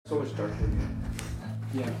So much darker.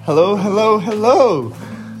 Yeah. Hello, hello, hello.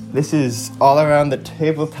 This is All Around the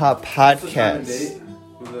Tabletop Podcast. We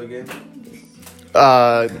can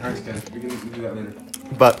do that later.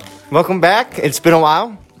 But welcome back. It's been a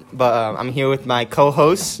while, but I'm here with my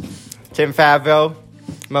co-hosts, Tim Favreau,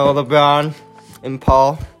 Melo LeBron, and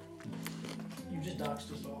Paul. You just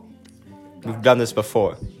doxed us all. We've done this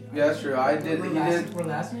before. Yeah, that's true. I did. He did. Were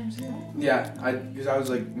last names? Yeah, because I was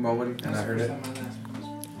like mowing and I heard it.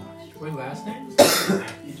 Wait, last names?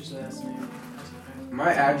 You just said last name.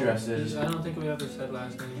 My address is. I don't think we ever said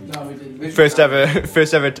last name. No, we didn't. First ever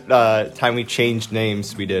time we changed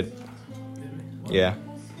names, we did. Yeah.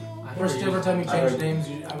 First ever time you changed names,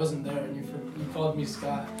 I wasn't there, and you called me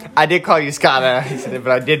Scott. I did call you Scott, but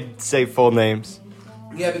I did say full names.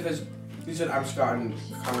 Yeah, because you said I'm Scott and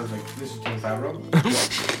Connor was like, this is Tim Favreau.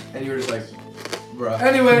 And you were just like, bruh.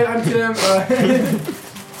 Anyway, I'm Tim.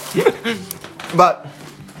 But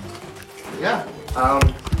yeah, I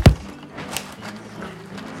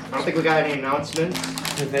don't think we got any announcements.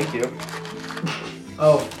 Thank you.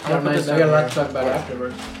 Oh, never mind. I got a lot to talk about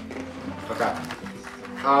afterwards. Okay.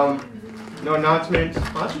 No announcements.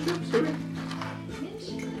 Sponsorships, maybe?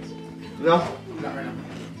 No, Not right now.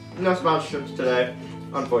 no sponsorships today,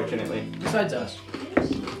 unfortunately. Besides us.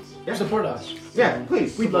 Yeah. Support us. Yeah,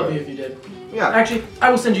 please. We'd support. love you if you did. Yeah. Actually, I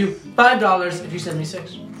will send you $5 if you send me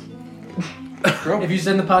 6. If you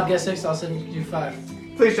send the podcast 6, I'll send you 5.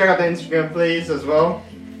 Please check out the Instagram, please, as well.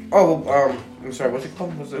 Oh, I'm sorry, what's it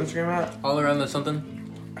called? What's the Instagram at? All around the something.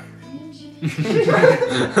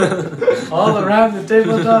 All Around the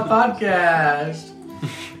Tabletop Podcast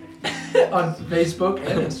on Facebook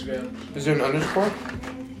and Instagram. Is there an underscore?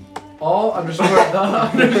 All underscore the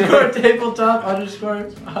underscore tabletop underscore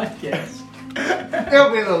podcast.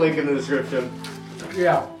 There'll be the link in the description.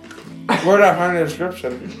 Yeah, Where did I find the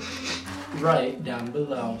description? right down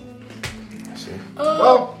below. I see.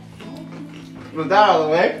 Well, with that out of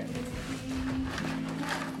the way,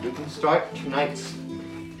 we can start tonight's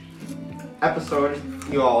episode.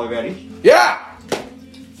 You all are ready? Yeah!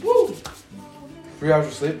 Woo! 3 hours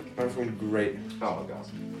of sleep. I'm feeling great. Oh my god.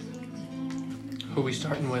 Who we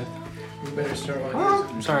starting with? We better start with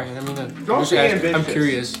I'm sorry, I mean, Don't be I'm ambitious.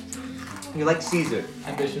 curious. You like Caesar.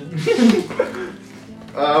 ambition.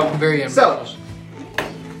 I'm very ambitious. So,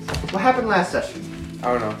 what happened last session?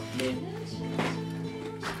 I don't know.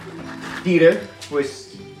 Dieter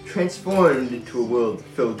was transformed into a world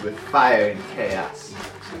filled with fire and chaos.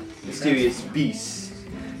 Mysterious beasts,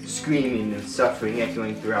 screaming and suffering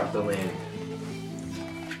echoing throughout the land.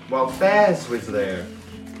 While Baz was there,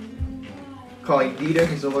 calling Dieter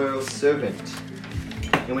his loyal servant.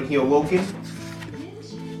 And when he awoken,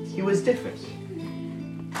 he was different.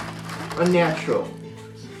 Unnatural.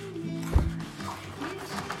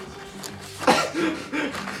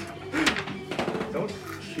 Don't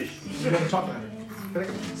shush. You don't talk about it. I feel like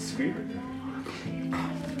I'm screaming.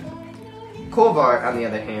 Kolvar, on the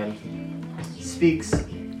other hand, speaks to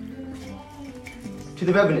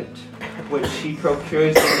the Revenant, which he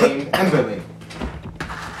procures the name Emberling.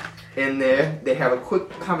 In there, they have a quick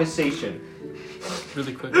conversation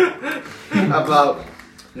Really quick. about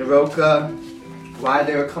Naroka, why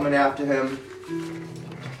they were coming after him,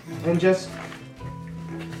 and just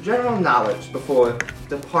general knowledge before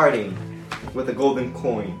departing with a golden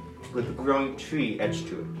coin with a growing tree etched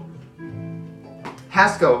to it.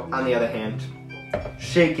 Haskell, on the other hand,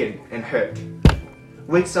 shaken and hurt,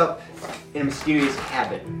 wakes up in a mysterious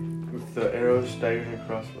cabin. With the arrows, daggers, and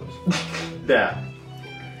crossbows. There.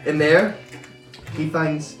 In there, he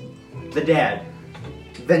finds the dad,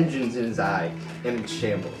 vengeance in his eye, and in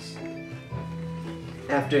shambles.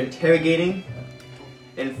 After interrogating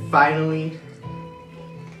and finally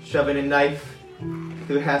shoving a knife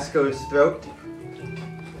through Haskell's throat,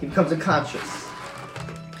 he becomes unconscious,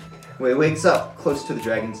 where he wakes up close to the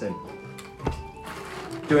Dragon's Inn.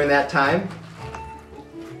 During that time,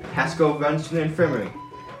 Haskell runs to the infirmary,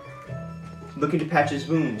 looking to patch his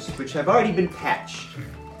wounds, which have already been patched,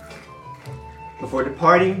 before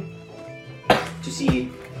departing to see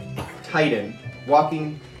Titan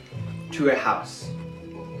walking to a house,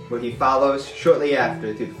 where he follows shortly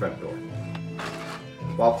after through the front door.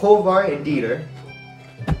 While Kolvar and Dieter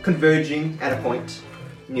converging at a point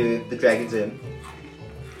near the Dragon's Inn,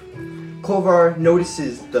 Kolvar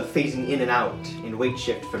notices the phasing in and out and weight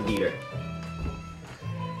shift from Dieter.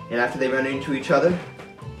 And after they run into each other,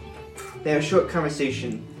 they have a short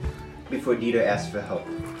conversation before Dieter asks for help.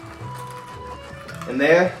 And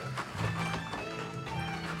there,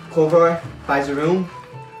 Kolvar buys a room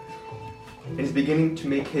and is beginning to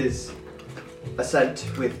make his ascent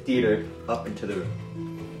with Dieter up into the room.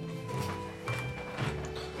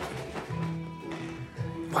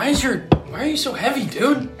 Why are you so heavy,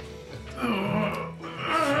 dude? I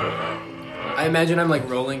imagine I'm like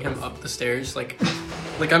rolling him up the stairs, like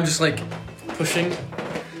I'm just like pushing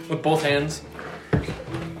with both hands. Do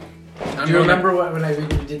you remember when we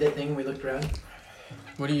did that thing and we looked around?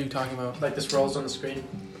 What are you talking about? Like the scrolls on the screen?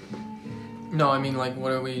 No, I mean like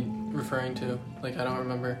what are we referring to? Like I don't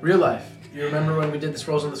remember. Real life. You remember when we did the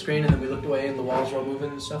scrolls on the screen and then we looked away and the walls were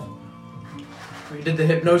moving and stuff? We did the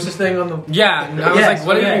hypnosis thing on the... Yeah, I was like,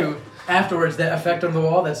 what are you... Afterwards, that effect on the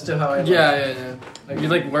wall, that's still how I... Yeah. Like, you're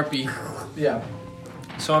like warpy. Yeah.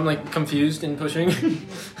 So I'm like confused and pushing.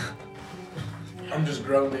 I'm just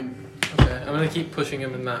groaning. Okay, I'm gonna keep pushing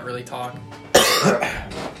him and not really talk.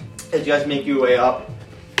 As you guys make your way up,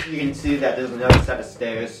 you can see that there's another set of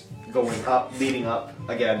stairs going up, leading up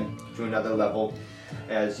again to another level.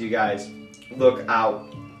 As you guys look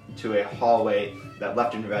out to a hallway that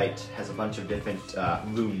left and right has a bunch of different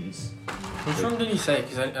rooms. Which room did he say?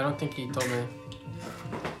 Because I don't think he told me.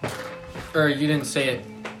 Or you didn't say it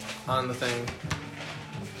on the thing.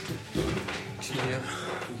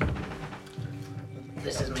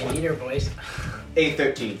 This is my leader, boys.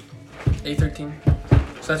 A13. A13.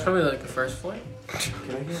 So that's probably like the first floor?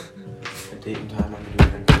 Can I get a date and time on the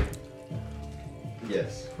doing?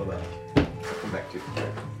 Yes, hold on. I'll come back to you.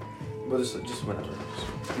 Well, just whenever.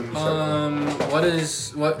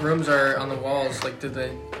 What rooms are on the walls? Like,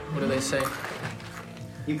 what do they say?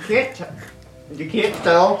 You can't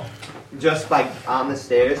tell just by on the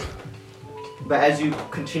stairs, but as you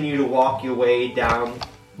continue to walk your way down,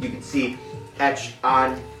 you can see etched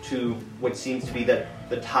onto what seems to be the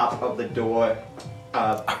top of the door,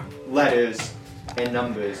 letters and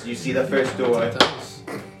numbers. You see the first door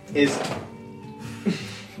is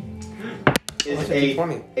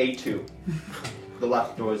A2. The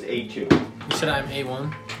left door is A2. You said I'm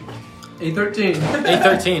A1? A13.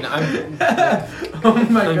 A13. Oh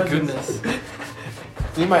my goodness.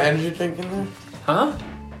 Need my energy drink in there? Huh?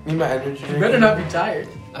 Need my energy drink? You better not be tired.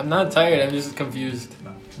 I'm not tired, I'm just confused.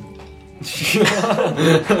 You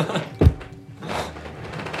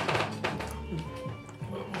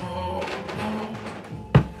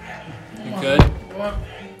good?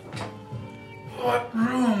 What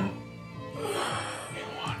room?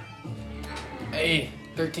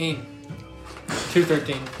 A13.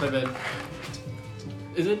 213, my bad.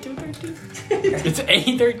 Is it 213? It's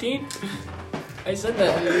A13? I said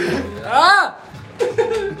that. Ah!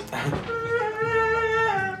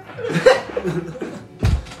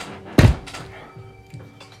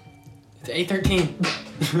 It's A13.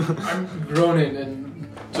 I'm groaning and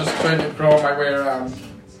just trying to crawl my way around.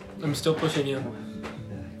 I'm still pushing you.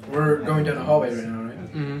 We're going down a hallway right now,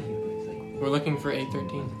 right? Mm-hmm. We're looking for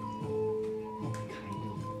A13.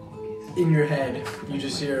 In your head, you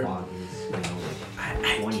just hear, I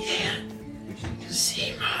can't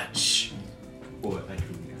see much.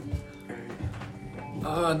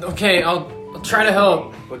 Okay, I'll try to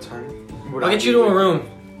help. What time? I'll get you to a room.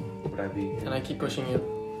 Would I be? And I keep pushing you.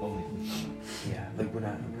 Yeah, like when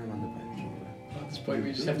I'm on the bench. At this point,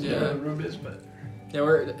 we just have to know where the room is, but... Yeah,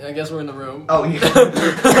 I guess we're in the room. Oh, you...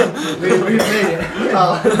 we made it.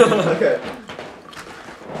 Oh, okay.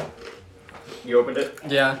 You opened it?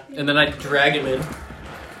 Yeah, and then I drag him in.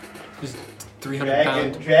 He's 300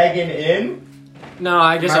 pounds. Dragon in? No,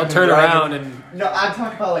 I guess I'll turn around and... No, I'm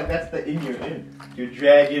talking about like that's the in you're in. You're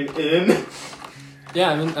dragging in.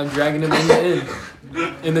 Yeah, I'm dragging him in the inn.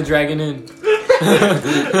 In the dragon inn.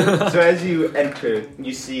 So as you enter,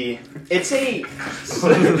 you see it's a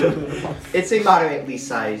moderately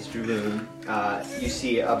sized room. You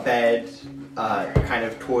see a bed kind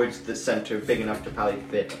of towards the center, big enough to probably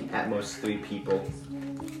fit at most 3 people.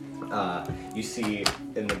 You see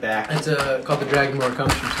in the back. It's called the Dragonmore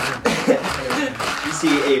Comfort. You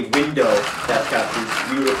see a window that's got these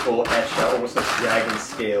beautiful etched, almost like dragon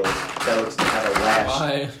scales that looks to have a latch.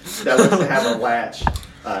 Why? That looks to have a latch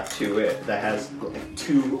to it that has like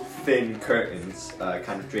 2 thin curtains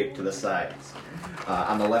kind of draped to the sides.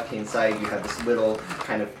 On the left-hand side, you have this little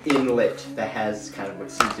kind of inlet that has kind of what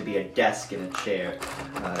seems to be a desk and a chair.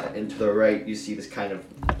 And to the right, you see this kind of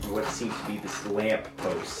what seems to be this lamp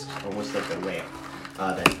post, almost like a lamp,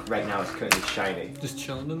 that right now is currently shining. Just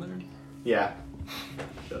chilling in there? Yeah.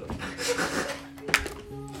 Shut up.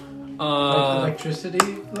 Like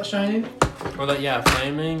electricity shining? Or like, yeah,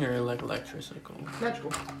 flaming or like electrical.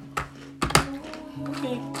 Magical.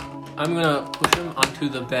 Okay. I'm gonna push him onto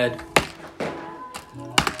the bed.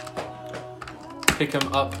 Pick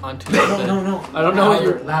him up onto the bed. No. I don't know what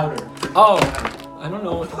you're... Louder. Oh. I don't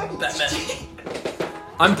know what that meant.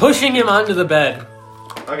 I'm pushing him onto the bed.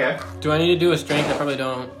 Okay. Do I need to do a strength? I probably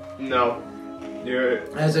don't. No. You're...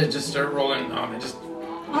 As I just start rolling on, I just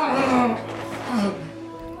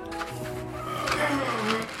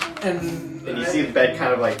And you see the bed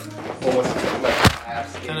kind of like almost like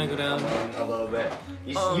collapsing. Can I go down? A little bit.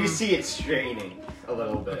 You see it straining a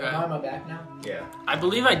little bit. Okay. am I on my back now? Yeah. I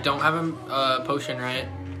believe I don't have a potion, right?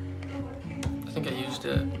 I think I used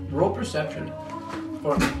it. Roll perception.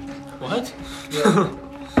 For me. What? Yeah.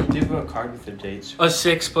 Do you have a card with the dates? A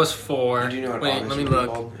 6 plus 4. Do you know what Wait, August let me would be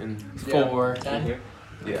look. called? And 4. Here?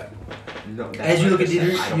 yeah. No. As you look at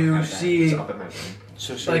Dieter, I don't you have that. see- It's up in my brain.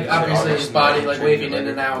 So Like obviously his body like waving in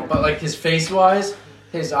and out, but like his face wise,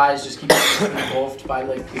 his eyes just keep getting engulfed by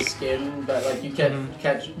like the skin. But like you can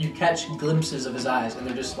catch glimpses of his eyes, and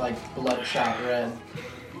they're just like bloodshot red,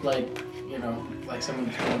 like you know, like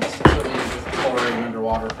someone's been swimming with chlorine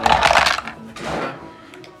underwater. For something like that.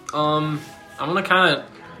 I'm gonna kind of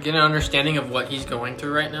get an understanding of what he's going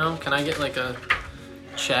through right now. Can I get like a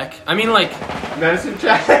check? I mean, like Medicine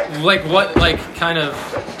check. what, like kind of,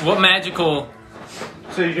 what magical?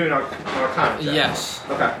 So you're doing Arcana check? Yes,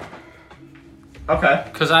 Okay. Okay.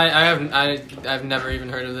 because I've never even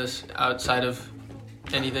heard of this outside of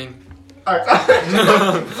anything.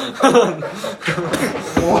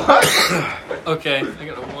 What? Okay, I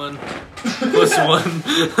got a 1 plus 1.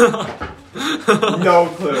 No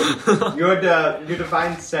clue. Your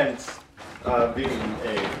divine sense, being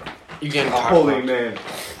You get a holy man,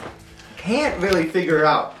 can't really figure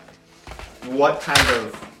out what kind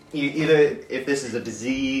of either if this is a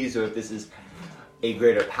disease or if this is a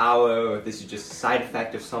greater power or if this is just a side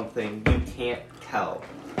effect of something. You can't tell,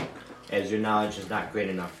 as your knowledge is not great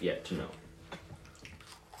enough yet to know.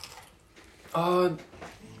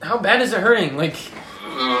 How bad is it hurting? Like, do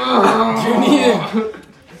you need it?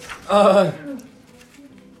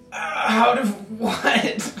 Out of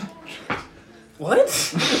what?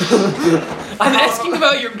 What? I'm asking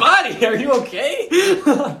about your body. Are you okay?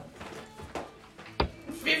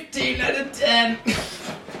 15 out of 10.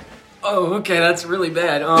 Oh, okay, that's really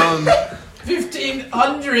bad.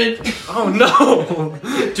 1500. Oh no!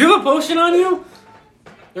 Do you have a potion on you?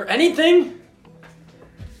 Or anything?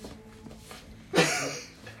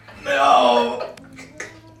 No.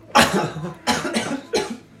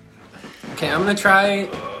 Okay, I'm gonna try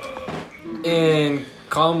and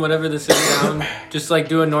calm whatever this is down. Just like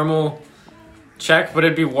do a normal check, but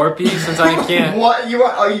it'd be warpy since I can't. What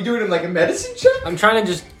are you doing? Like a medicine check? I'm trying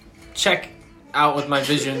to just check out with my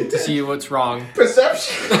vision to see what's wrong.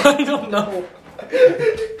 Perception? I don't know.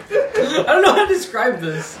 I don't know how to describe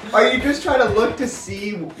this. Are you just trying to look to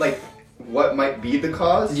see like what might be the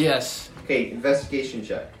cause? Yes. Okay, investigation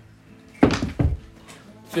check.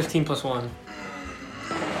 15 plus 1.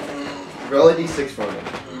 Roll a d6 for me.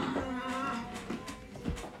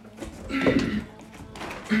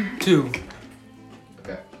 2.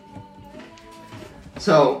 Okay.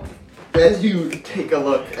 So, as you take a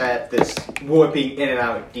look at this warping in and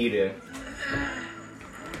out Dieter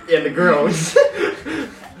and the girls,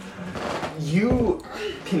 you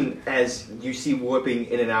can, as you see warping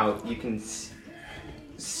in and out, you can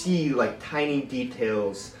see like tiny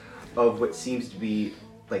details of what seems to be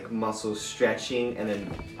like muscles stretching and then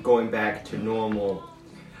going back to normal,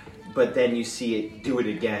 but then you see it do it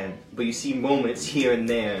again. But you see moments here and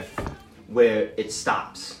there where it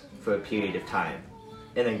stops for a period of time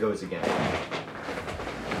and then goes again.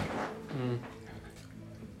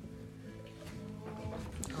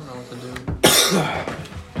 I don't know what to do.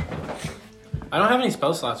 I don't have any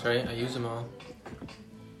spell slots, right? I use them all.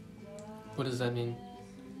 What does that mean?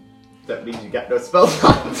 That means you got no spell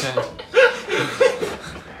slots. Okay.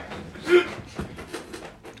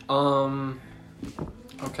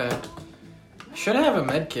 Okay. Should I have a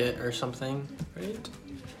med kit or something, right?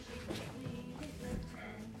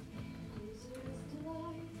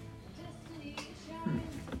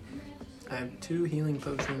 I have 2 healing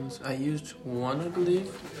potions. I used 1, I believe.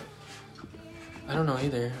 I don't know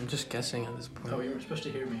either. I'm just guessing at this point. Oh, you were supposed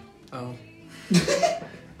to hear me. Oh.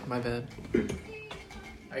 My bad.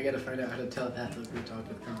 I gotta find out how to telepathically talk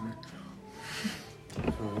with Connor.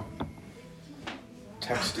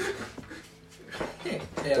 Text.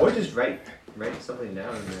 Yeah. Or just write something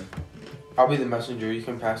down in there. I'll be the messenger. You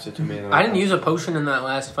can pass it to me. I didn't use a potion in that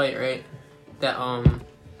last fight, right? That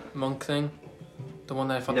monk thing, the one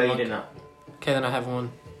that I fought. No, the you monk. did not. Okay, then I have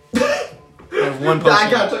 1. I have 1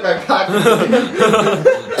 potion. I took my pocket.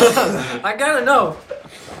 I gotta know,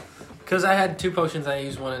 cause I had 2 potions. I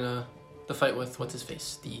used 1 in the fight with what's his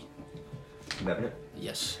face, Revenant?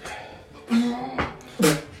 Yes.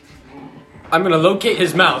 I'm gonna locate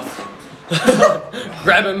his mouth,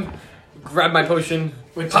 grab him, grab my potion,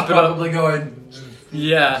 Which pop is it up. probably going.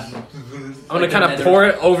 Yeah. I'm gonna Like kind of another- pour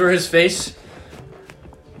it over his face.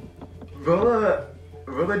 Roll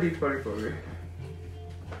Roll a d20 for me.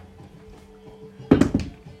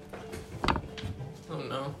 Oh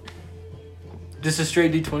no. Just a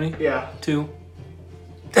straight D20? Yeah. 2.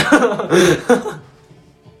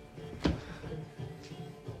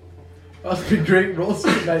 Oh, it's been great rolls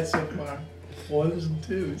tonight so far. 1s and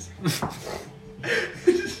 2s.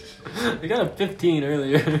 I got a 15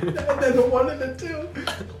 earlier. And then a 1 and a 2.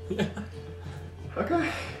 Yeah.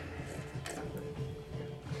 Okay.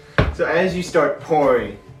 So as you start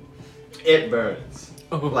pouring, it burns.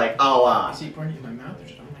 Oh. Like a lot. Is he burning in my mouth or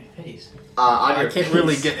just on my face? On I your can't face.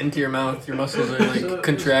 really get into your mouth. Your muscles are like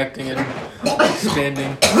contracting and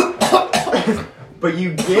expanding. But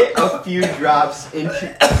you get a few drops into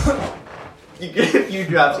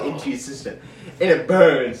your system, and it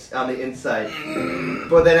burns on the inside.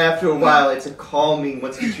 But then after a while, it's a calming.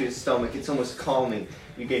 Once it gets to your stomach, it's almost calming.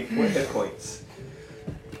 You gain 4 hit points,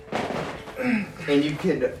 and you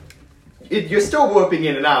can. You're still warping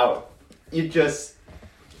in and out. You just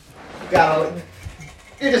gotta.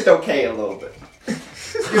 You're just okay a little bit.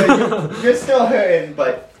 You're still hurting,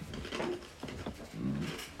 but.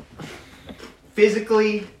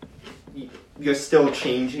 Physically, you're still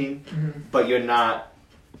changing, but you're not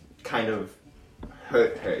kind of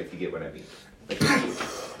hurt, if you get what I mean. Like,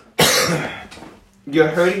 you're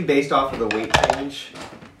hurting based off of the weight change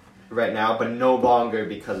right now, but no longer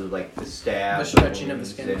because of like the stab, The stretching of the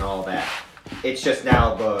skin. and all that. It's just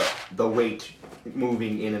now the weight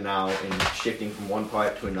moving in and out and shifting from one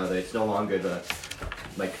part to another. It's no longer the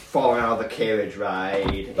like falling out of the carriage ride.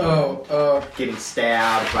 and getting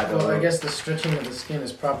stabbed by the. Well, I guess the stretching of the skin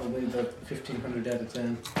is probably the 1500 out of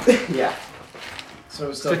 10. Yeah. So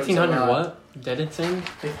it's still 1500 what? Dead thing?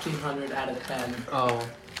 1500 out of 10. Oh.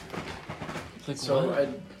 Like So what?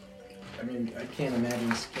 I mean, I can't imagine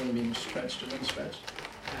the skin being stretched and unstretched.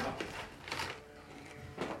 Ow.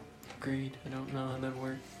 Agreed. I don't know how that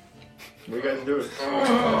works. What are you guys doing?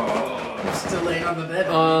 I'm still laying on the bed.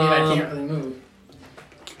 I can't really move.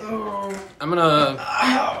 I'm gonna.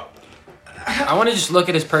 I want to just look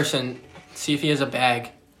at his person, see if he has a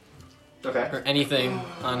bag Okay. or anything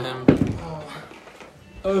on him.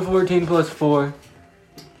 Oh, 14 plus 4.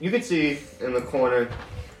 You can see in the corner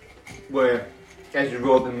where, as you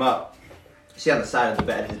rolled him up, see on the side of the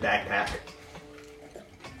bed his backpack.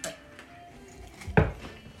 I'm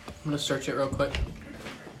gonna search it real quick.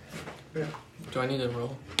 Yeah. Do I need to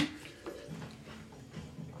roll?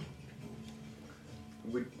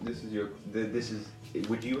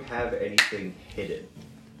 Would you have anything hidden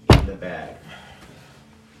in the bag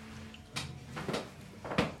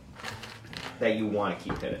that you want to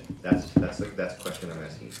keep hidden? That's the question I'm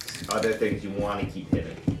asking. Are there things you want to keep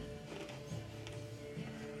hidden?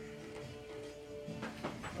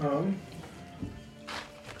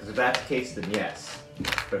 Because if that's the case, then yes.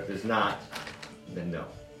 But if there's not, then no.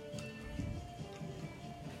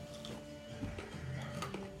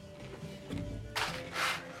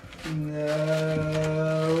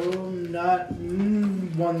 No, not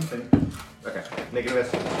one thing. Okay, make an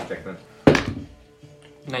investigation check then.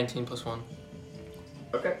 19 plus 1.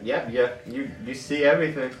 Okay, yeah, you see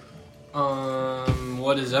everything.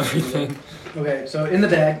 What is everything? Okay, so in the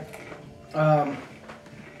bag,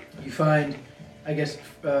 you find, I guess,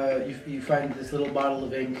 you find this little bottle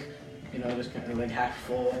of ink, you know, just kind of like half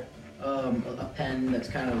full. A pen that's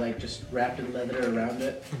kind of like just wrapped in leather around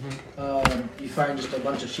it. You find just a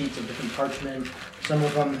bunch of sheets of different parchment. Some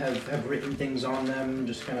of them have written things on them,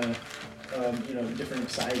 just kind of, you know, different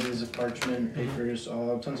sizes of parchment, papers,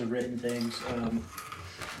 tons of written things.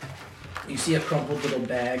 You see a crumpled little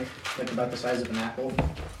bag, like about the size of an apple,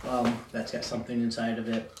 that's got something inside of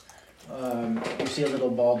it. You see a little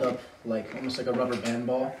balled up, like almost like a rubber band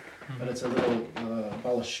ball, but it's a little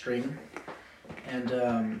ball of string.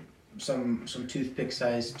 And some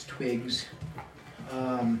toothpick-sized twigs.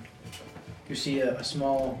 You see a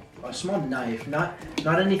small knife, not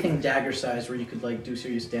anything dagger-sized where you could like do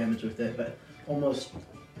serious damage with it, but almost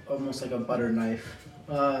like a butter knife.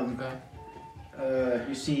 Okay.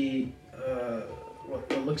 You see what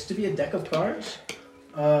looks to be a deck of cards,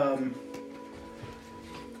 and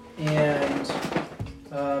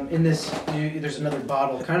in this there's another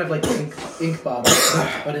bottle, kind of like an ink bottle,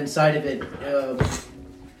 but inside of it.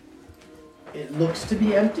 It looks to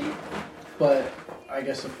be empty, but I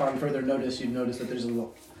guess upon further notice, you'd notice that there's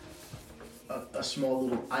a small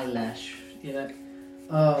little eyelash in it.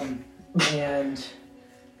 From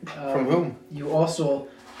whom? You also,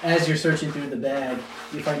 as you're searching through the bag,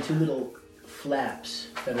 you find 2 little flaps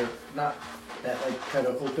that are not that like kind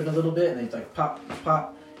of open a little bit, and they like pop,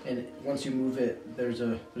 pop, and once you move it, there's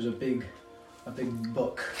a big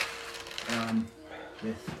book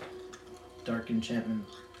with dark enchantment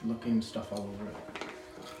looking stuff all over it.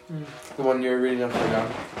 The one you're reading upside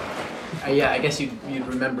down. Yeah, I guess you'd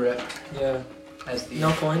remember it Yeah. as the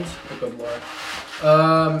No coins? Book of Lore.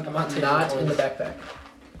 I'm not taking Not in the coins. backpack.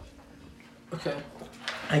 Okay.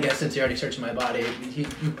 I guess since you're already searching my body,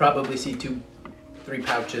 you probably see 3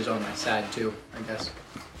 pouches on my side too, I guess.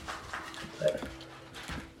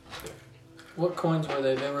 What coins were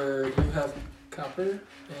they? They were. You have copper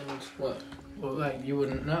and what? Well, like, you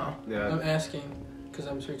wouldn't know. I'm asking because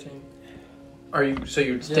I'm searching. Are you? So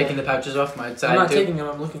you're Yeah. taking the pouches off my side I'm not too? taking them.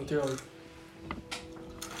 I'm looking through them.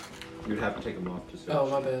 You'd have to take them off to search. Oh,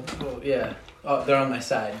 my bad. Well, yeah. Oh, they're on my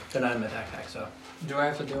side. They're not in my backpack, so Do I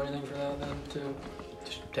have to do anything for that then too?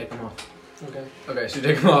 just take them off. Okay. Okay, so you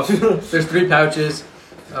take them off. There's 3 pouches.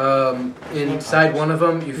 Inside one of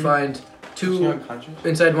them, you find Is he 2. unconscious?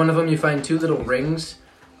 Inside one of them, you find 2 little rings.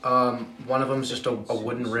 One of them's just a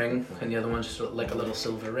wooden ring, and the other one's just like a little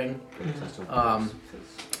silver ring.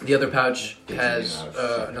 The other pouch has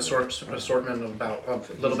an assortment of about a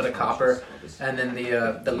little bit of copper, and then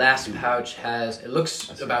the last pouch has, it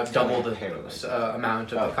looks about double the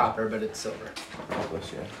amount of the copper, but it's silver. Oh,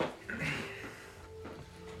 bless you.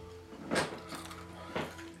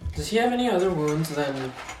 Does he have any other wounds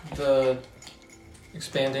than the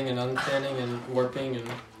expanding and unexpanding and warping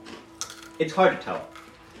and? It's hard to tell.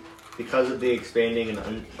 Because of the expanding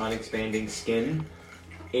and unexpanding skin,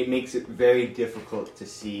 it makes it very difficult to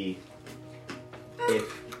see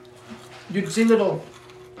if... You'd see little,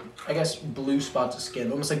 I guess, blue spots of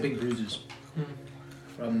skin, almost like big bruises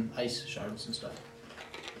from ice shards and stuff.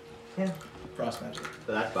 Yeah. Frost magic.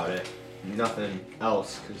 But that's about it. Nothing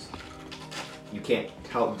else, because you can't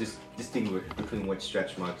tell, distinguish between which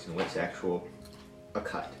stretch marks and what's actual a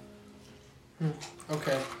cut.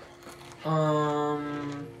 Okay.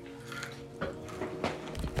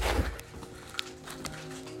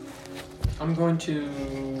 I'm going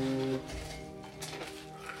to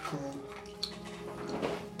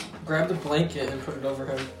grab the blanket and put it over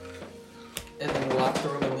him, and then lock the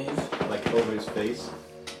room and leave. Like over his face.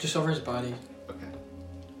 Just over his body. Okay.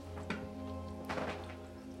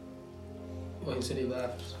 Well, he said he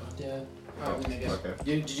left, so. Yeah. I guess. Okay.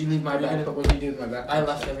 Did you leave my Are you backpack? gonna- What did you do with my backpack? I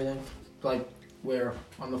left everything. Like, where?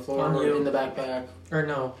 On the floor On or you. in the backpack? Or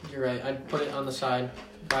no, you're right. I put it on the side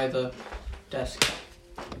by the desk.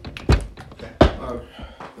 Or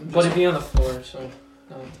But it'd be on the floor, so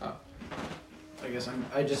not on top. I guess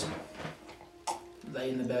I just lay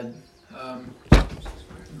in the bed,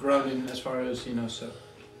 groaning as far as, so.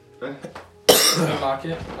 I lock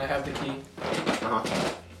it. I have the key. Uh-huh.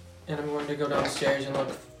 And I'm going to go downstairs and look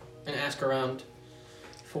and ask around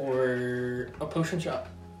for a potion shop.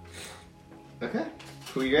 Okay.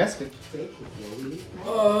 Who are you asking? This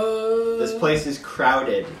This place is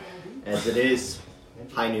crowded, as it is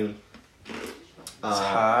high noon. The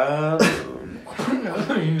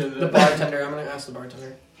bartender. I'm going to ask the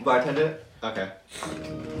bartender. Bartender? Okay.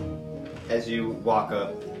 As you walk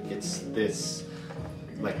up, it's this,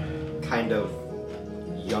 like, kind of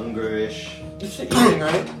youngerish, It's the evening,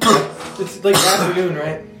 right? It's like afternoon,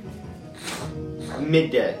 right?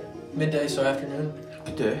 midday. Midday, so afternoon.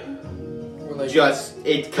 Good day. Or like Just,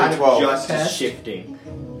 it kind of 12. just is Past? shifting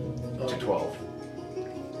to 12.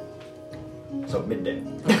 So midday.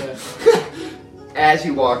 Okay. As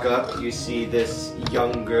you walk up, you see this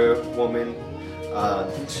younger woman.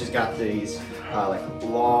 She's got these like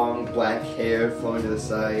long black hair flowing to the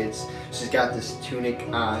sides. She's got this tunic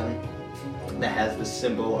on that has the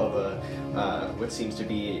symbol of a what seems to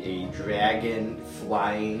be a dragon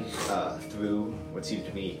flying through what seems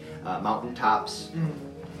to be mountaintops.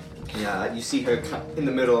 You see her in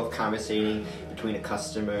the middle of conversating between a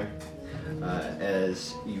customer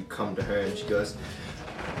as you come to her and she goes,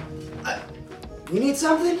 "You need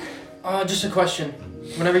something? Just a question.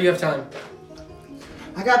 Whenever you have time.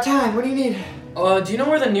 I got time. What do you need?" Do you know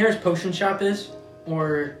where the nearest potion shop is?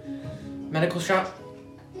 Or medical shop?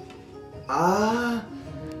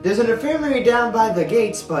 There's an infirmary down by the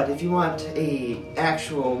gates, but if you want a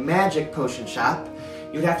actual magic potion shop,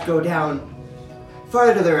 you'd have to go down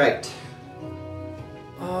farther to the right.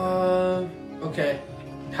 Okay.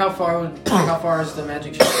 How far is the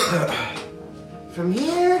magic shop? From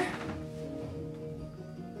here,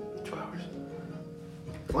 2 hours.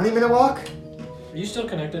 20-minute walk. Are you still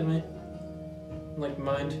connected to me? Like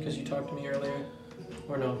mind, because you talked to me earlier?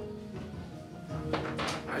 Or no?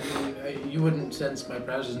 I mean, you wouldn't sense my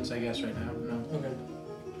presence, I guess, right now. No. Okay.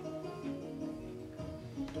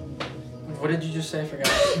 What did you just say? I forgot.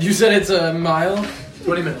 You said it's a mile?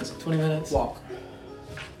 20 minutes. 20 minutes? Walk.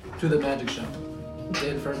 To the magic shop.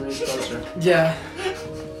 The infirmary is closer. Yeah.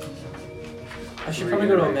 I I should probably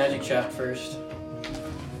go to a magic chat first.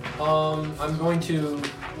 I'm going to.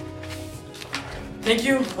 Thank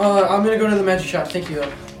you. I'm gonna go to the magic shop. Thank you.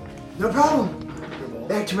 No problem.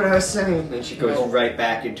 Back to what I was saying. And she goes No. right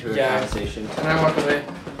back into her Yeah. conversation. And I walk away.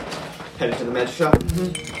 Headed to the magic shop.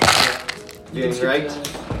 Doing right.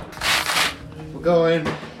 We're going.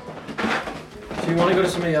 If you want to go to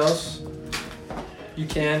somebody else, you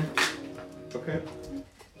can. Okay.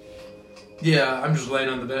 Yeah, I'm just laying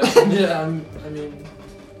on the bed. Yeah, I mean.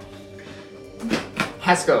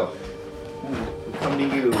 Haskell, we come to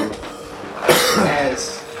you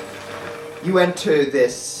as you enter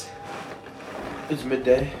this, It's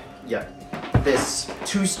midday. this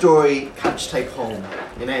two-story cottage-type home.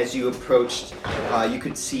 And as you approached, you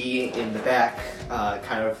could see in the back,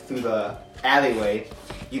 kind of through the alleyway,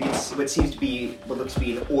 you can see what seems to be, what looks to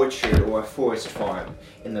be an orchard or a forest farm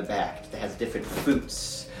in the back that has different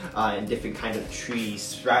fruits and different kind of trees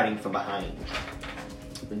sprouting from behind.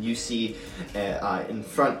 And you see in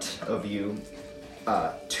front of you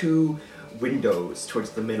two windows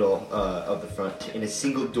towards the middle of the front, and a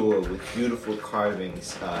single door with beautiful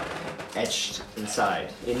carvings etched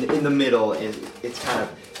inside. In the middle, it's kind of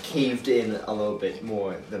caved in a little bit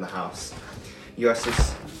more than the house. You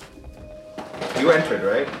entered,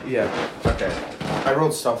 right? Yeah. Okay. I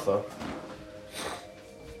rolled stuff though.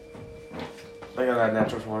 I got that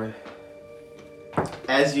natural 20.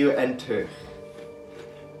 As you enter,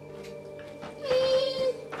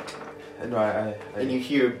 No, I and you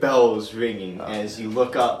hear bells ringing as you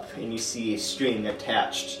look up and you see a string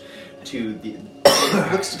attached to the.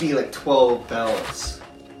 It looks to be like 12 bells.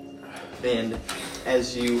 And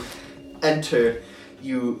as you enter,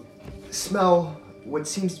 you smell what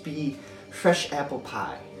seems to be fresh apple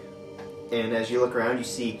pie. And as you look around, you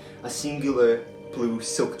see a singular blue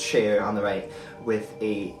silk chair on the right with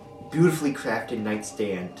a beautifully crafted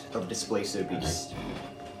nightstand of Displacer Beast.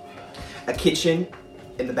 A kitchen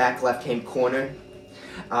in the back left-hand corner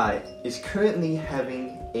is currently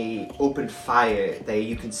having a open fire that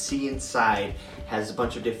you can see inside has a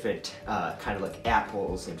bunch of different kind of like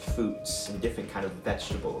apples and fruits and different kind of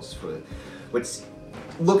vegetables for what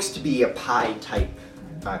looks to be a pie type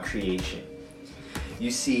creation.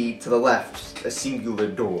 You see to the left a singular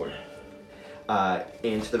door,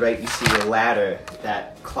 and to the right you see a ladder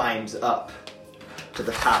that climbs up to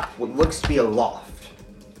the top, what looks to be a loft.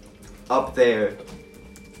 Up there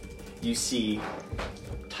you see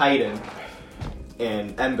Titan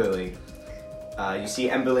and Emberling. You see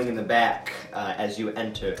Emberling in the back as you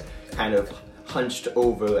enter, kind of hunched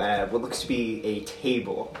over at what looks to be a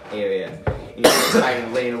table area. And you see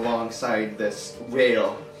Titan laying alongside this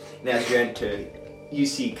rail. And as you enter, you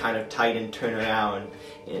see kind of Titan turn around,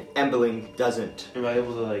 and Emberling doesn't. Am I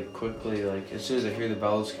able to like quickly, like as soon as I hear the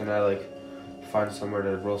bells, can I like find somewhere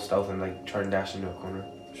to roll stealth and like try and dash into a corner?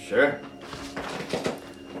 Sure.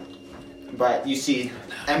 But you see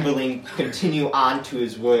Emberling continue on to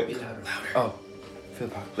his work Oh, feel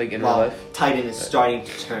the power. Like in real while life? Titan is starting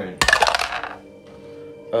to turn.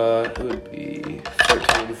 It would be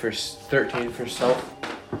 13 for stealth.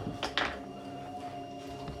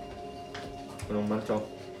 Un momento.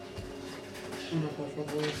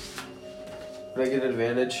 Would I get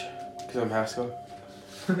advantage? Because I'm Haskell.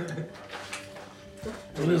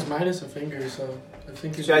 He's minus a finger, so I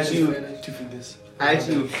think it's So as you- advantage. 2 fingers. As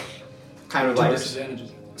you kind of like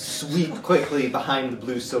Disadvantages. sweep quickly behind the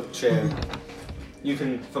blue silk chair, you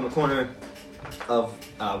can, from the corner of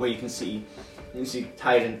where you can see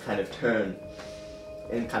Titan kind of turn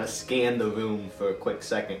and kind of scan the room for a quick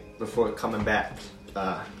second before coming back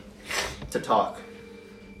to talk.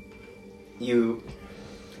 You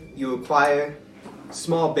acquire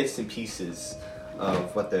small bits and pieces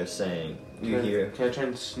of what they're saying. You hear, Can I try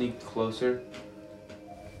and sneak closer?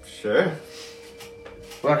 sure.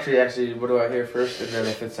 Well, actually, what do I hear first? And then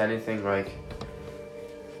if it's anything like,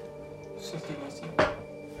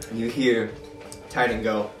 You hear Titan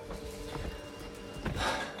go,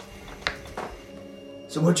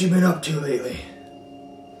 "So what you been up to lately?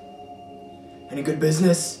 Any good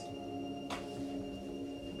business?"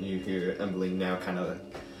 You hear Emberling now kind of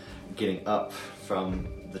getting up from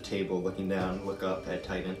the table, looking down, look up at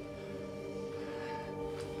Titan.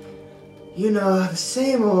 "You know, the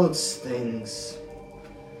same old things.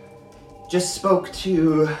 Just spoke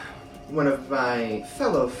to one of my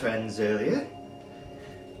fellow friends earlier,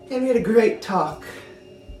 and we had a great talk.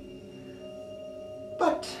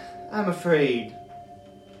 But I'm afraid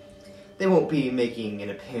they won't be making an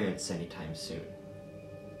appearance anytime soon."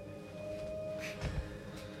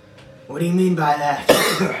 "What do you mean by that?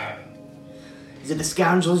 Is it the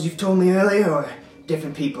scoundrels you've told me earlier, or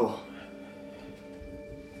different people?"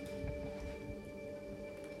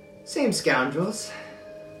 Same scoundrels.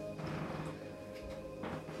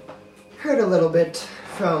 Heard a little bit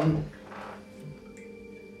from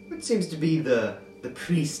what seems to be the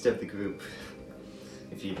priest of the group,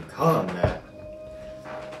 if you can call him that.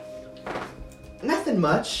 Nothing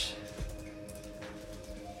much.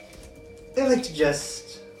 They like to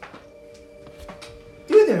just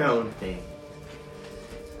do their own thing.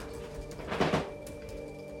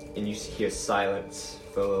 And you hear silence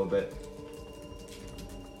for a little bit.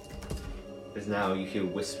 As now you hear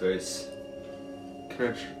whispers.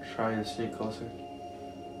 Can I try and sneak closer?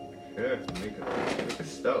 Sure, make a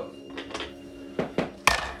stealth.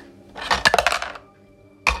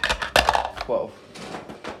 12.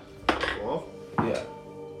 Well, Yeah.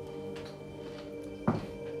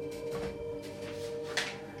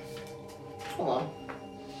 hold on.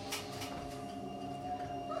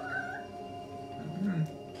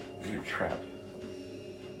 You're trapped.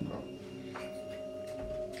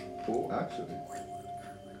 Oh, actually.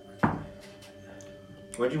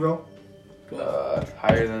 What'd you roll?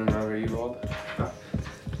 Higher than whatever you rolled.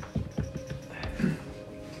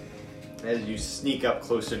 As you sneak up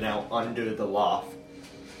closer now under the loft,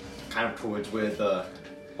 kind of towards where the...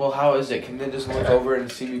 Well, how is it? Can they just look over and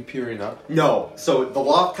see me peering up? No, so the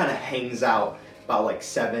loft kind of hangs out about like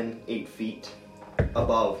 7-8 feet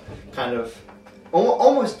above, kind of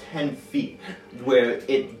almost 10 feet, where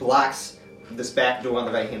it blocks this back door on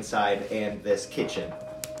the right hand side and this kitchen,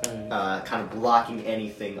 kind of blocking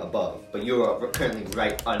anything above. But you're currently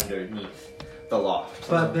right underneath the loft.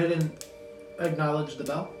 But they didn't acknowledge the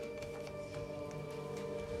bell?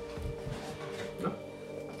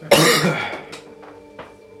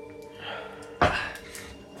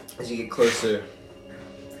 As you get closer,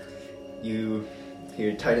 you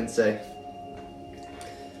hear Titan say,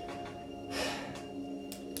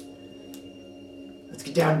 "Let's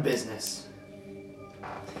get down to business.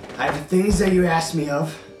 I have the things that you asked me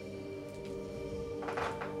of.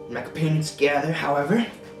 My companions gather, however.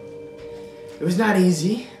 It was not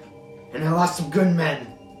easy, and I lost some good men.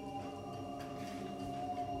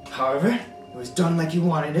 However, it was done like you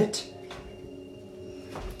wanted it,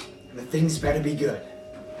 and the things better be good."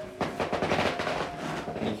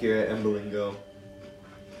 And you hear Emberlin go,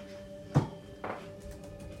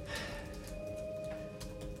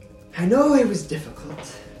 "I know it was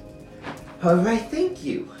difficult. However, I thank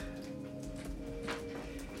you.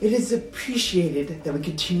 It is appreciated that we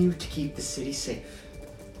continue to keep the city safe.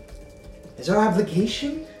 As our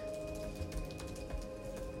obligation,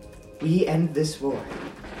 we end this war.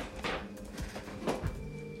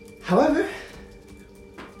 However,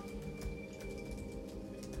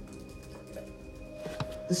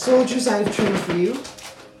 the soldiers I have trained for you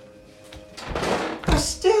are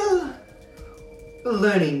still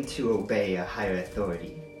learning to obey a higher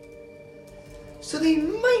authority. So they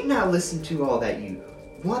might not listen to all that you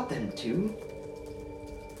want them to.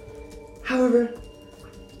 However,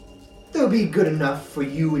 they'll be good enough for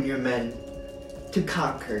you and your men to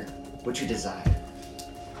conquer what you desire.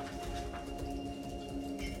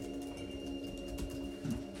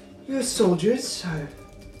 Your soldiers are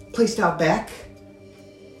placed out back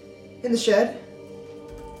in the shed,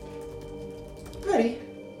 ready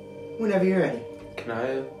whenever you're ready." Can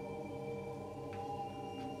I?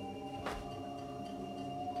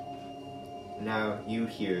 Now you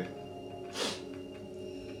hear,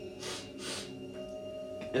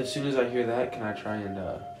 As soon as I hear that, can I try and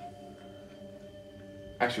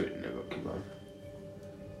Actually, no, keep on.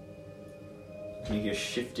 you hear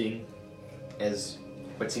shifting as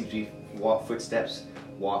what seems to be footsteps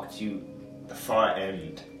walk to the far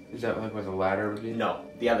end. Is that like where the ladder would be? No,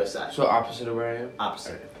 the other side. So opposite of where I am?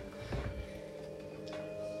 Opposite.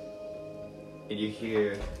 And you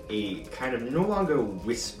hear a kind of no longer a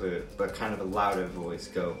whisper, but kind of a louder voice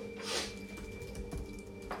go,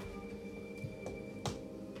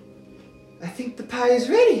 "I think the pie is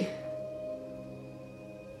ready.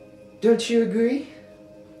 Don't you agree?"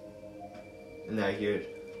 And now you hear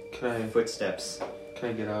Can footsteps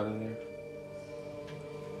I get out of there?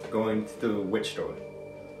 going through which door?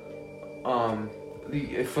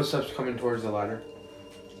 The footsteps coming towards the ladder.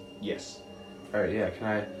 Yes. Alright, yeah, can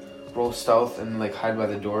I roll stealth and like hide by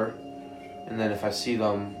the door? And then if I see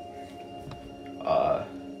them,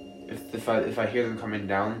 if I hear them coming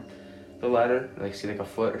down the ladder, like see like a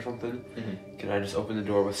foot or something, can I just open the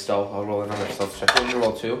door with stealth? I'll roll another stealth check. I'm gonna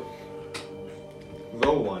roll 2.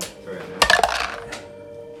 Roll 1 for right now.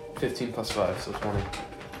 15 plus 5, so 20.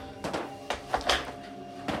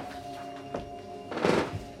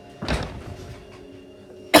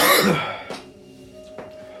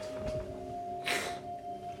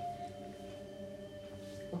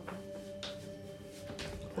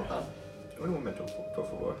 Hold on. Un momento, por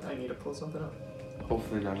favor. I need to pull something up.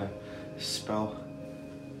 Hopefully not a spell.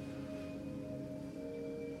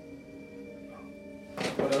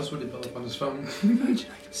 What else would he pull up on his phone? Imagine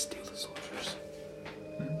I can steal the soldiers.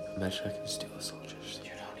 Imagine I can steal the soldiers. You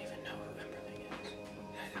don't even know who Emberling is.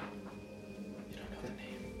 I know. You don't know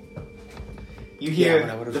the name. You hear but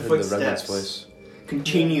I would have the heard the Redman's footsteps voice.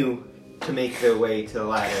 continue to make their way to the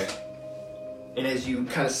ladder. And as you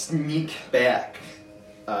kind of sneak back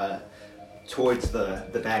towards the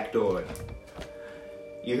back door,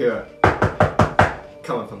 you hear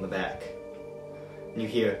coming from the back. And you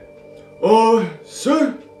hear, "Oh,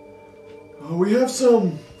 sir, we have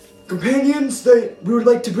some companions that we would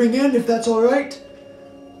like to bring in, if that's all right."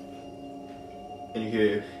 And you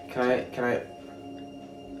hear, Can I?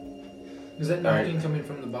 Is that Alright. knocking coming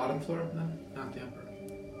from the bottom floor then? Not the upper.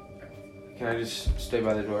 Can I just stay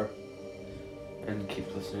by the door and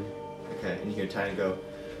keep listening? okay, and you hear Tiny go,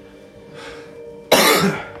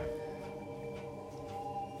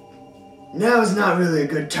 "Now's not really a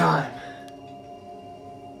good time."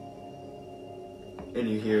 And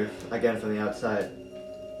you hear again from the outside,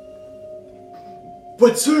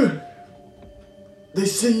 "But sir, they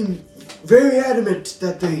seem very adamant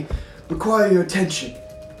that they require your attention."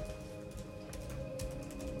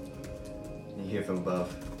 And you hear from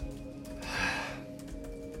above,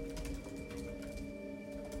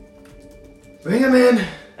 "Bring him in."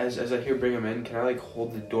 As I hear bring him in, can I like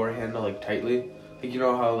hold the door handle like tightly? Like you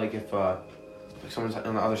know how like if like someone's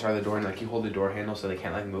on the other side of the door and like you hold the door handle so they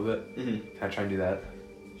can't like move it? Mm-hmm. Can I try and do that?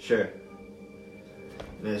 Sure.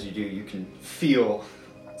 And as you do, you can feel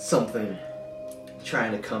something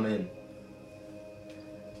trying to come in.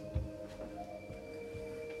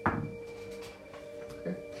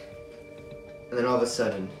 Okay. And then all of a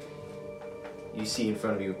sudden, you see in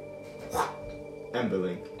front of you,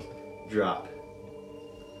 Emberling drop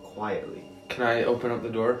quietly. Can I open up the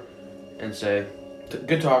door and say,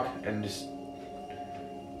 "Good talk," and just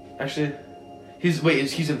actually, he's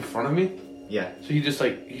in front of me, Yeah. so he just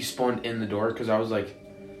like he spawned in the door because I was like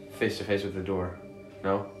face to face with the door.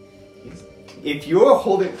 No. If you're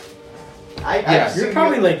holding, I Yeah. assume You're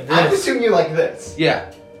probably like I this. assume you're like this.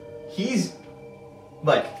 Yeah. He's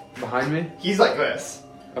like Behind me. like this.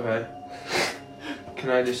 Okay. Can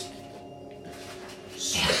I just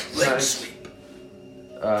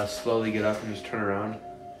slowly get up and just turn around?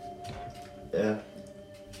 Yeah.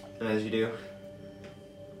 And as you do,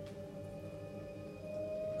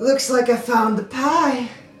 "Looks like I found the pie."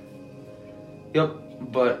 Yep,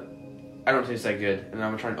 but I don't taste that good, and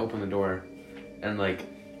I'm gonna try and open the door, and like,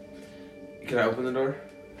 can I open the door?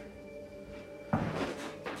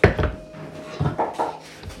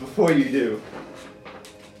 Before you do,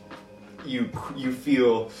 you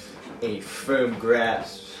feel a firm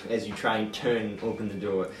grasp as you try and turn and open the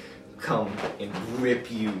door, come and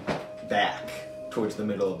rip you back towards the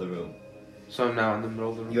middle of the room. So I'm now in the middle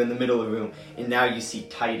of the room. You're in the middle of the room, and now you see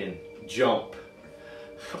Titan jump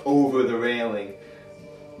over the railing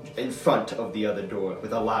in front of the other door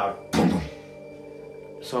with a loud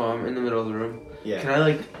So I'm in the middle of the room. yeah. Can I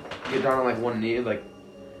like get down on like one knee, like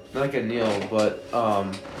not like a kneel, but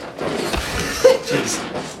Jeez.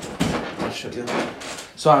 I'll show you.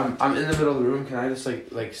 So I'm in the middle of the room. Can I just like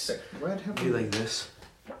be like this,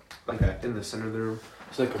 like Okay. in the center of the room?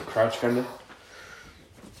 It's like a crouch kind of.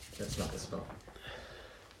 That's not the spell.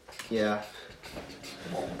 Yeah.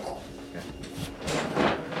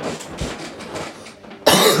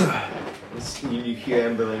 You hear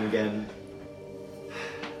Emberling again.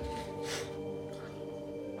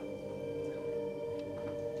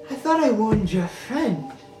 "I thought I warned your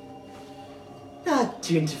friend not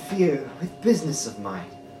to interfere with business of mine."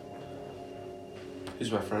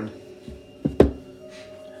 Who's my friend?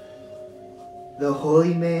 "The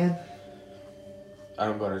holy man." I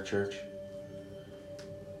don't go to church.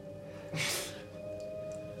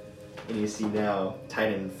 And you see now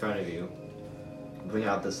Titan in front of you bring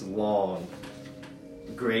out this long,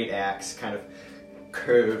 great axe, kind of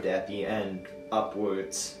curved at the end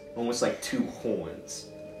upwards, almost like two horns.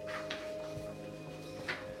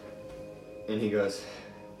 And he goes,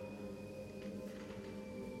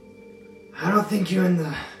 "I don't think you're in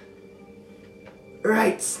the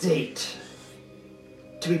right state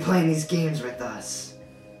to be playing these games with us."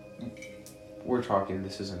 We're talking.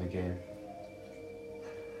 This isn't a game.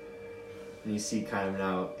 And you see kind of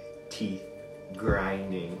now teeth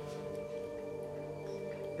grinding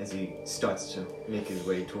as he starts to make his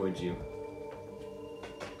way towards you.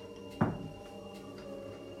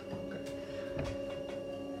 Okay.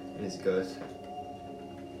 And as he goes,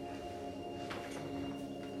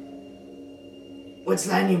 "What's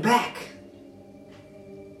that in your back?"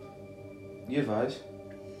 You have eyes?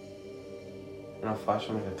 And I'll flash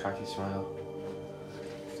them like a cocky smile.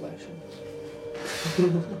 Flashing.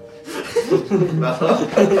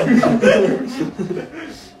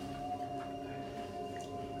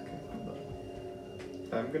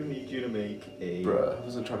 I'm gonna need you to make a. Bruh, I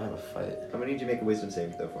wasn't trying to have a fight. I'm gonna need you to make a wisdom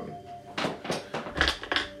saving throw for me.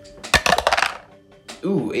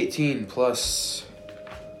 Ooh, 18 plus.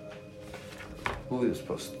 Ooh, it's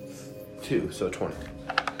plus 2, so 20.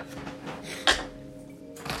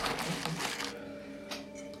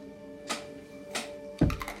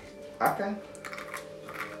 Okay.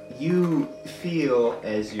 You feel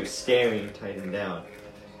as you're staring Titan down,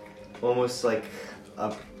 almost like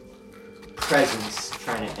a presence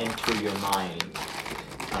trying to enter your mind.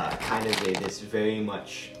 Kind of this very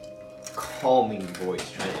much calming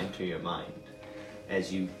voice trying to enter your mind.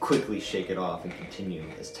 As you quickly shake it off and continue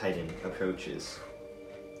as Titan approaches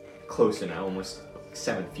closer now, almost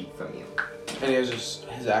 7 feet from you. And he has his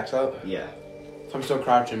axe out? Yeah. So I'm still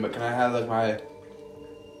crouching, but can I have like my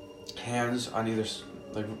hands on either,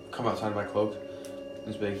 like come outside of my cloak,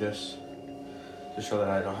 as big as this, to show that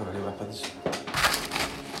I don't have any weapons?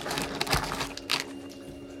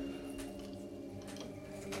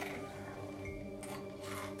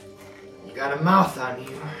 You got a mouth on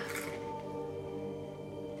you.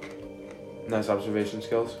 Nice observation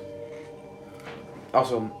skills.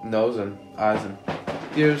 Also, nose and eyes and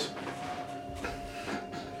ears,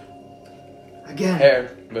 Again.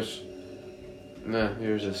 hair, which, nah,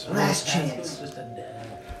 yours is. Last It's chance. just a dead.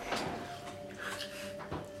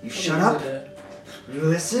 You shut up. You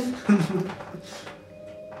listen.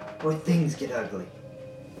 Or things get ugly.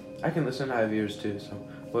 I can listen. I have ears too. So,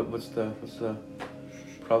 what's the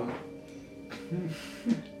problem?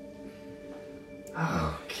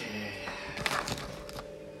 Okay.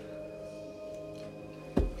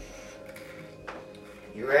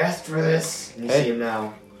 You asked for this. And you Hey. see him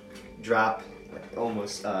now drop like,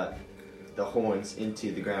 almost the horns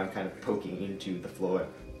into the ground, kind of poking into the floor.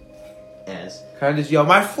 As Can I just yell,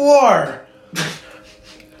 my floor?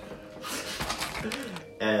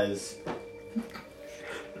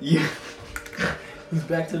 you He's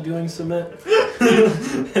back to doing cement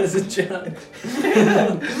as a job.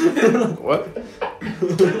 What?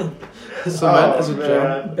 Cement as a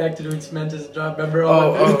job? Back to doing cement as a job. Remember?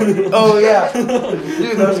 Oh yeah.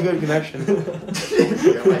 Dude, that was a good connection.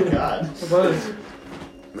 Oh my god.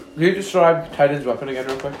 Can you describe Titan's weapon again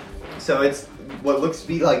real quick? So it's what looks to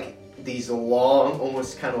be like these long,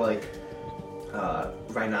 almost kind of like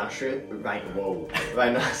rhinoceros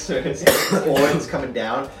horns coming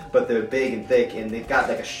down, but they're big and thick, and they've got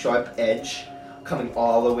like a sharp edge coming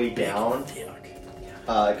all the way down.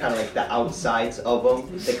 Kind of like the outsides of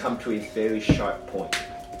them, they come to a very sharp point.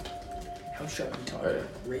 How sharp are you talking?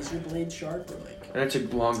 Razor blade sharp or like? And it's a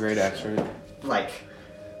long great axe, right? Like,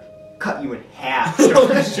 cut you in half.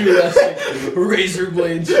 That's true. That's like razor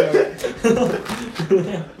blade sharp.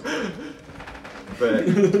 But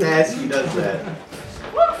as he does that,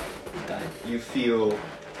 you feel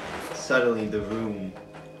suddenly the room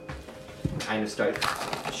kind of start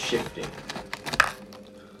shifting.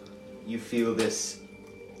 You feel this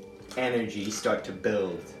energy start to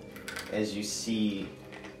build as you see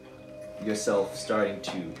yourself starting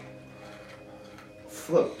to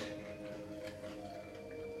float.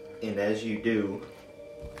 And as you do,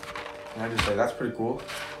 And I just say, that's pretty cool.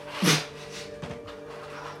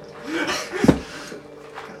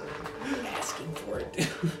 Asking for it.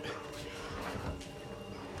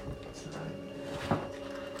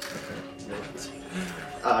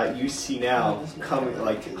 you see now, coming,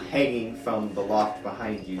 like, hanging from the loft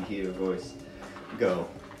behind you, hear a voice go.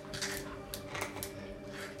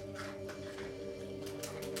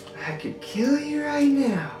 I could kill you right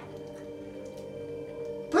now.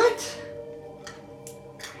 But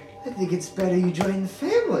I think it's better you join the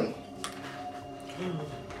family.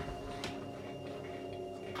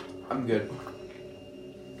 I'm good.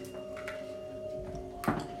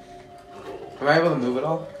 Am I able to move at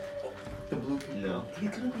all? The blue. No.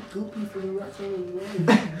 You're gonna be goopy for the rest of your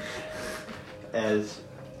life. As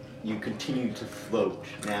you continue to float,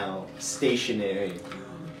 now stationary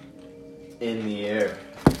in the air,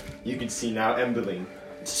 you can see now Emberling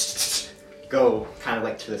go kind of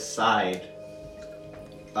like to the side,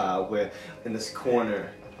 where in this corner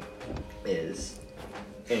is,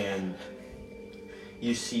 and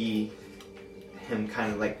you see him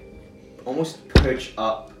kind of like almost perch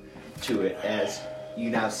up to it as you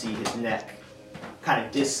now see his neck kind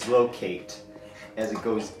of dislocate as it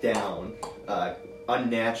goes down,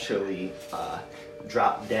 unnaturally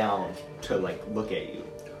drop down to like look at you.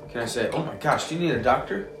 Can I say, oh my gosh, do you need a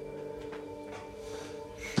doctor?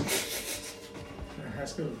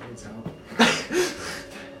 Haskell needs help.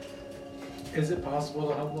 Is it possible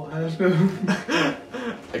to humble Haskell?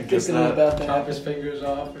 I guess Thinking not. about Chop that. his fingers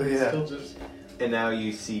off and Yeah. still just. And now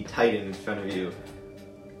you see Titan in front of you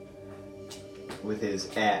with his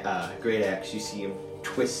great axe. You see him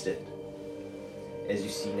twist it. As you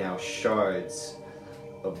see now shards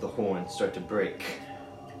of the horn start to break.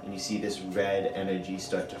 And you see this red energy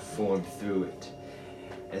start to form through it.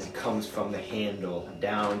 As it comes from the handle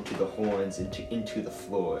down to the horns into the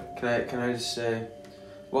floor. Can I just say,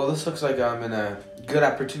 well, this looks like I'm in a good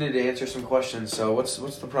opportunity to answer some questions. So what's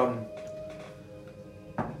the problem?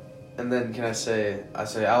 And then can I say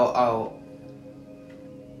I'll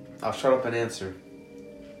shut up and answer.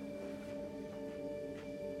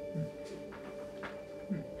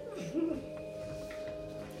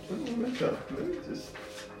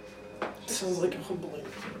 Sounds like a humbling.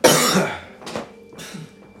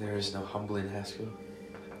 There is no humbling Haskell.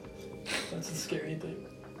 That's a scary thing.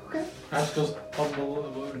 Haskell's humble.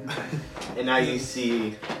 And now you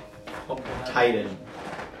see Humble Titan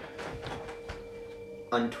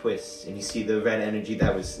untwist, and you see the red energy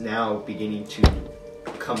that was now beginning to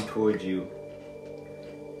come towards you,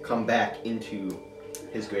 come back into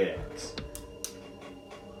his great axe.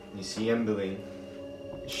 And you see Emberling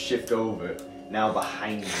shift over, now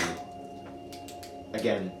behind you.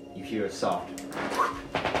 Again, you hear a soft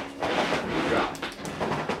drop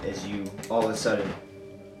as you all of a sudden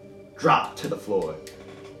drop to the floor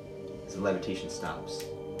as the levitation stops.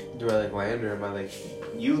 Do I like land or am I like?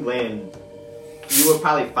 You land, you were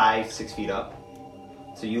probably 5-6 feet up,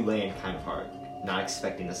 so you land kind of hard, not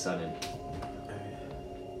expecting a sudden.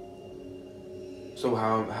 So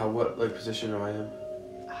what like position am I in?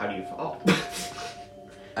 How do you fall?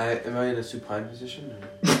 Am I in a supine position?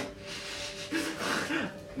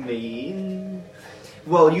 Me?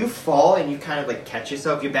 Well, you fall and you kind of like catch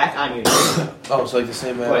yourself. You're back on your knees. Oh, so like the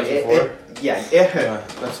same way I But was before? yeah, it Yeah, hurt.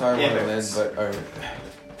 that's how I It want to land, hurts. but alright.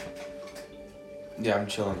 Yeah, I'm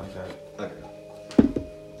chilling like that.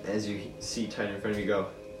 Okay. As you see Titan in front of you go.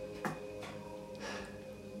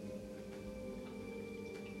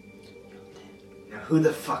 Now, who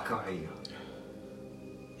the fuck are you?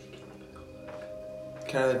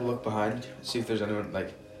 Can I like look behind, see if there's anyone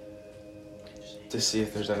like, to see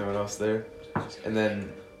if there's anyone else there, and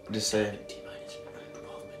then just say.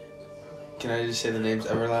 Can I just say the names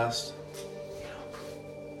Everlast?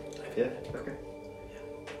 Yeah. Okay.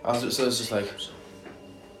 So it's just like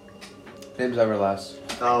names Everlast.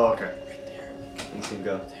 Oh, okay. You can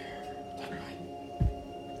go.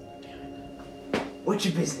 What's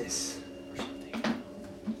your business?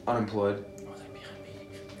 Unemployed.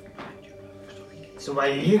 So why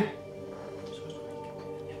are you here?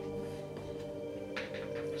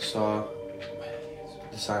 Saw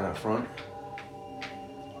the sign up front.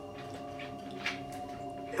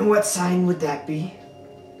 And what sign would that be?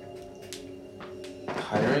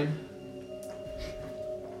 Hiring.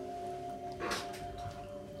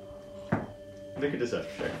 Make a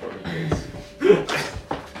deception check for me, please.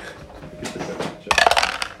 Make a deception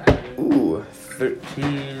check. Ooh,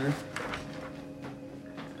 13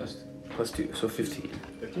 plus 2, so 15.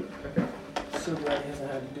 15? Okay. So glad he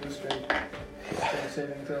hasn't had to do a strength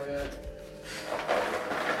saving throw yet.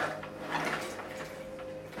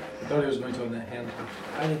 I thought he was going to on the hand.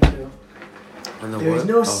 I did too. And the There is what?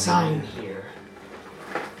 no Oh, sign yeah. here.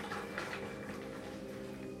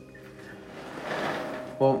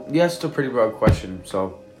 Well, yeah, it's still a pretty broad question,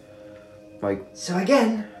 so like So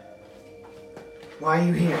again, why are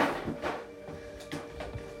you here?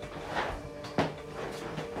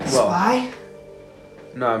 Well- Spy?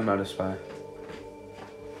 no, I'm not a spy.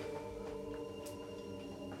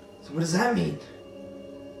 So what does that mean?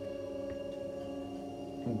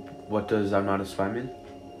 What does I'm not a spy mean?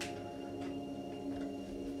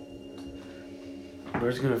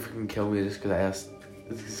 Where's gonna freaking kill me just because I asked?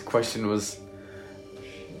 This question was.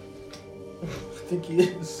 I think he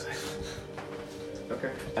is.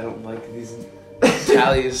 Okay. I don't like these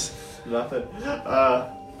tallies. Nothing.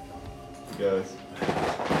 Goes.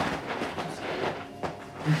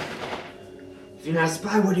 If you're not a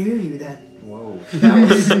spy, what are you then? Whoa. That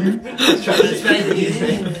was...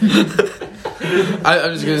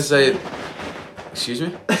 I'm just gonna say. Excuse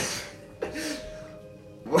me.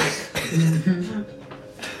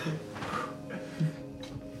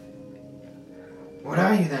 What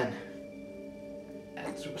are you then?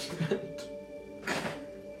 That's what he meant.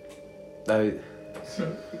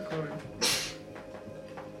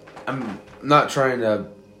 I'm not trying to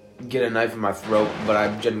get a knife in my throat, but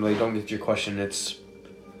I genuinely don't get your question. I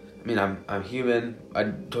mean, I'm human. I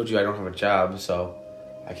told you I don't have a job, so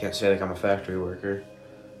I can't say like I'm a factory worker.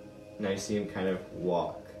 Now you see him kind of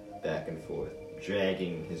walk back and forth,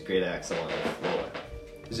 dragging his great axe along the floor.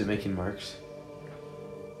 Is it making marks?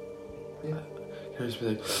 Yeah. Can I just be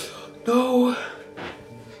like, no!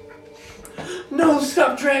 No,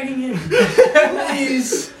 stop dragging him!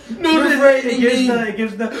 Please! No, it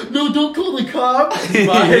gives the. No, don't call the cops!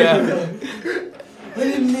 Yeah. I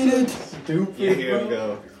didn't mean it. Stupid. You hear him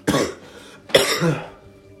go.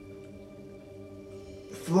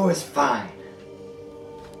 The floor is fine.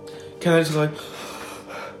 Can I just like,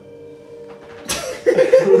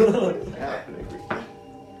 What's happening?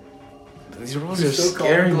 these are all He's just so calm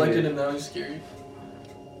scaring and collected me. and now he's scary.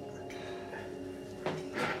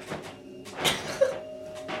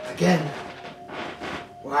 Again,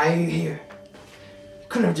 why are you here? You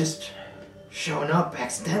couldn't have just shown up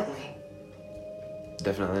accidentally.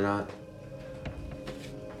 Definitely not.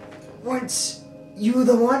 Weren't you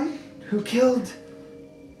the one who killed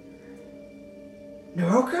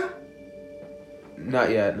Naroka? Not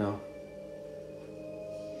yet, no.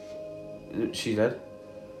 She dead?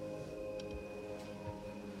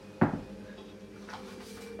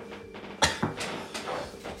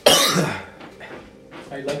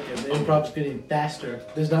 I like it. The improv's getting faster.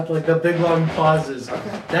 There's not like the big long pauses.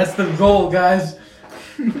 That's the goal, guys.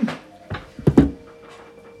 The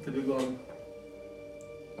big long.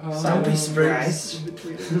 Don't be surprised.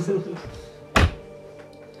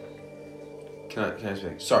 Can I just be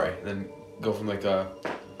like, sorry, and then go from like a.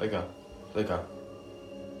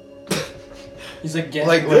 He's like, get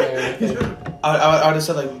Like, there. I would have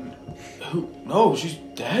said like, who? No, she's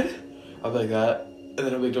dead. I'll be like that, and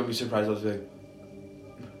then I'll be like, don't be surprised. I'll just be like,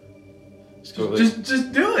 just go like,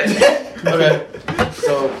 Just do it. okay.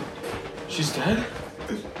 So, she's dead.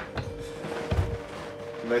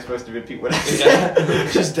 Am I supposed to repeat what I Yeah,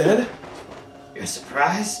 she's dead. You're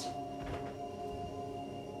surprised?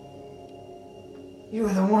 You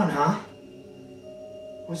were the one, huh?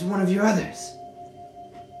 Was one of your others?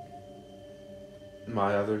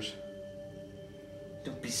 My others.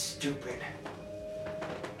 Don't be stupid.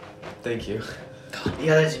 Thank you. The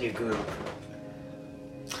others in your group.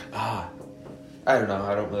 Ah, I don't know.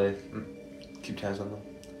 I don't really keep tabs on them.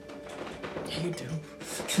 Yeah, you do.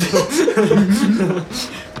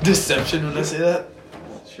 Deception when I say that.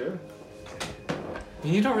 Sure.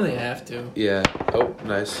 You don't really have to. Yeah. Oh,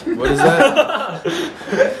 nice. What is that?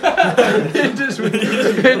 It just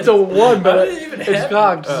it's a one, but didn't even it's have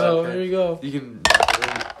cocked. to. So Okay. there you go. You can.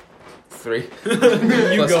 3. You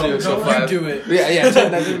Plus go. 2, so No, 5. you do it. Yeah,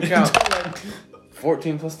 10, that didn't count.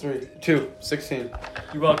 14 plus 3. 2. 16.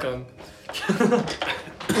 You're welcome.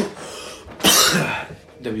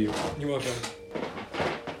 W. You're welcome.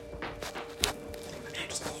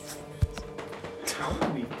 How are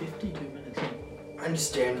we 52 minutes in?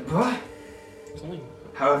 Understandable. It's only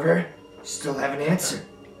However, still haven't answered.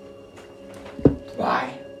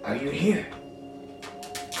 Why are you here?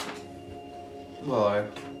 Well, I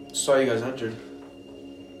saw you guys entered.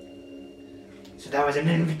 So that was an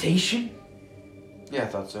invitation? Yeah, I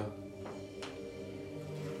thought so.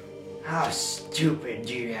 How stupid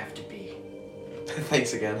do you have to be?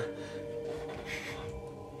 Thanks again.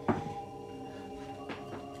 I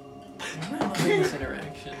love this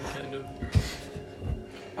interaction, kind of.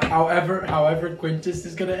 However Quintus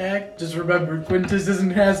is gonna act, just remember Quintus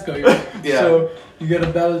isn't Haskell yet. Yeah. So you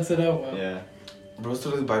gotta balance it out well. Yeah. Bro's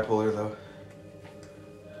totally bipolar, though.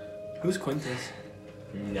 Who's Quintus?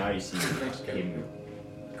 Now you see him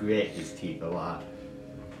grit his teeth a lot.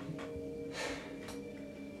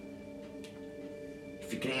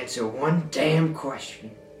 If you can answer one damn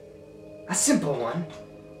question, a simple one,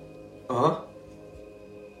 Uh-huh.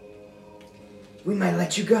 we might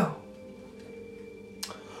let you go.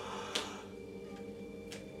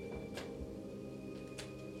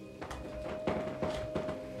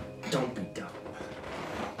 Don't be dumb.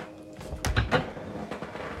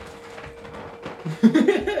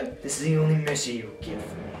 This is the only mercy you'll get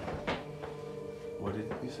from me. What did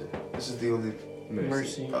you say? This is the only...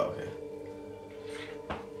 Mercy. Oh, okay.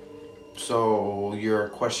 So, your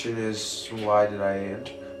question is, why did I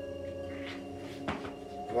enter?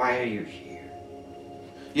 Why are you here?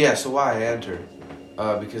 Yeah, so why I entered.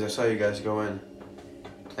 Because I saw you guys go in.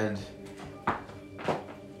 And...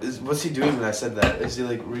 what's he doing when I said that? Is he,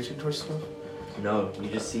 like, reaching towards stuff? No, you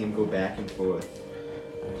just see him go back and forth,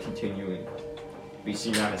 continuing. But you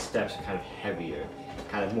see now his steps are kind of heavier,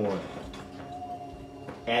 kind of more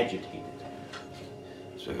agitated.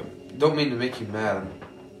 So, don't mean to make you mad.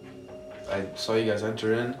 I saw you guys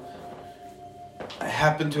enter in. I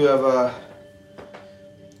happen to have,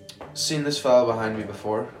 seen this fellow behind me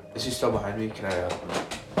before. Is he still behind me? Can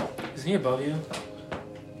I, Is he above you?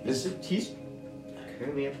 He's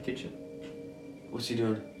currently at the kitchen. What's he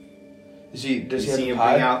doing? Does he You see have him a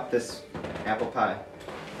pie? bring out this apple pie.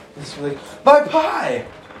 It's like, my pie!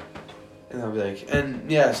 And I'll be like, and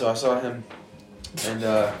yeah, so I saw him,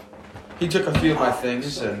 and he took a few of my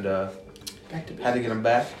things and Back to had to get them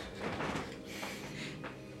back.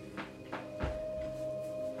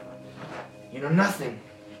 You know nothing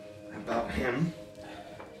about him.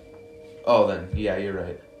 Oh, then, yeah, you're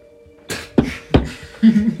right.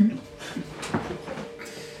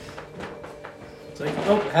 It's like,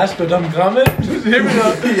 oh, Haskell done comment. Here we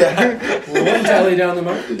go. Yeah. One tally down the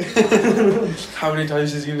mountain. How many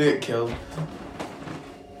times is he gonna get killed?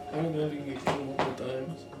 I don't know if you can get killed multiple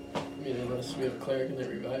times. I mean, unless we have a cleric and they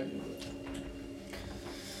revive you.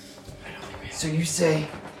 So you say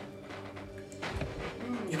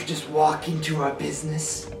you could just walk into our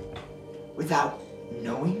business without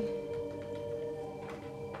knowing?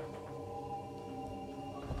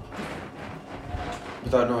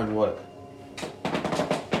 Without knowing what?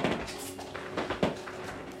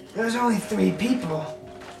 There's only 3 people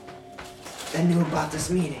that knew about this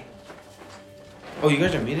meeting. Oh, you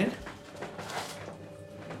guys are meeting?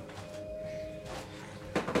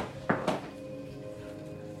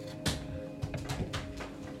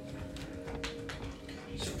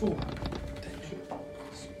 It's full.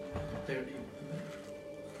 There.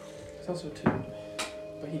 It's also 2.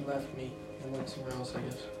 But he left me and went somewhere else, I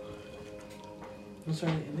guess. I'm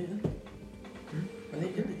sorry, in the inn? Are they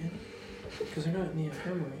in the inn? Because they're not in the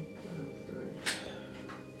infirmary.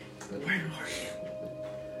 Where are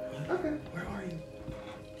you? Okay. Where are you?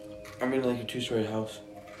 I'm in like a 2-story house.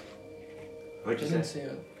 What'd It you doesn't say?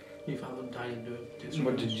 say you found them tied into it.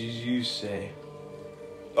 What did you say?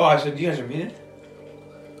 Oh, I said you guys are meeting?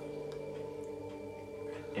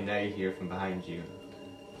 And now you hear from behind you.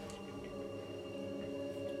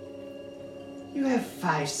 You have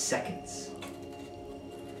 5 seconds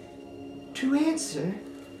to answer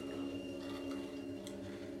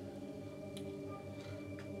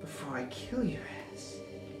before I kill your ass.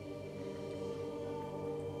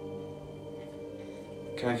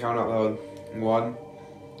 Can I count out loud? 1,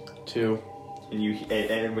 2.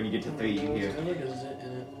 And when you get to 3, you hear, Look at it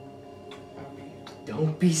in it.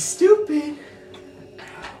 "Don't be stupid."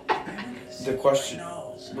 The question.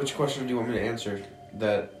 Which question do you want me to answer?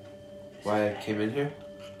 That why I came in here?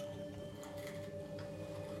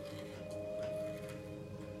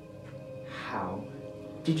 How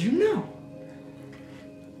did you know?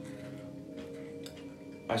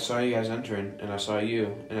 I saw you guys entering, and I saw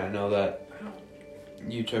you, and I know that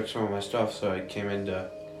you took some of my stuff, so I came in to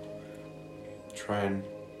try and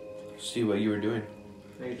see what you were doing.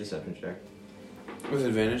 Make a deception check. With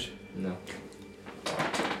advantage. No.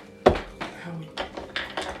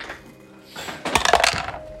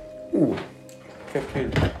 Ooh.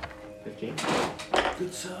 15. 15.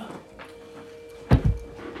 Good sir.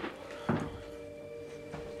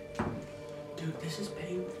 Dude, this is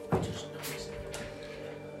pain. I just noticed it.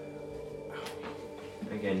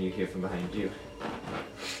 Again, you hear from behind you.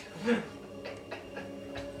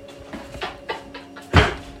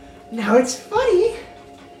 Now it's funny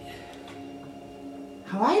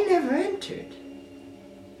how I never entered.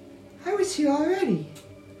 I was here already.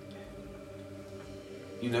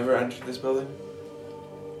 You never entered this building?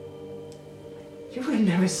 You would have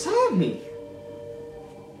never saw me.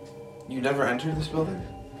 You never entered this building?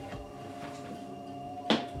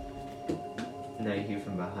 Now you hear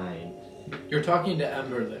from behind. You're talking to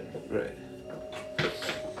Ember then. Right.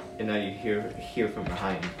 And now you hear from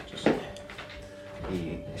behind just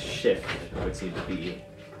the shift of what seemed to be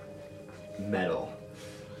metal.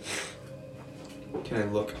 Can I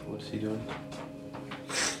look? What's he doing?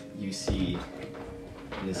 You see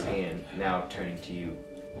in his hand, now turning to you,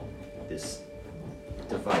 this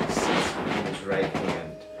device in his right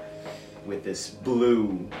hand with this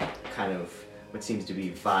blue kind of what seems to be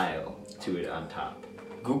vial to it on top.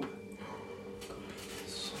 Goop.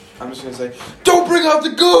 I'm just gonna say, don't bring out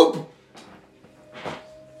the goop!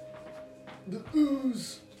 The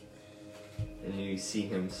ooze. And you see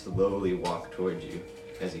him slowly walk towards you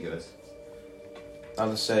as he goes.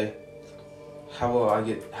 I'll just say, how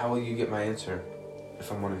will you get my answer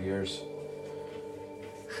if I'm one of yours?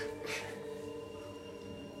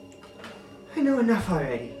 I know enough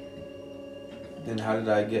already. Then how did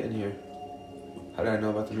I get in here? How did I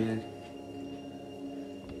know about the meeting?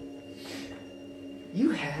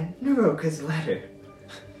 You had Naroka's letter.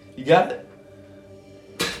 You got it?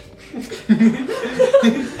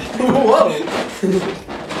 Whoa.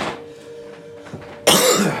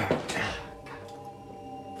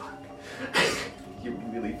 You're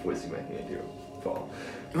really forcing my hand here, Paul.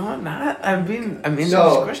 No, I'm not. I'm in this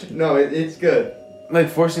No, question. no, it's good. Like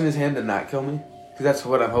forcing his hand to not kill me? Because that's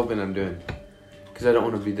what I'm hoping I'm doing. Because I don't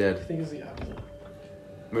want to be I dead. think it's the opposite.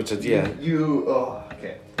 Which is, yeah. Oh,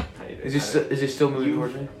 okay. How do you do it? Is he still moving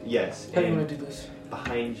towards me? Yes. How do you and want to do this?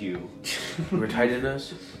 behind you, We're tight in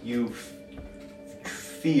us? you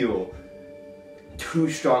feel two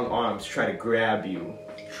strong arms try to grab you.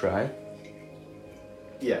 Try?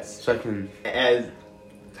 Yes. So I can... As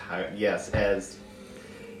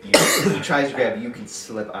he tries to grab you, you can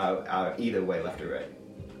slip out either way, left or right,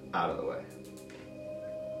 out of the way.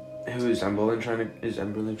 Who is Emberlin trying to... Is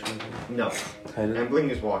Emberlin trying to... No, Titan? Embling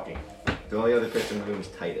is walking. The only other person in the room is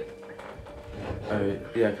Titan. Alright,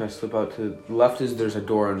 yeah, can I slip out to... Left is there's a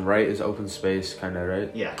door and right is open space, kind of,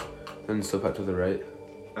 right? Yeah. Then slip out to the right.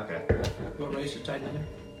 Okay. What race is Titan in?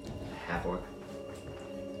 Half orc.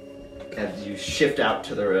 As you shift out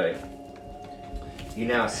to the right, you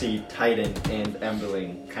now see Titan and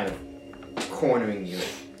Emberling kind of cornering you.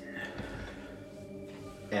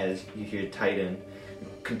 As you hear Titan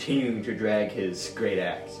continuing to drag his great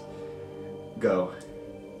axe. Go.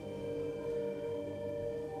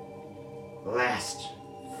 Last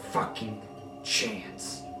fucking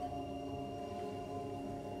chance.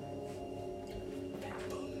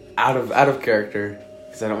 Out of character,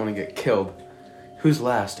 because I don't want to get killed. Who's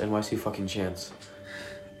last and why's he fucking chance?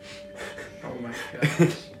 Oh my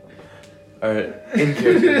god. Alright, in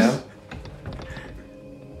character now.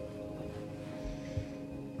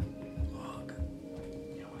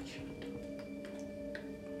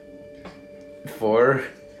 Four.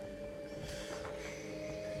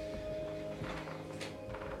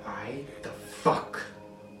 Why the fuck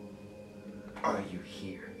are you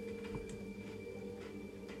here?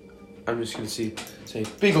 I'm just gonna say,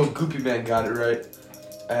 big old goopy man got it right.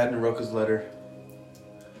 I had Naroka's letter.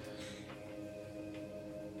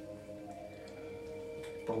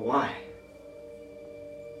 But why?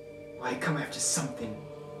 Why come after something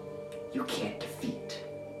you can't defeat?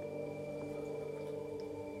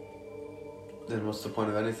 Then what's the point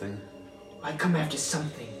of anything? Why come after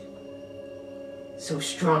something so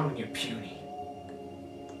strong when you're puny?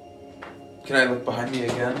 Can I look behind me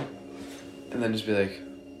again? And then just be like,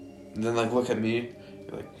 and then like look at me,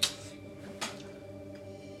 be like,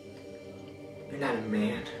 You're not a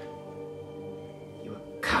man. You're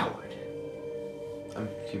a coward. I'm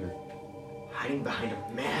human. Hiding behind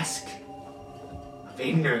a mask of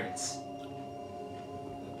ignorance.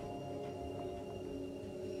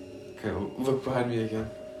 Okay, look behind me again.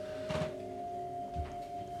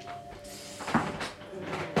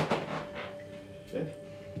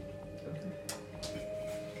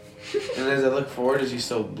 And as I look forward, is he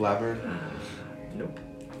still blabbering? Nope.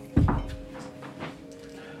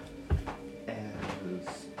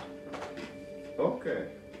 As... Okay.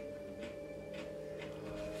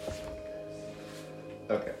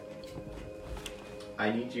 Okay.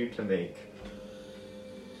 I need you to make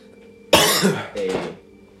a...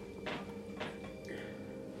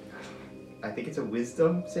 I think it's a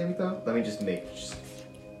wisdom saving throw. Let me just make...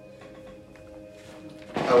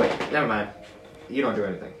 Oh wait, never mind. You don't do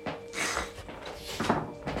anything.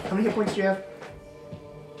 How many hit points do you have?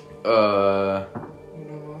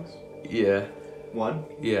 Yeah. 1?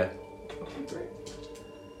 Yeah. Okay, great.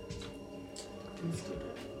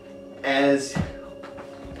 As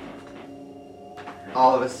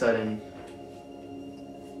all of a sudden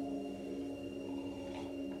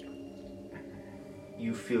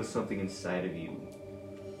you feel something inside of you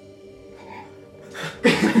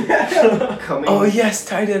coming Oh yes,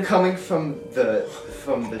 Titan. coming from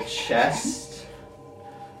the chest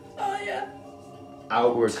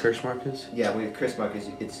out Where curse mark is? yeah, where Chris Mark is,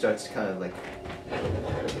 it starts to kind of like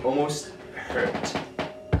almost hurt.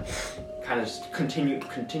 Kind of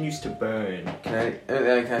continues to burn. Can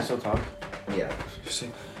I still talk? Yeah. Just say,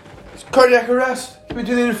 it's cardiac arrest. Get me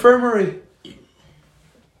to the infirmary.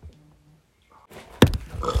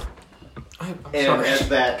 I'm And sorry. as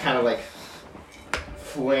that kind of like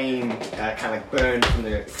flame kind of like burns from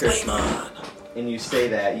the Krishna, and you say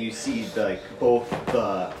that, you see like both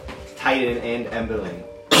the Titan and Emberling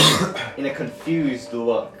in a confused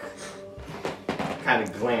look kind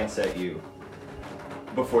of glance at you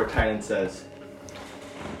before Titan says,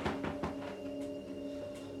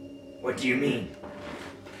 "What do you mean?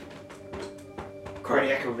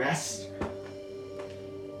 Cardiac arrest?"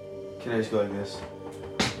 Can I just go like this?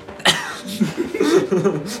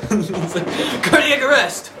 It's like, cardiac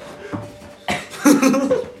arrest!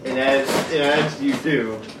 And as you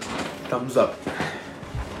do, Thumbs up.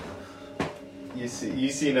 you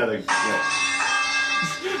see another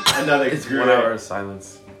another It's group. 1 hour of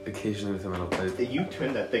silence. Occasionally with a metal plate. You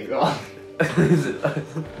turn that thing off. Is it?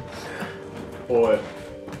 Or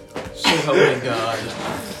So help me God.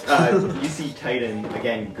 You see Titan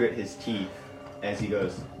again grit his teeth as he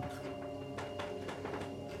goes,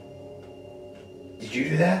 "Did you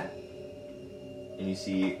do that?" And you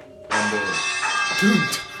see Emberling.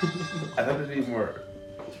 I thought it'd be more.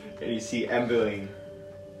 And you see Emberling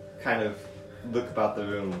kind of look about the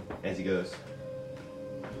room as he goes,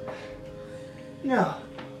 "No.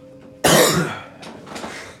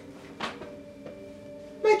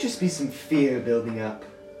 Might just be some fear building up."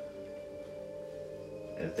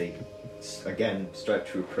 As they again start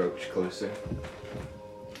to approach closer.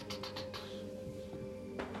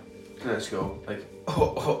 Can I just go like,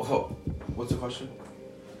 oh? What's the question?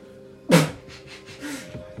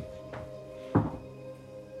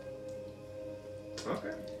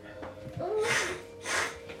 Okay.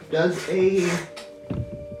 Does a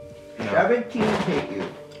 17 hit you?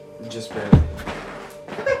 Just barely.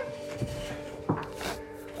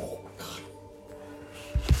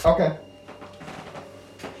 Okay.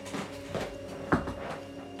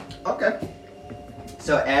 Okay.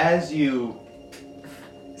 So as you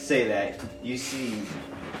say that, you see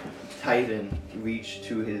Titan reach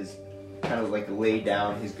to his, kind of like lay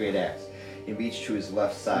down his great axe and reach to his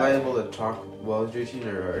left Am I side. able to talk while he's reaching,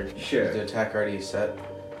 or Sure. is the attack already set?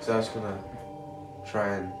 Because I was gonna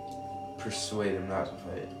try and persuade him not to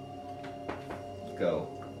fight. Go.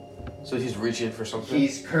 So he's reaching for something?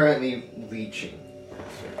 He's currently reaching.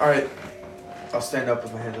 Alright. I'll stand up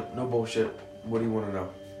with my hands up. No bullshit. What do you want to know?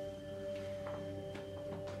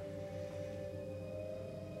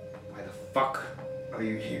 Why the fuck are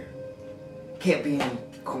you here? Can't be any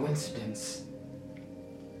coincidence.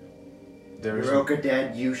 There's Hiroka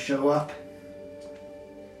Dad, you show up?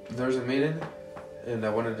 a meeting, and I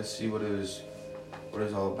wanted to see what it was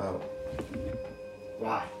all about.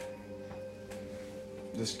 Why?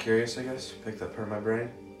 Just curious, I guess. Picked that part of my brain.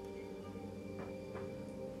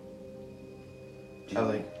 Do I you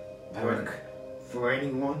like having. work for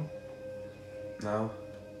anyone? No.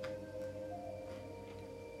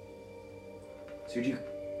 So do you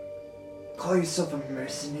call yourself a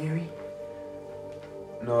mercenary?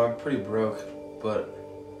 No, I'm pretty broke, but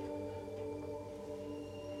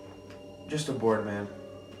just a bored man.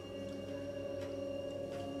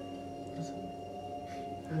 What is it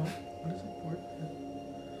for?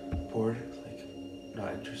 Bored, like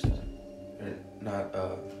not interested, or not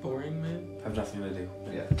Boring, man. have nothing to do.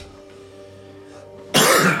 Yeah.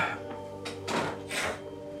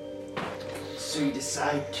 So you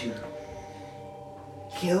decide to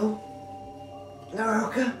kill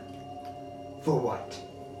Naroka? For what?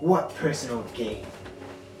 What personal gain?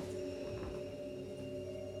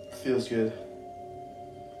 Feels good.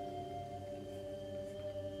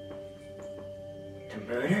 To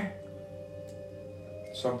murder?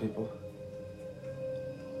 Some people.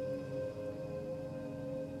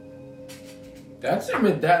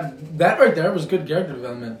 That right there was good character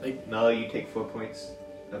development. Like, Mello, you take 4 points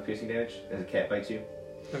of piercing damage as a cat bites you.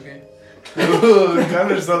 Okay. Ooh,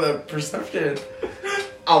 Connor's on the perception.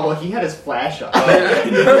 Oh, well, he had his flash on.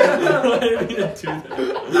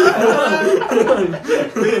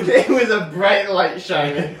 It was a bright light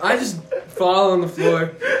shining. I just fall on the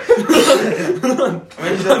floor.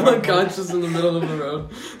 I'm unconscious in the middle of the road.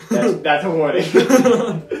 That's a warning.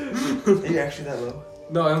 Are you actually that low?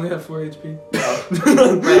 No, I only have 4 HP.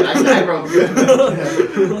 Right, I rolled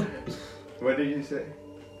good. What did you say?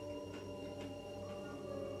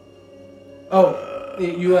 oh,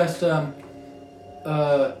 you asked.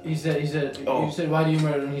 He said. Oh. You said, why do you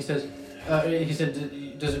murder? And he says,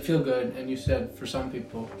 does it feel good? And you said, for some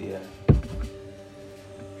people. Yeah.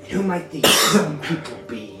 Who might these some people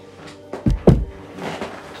be?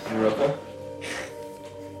 Naroka?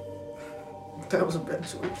 That was a bad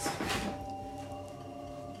choice.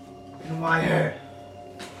 And why her?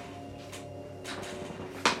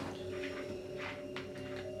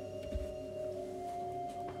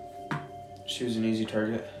 She was an easy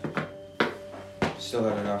target. Still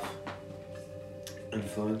had enough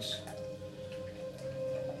influence.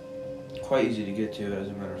 Quite easy to get to, as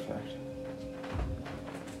a matter of fact.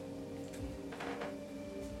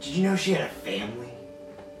 Did you know she had a family?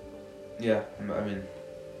 Yeah, I mean,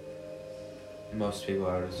 most people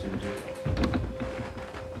I would assume do.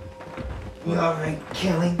 You alright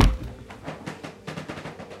killing?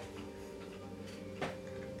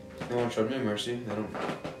 No one showed me mercy.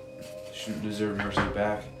 They shouldn't deserve mercy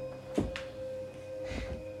back.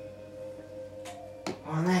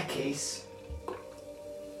 Well, in that case,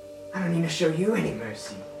 I don't need to show you any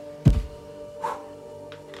mercy.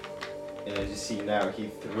 And as you see now, he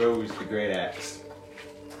throws the great axe.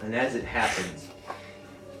 And as it happens,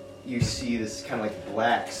 you see this kind of like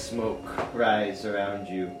black smoke rise around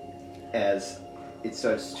you. as it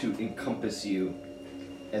starts to encompass you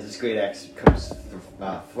as this great axe comes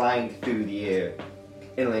flying through the air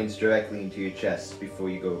and lands directly into your chest before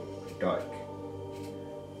you go dark.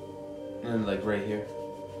 And like right here.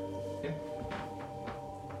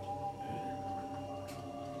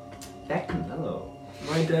 Back to Mellow.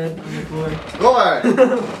 My dad on the floor. Lord!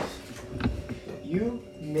 You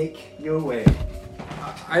make your way.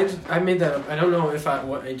 I made that up. I don't know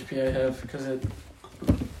what HP I have because it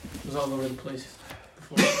was all over the place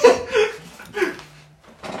before.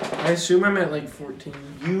 I assume I'm at like 14.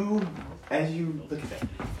 As you look at that,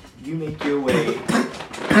 you make your way.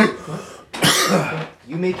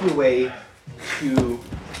 You make your way to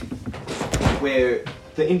where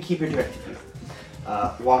the innkeeper directed you.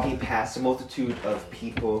 Walking past a multitude of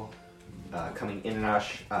people coming in and out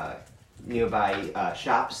of nearby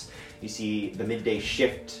shops, you see the midday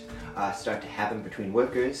shift start to happen between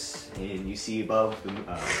workers, and you see above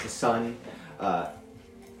the sun,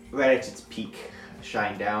 right at its peak,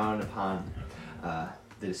 shine down upon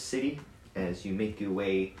the city as you make your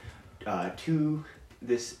way to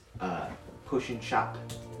this potion shop.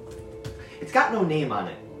 It's got no name on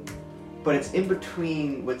it, but it's in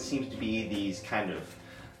between what seems to be these kind of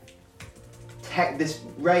this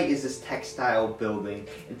right is this textile building,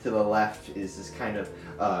 and to the left is this kind of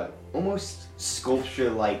almost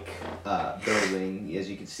sculpture-like building. As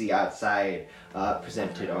you can see outside,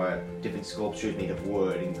 presented are different sculptures made of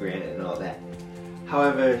wood and granite and all that.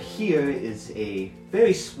 However, here is a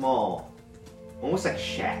very small, almost like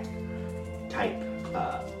shack type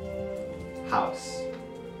house,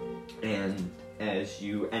 and as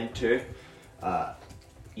you enter,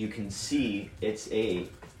 you can see it's a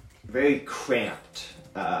very cramped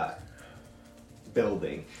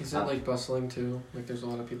building. Is it like bustling too? Like there's a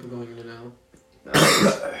lot of people going in and out?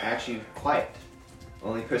 It's actually quiet.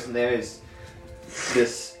 Only person there is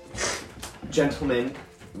this gentleman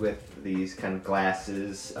with these kind of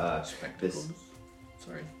glasses. Spectacles.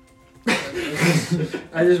 Sorry.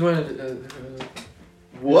 I just wanted to...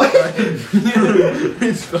 What?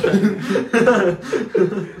 It's fine.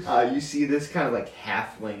 You see this kind of like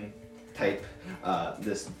halfling type,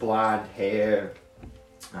 this blonde hair,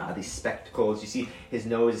 these spectacles. You see his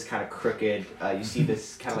nose is kind of crooked. You see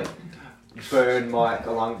this kind of like burn mark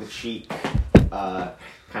along the cheek.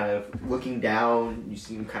 Kind of looking down, you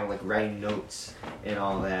see him kind of like writing notes and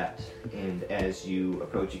all that. And as you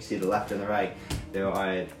approach, you can see the left and the right. There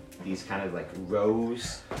are these kind of like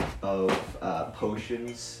rows of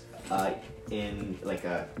potions in like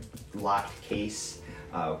a locked case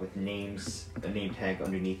with names, a name tag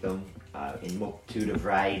underneath them, in multitude of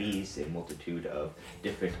varieties, a multitude of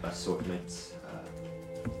different assortments.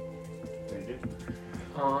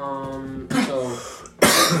 So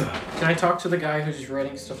can I talk to the guy who's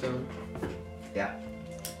writing stuff down? Yeah.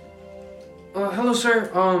 Hello, sir.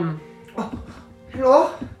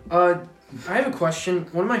 Hello? I have a question.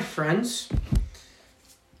 One of my friends,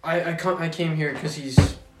 I came here because he's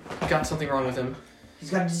got something wrong with him.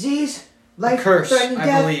 He's got a disease? A Life curse, threatening I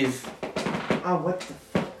death? believe. Oh, what the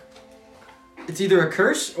fuck? It's either a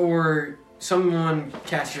curse or someone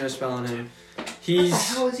casted a spell on him. What the He's...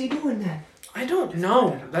 hell is he doing then? I don't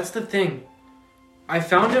know. That's the thing. I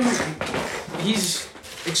found him. He's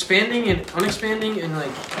expanding and unexpanding and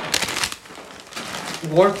like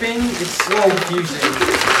warping. It's so confusing.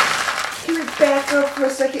 Can we back up for a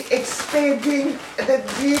second? Expanding and then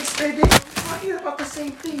re-expanding? We're talking about the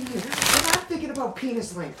same thing here. I'm not thinking about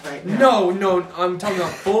penis length right now. No, I'm talking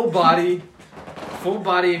about full body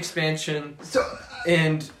expansion So,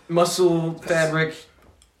 and muscle fabric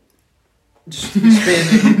just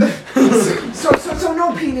expanding. so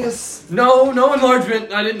no penis. No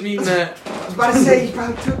enlargement. I didn't mean that. I was about to say he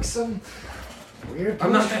probably took some weird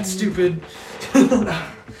I'm not that potion. stupid.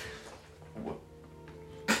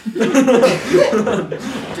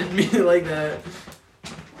 Didn't mean it like that.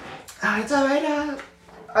 It's alright,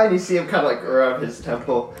 and you see him kind of like rub his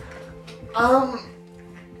temple.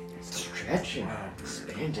 Stretching,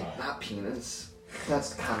 expanding, not penis. That's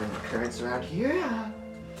the common occurrence around here.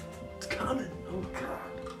 It's common. Oh god.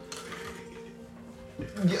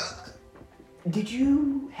 Yeah. Did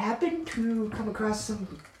you happen to come across some,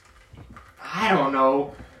 I don't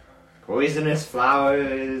know, poisonous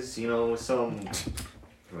flowers, some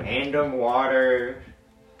random water?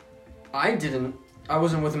 I didn't. I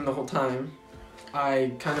wasn't with him the whole time.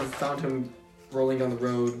 I kind of found him rolling down the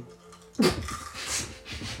road.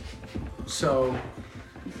 So,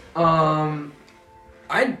 I'm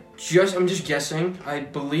just guessing. I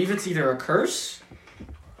believe it's either a curse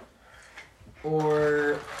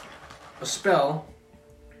or a spell.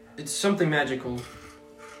 It's something magical.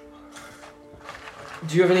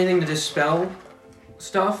 Do you have anything to dispel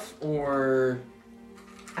stuff or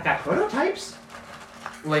I got prototypes.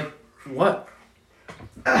 like what?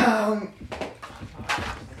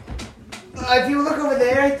 If you look over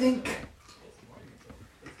there, I think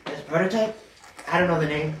there's a prototype. I don't know the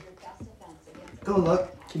name. Go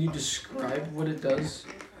look. Can you describe what it does?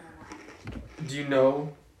 Do you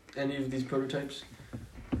know any of these prototypes?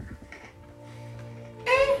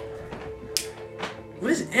 What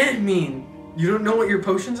does "eh" mean? You don't know what your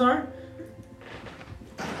potions are?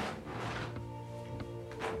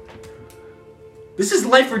 This is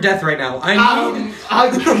life or death right now. I need.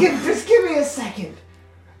 Just give me a second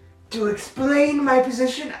to explain my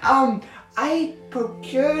position. I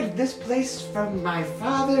procured this place from my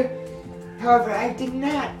father. However, I did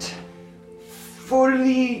not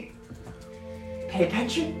fully pay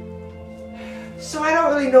attention. So I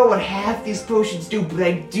don't really know what half these potions do, but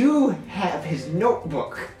I do have his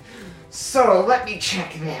notebook. So let me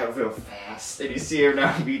check that real fast. And you see him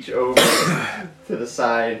now reach over to the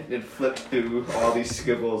side and flip through all these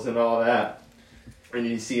scribbles and all that. And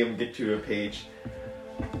you see him get to a page.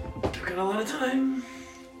 I've got a lot of time.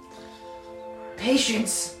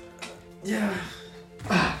 Patience. Yeah.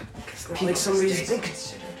 It's not like somebody's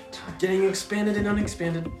inconsiderate. Getting expanded and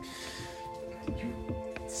unexpanded.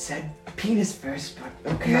 Said penis first,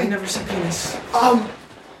 but okay. I never said penis.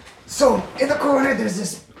 So in the corner there's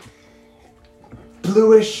this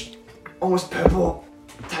bluish, almost purple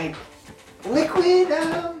type liquid.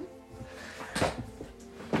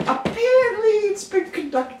 Apparently it's been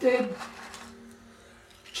conducted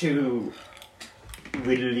to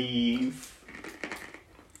relieve.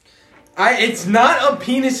 It's not a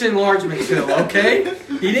penis enlargement pill, okay?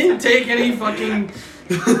 He didn't take any fucking.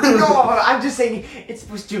 No, I'm just saying it's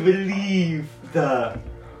supposed to relieve the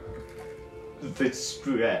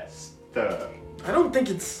stress. I don't think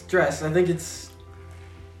it's stress. I think it's.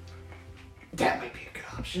 That might be a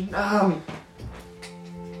good option. And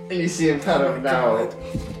you see him kind of now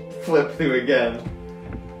flip through again.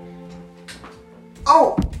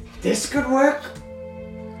 Oh, this could work.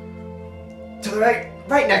 To the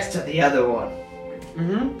right next to the other one.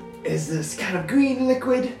 Mm-hmm. Is this kind of green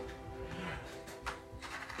liquid.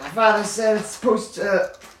 My father said it's supposed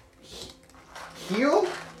to heal,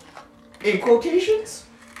 in quotations.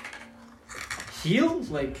 Heal?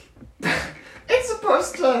 Like. It's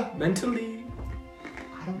supposed to. Mentally?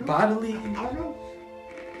 I don't know. Bodily? I don't know.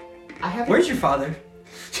 I haven't. Where's your father?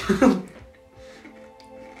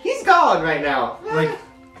 He's gone right now. Like.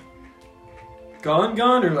 Gone,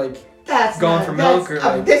 or like. That's gone not, for that's- milk or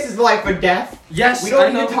like. This is life or death. Yes, We don't I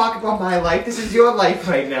need know. to talk about my life. This is your life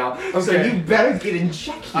right now. So Okay. you better get in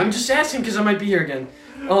check here. I'm just asking because I might be here again.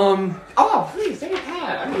 Oh, please, take your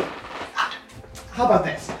time. I mean, how about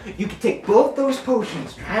this? You can take both those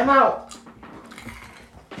potions, try them out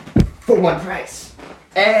for one price.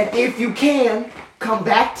 And if you can, come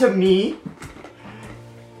back to me.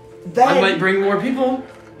 Then I might bring more people.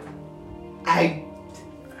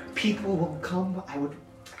 people will come.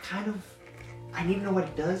 I need to know what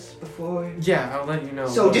it does before. Yeah, I'll let you know.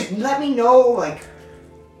 So just let me know, like,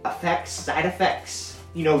 effects, side effects.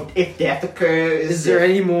 You know, if death occurs. Is there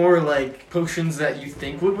any more like potions that you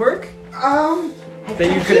think would work?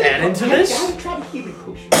 That you could add into this? I tried a healing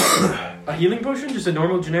potion. A healing potion? Just a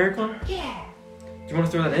normal generic one? Yeah. Do you want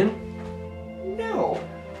to throw that in? No.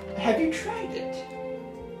 Have you tried it?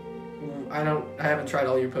 I haven't tried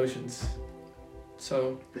all your potions.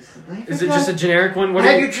 So, This is life is or it just a death. generic one? What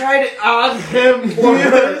Have do you tried it on him? Or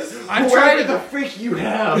I've whoever tried it. the freak you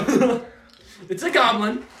have. It's a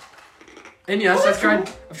goblin. And yes, Oh,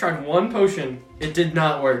 I've tried one potion. It did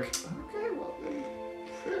not work. Okay, well then,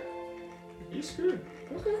 sure. You're screwed.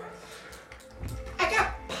 Okay. I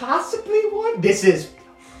got possibly one. This is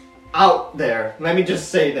out there. Let me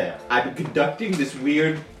just say that. I've been conducting this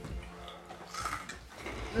weird.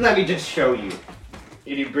 Let me just show you.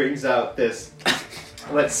 And he brings out this,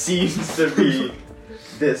 what seems to be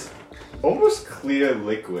this almost clear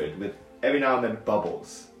liquid with every now and then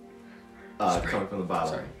bubbles coming from the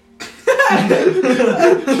bottle. Sorry.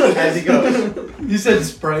 As he goes. You said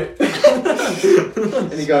Sprite.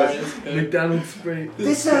 And he goes. McDonald's Sprite.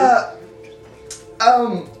 This, I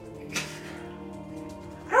don't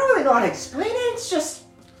really know how to explain it. It's just,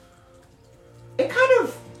 it kind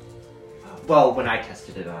of, well, when I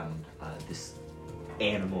tested it on this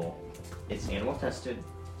animal, it's animal tested.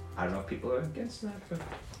 I don't know if people are against that, but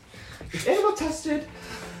it's animal tested.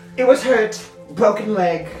 It was hurt, broken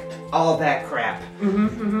leg, all that crap.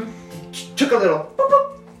 Took a little, boop,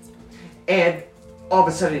 boop, and all of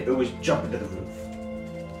a sudden it was jumping to the roof.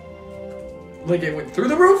 Like it went through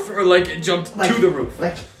the roof, or like it jumped Like- to the roof?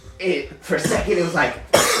 Like, For a second, it was like,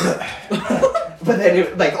 but then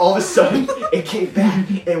it, like all of a sudden, it came back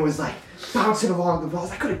and it was like bouncing along the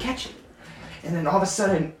walls. I couldn't catch it, and then all of a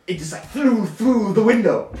sudden, it just like flew through the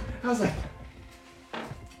window. I was like,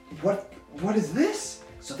 what is this?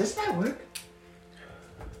 So this might work.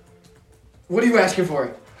 What are you asking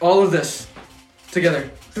for? All of this together.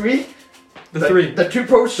 3. The 3. The 2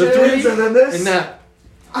 potions, The 3 and then this. and that.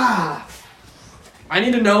 Ah. I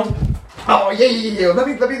need to know. Oh yeah. Let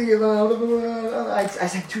me. I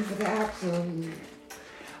said 2 for that.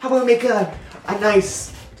 How about we make a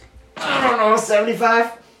nice, I don't know,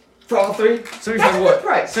 75 for all 3? 75 That's a what? good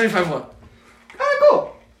price. 75 what? Alright,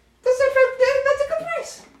 cool. That's a good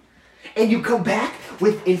price. And you come back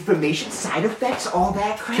with information, side effects, all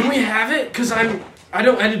that crap. Can we have it? Cause I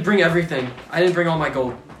didn't bring everything. I didn't bring all my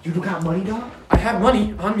gold. You don't got money, dog? I have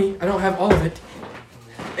money on me. I don't have all of it.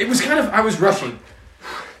 It was kind of, I was rushing.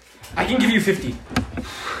 I can give you 50.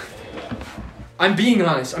 I'm being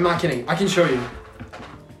honest. I'm not kidding. I can show you.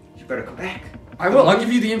 You better come back. I will. I'll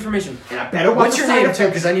give you the information. And I better watch What's the your side name effects. too?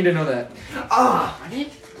 Because I need to know that. My name?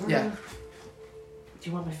 Yeah. Do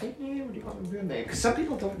you want my fake name or do you want my real name? Because some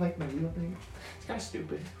people don't like my real name. It's kind of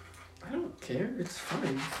stupid. I don't care. It's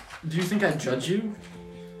fine. Do you think I judge you?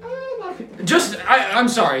 A lot of people. Just, I'm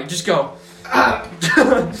sorry. Just go.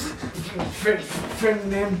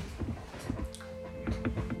 Ferdinand.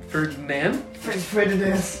 Ferdinand?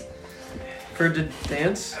 Ferdinand.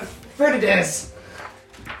 Ferdinand? Ferdinand.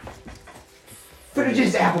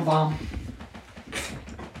 Ferdinand's apple bomb.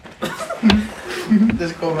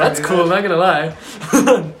 Just go That's cool, not gonna lie.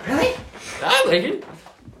 Really? I like it.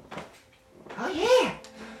 Oh yeah.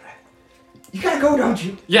 You gotta go, don't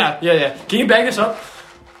you? Yeah. Can you bag this up?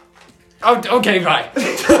 Oh, okay, bye.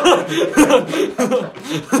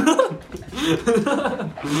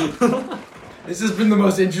 This has been the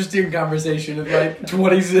most interesting conversation of like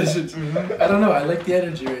 20 sessions. I don't know. I like the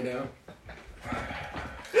energy right now.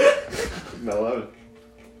 No, that was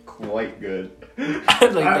quite good. I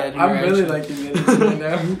like that I'm really interaction. liking the energy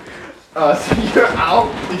right now. So you're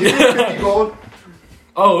out? Did you get 50 gold?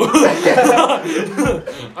 Oh.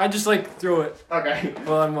 I just like throw it Okay.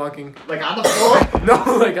 while I'm walking. Like on the floor?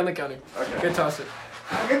 No, like on the counter. Okay. Go toss it.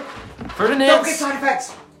 Okay. Don't get Ferdinand. side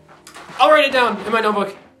effects. I'll write it down in my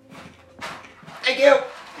notebook. Thank you.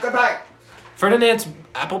 Goodbye. Ferdinand's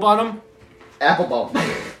apple bottom. Apple bomb.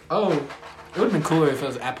 Oh, it would have been cooler if it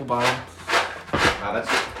was apple bottom. Wow, that's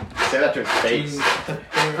say that to his face.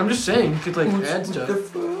 I'm just saying, you could like add stuff.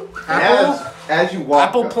 And Apple, as you walk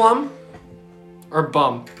apple up- plum, or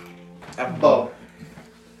bum. Apple.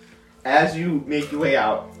 As you make your way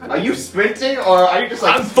out, are you sprinting or are you just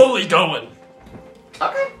like? I'm fully going.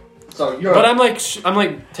 Okay. So you're. But I'm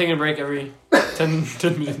like taking a break every 10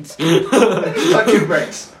 minutes. So 2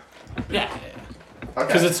 breaks. Yeah, Okay.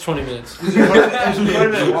 because it's 20 minutes. It's a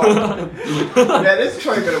 20-minute walk. Yeah, it is a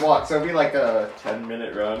 20-minute walk, so it'll be like a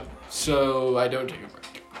 10-minute run. So I don't take a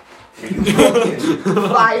break.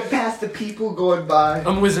 Fly past the people going by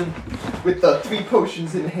I'm whizzing. with the 3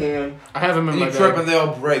 potions in hand, I have them in my You trip bag. and they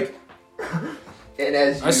all break. and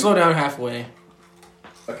as you I slow down halfway.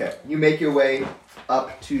 okay, you make your way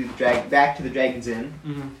up to back to the Dragon's Inn,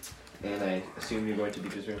 Mm-hmm. and I assume you're going to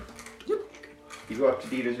Dieter's room. Yep. You go up to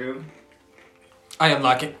Dieter's room. I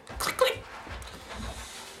unlock it. Click, click.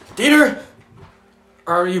 Dieter,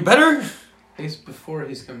 are you better? Before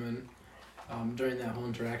he's come in, during that whole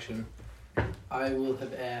interaction, I will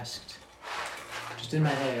have asked, just in my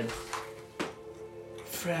head,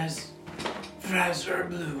 Fraz or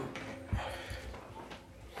Blue,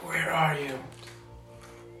 where are you?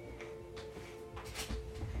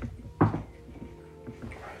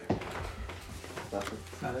 Nothing.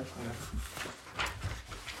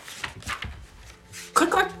 Click,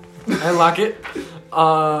 click. I unlock it.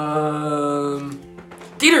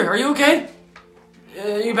 Dieter, are you okay?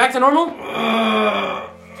 You back to normal?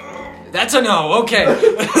 That's a no. Okay.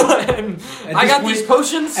 I got these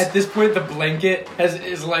potions. At this point, the blanket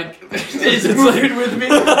is like it's moving with me.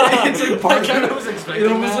 It's like part I of was it. expecting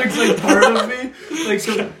It almost that. looks like part of me. Like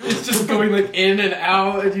so, it's just going like in and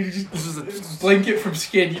out, and you just This is a- blanket from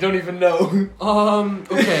skin. You don't even know.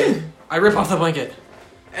 Okay. I rip off the blanket.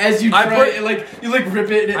 As you I try, put- it, like you like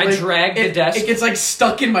rip it. And it I like, drag the it, desk It gets like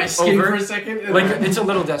stuck in my skin over. for a second. And Like, it's a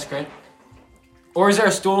little desk, right? Or is there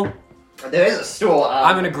a stool? There is a stool.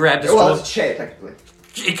 I'm gonna grab the Well, stool. it's a chair technically.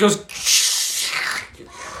 It goes.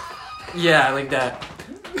 Yeah, like that.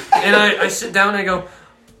 And I sit down and I go,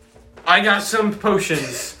 I got some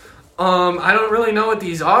potions. I don't really know what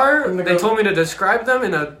these are. I'm gonna They go- told me to describe them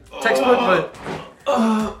in a textbook, but.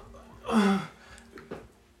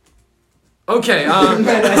 Okay,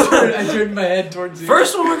 I turned my head towards you.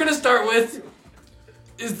 first one we're gonna start with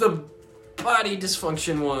is the body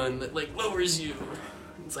dysfunction one that like lowers you.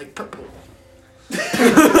 It's like purple.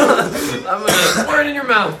 I'm gonna pour it in your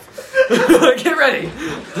mouth. Get ready.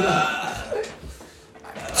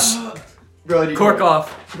 Roll a D20. Cork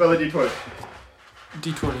off. Roll a D20.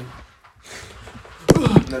 D20.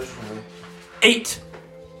 That's funny. 8.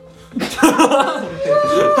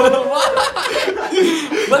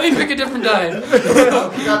 Let me pick a different die. You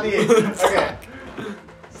got the 8. Okay.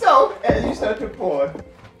 So, as you start to pour,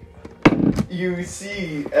 you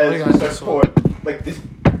see as you start to pour, like the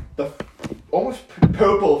almost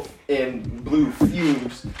purple and blue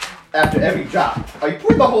fumes after every drop. Are you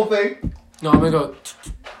pouring the whole thing? No, I'm gonna go.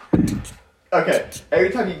 Okay. Every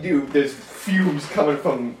time you do, there's fumes coming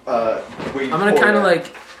from where you I'm gonna pour kind of it.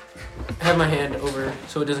 like have my hand over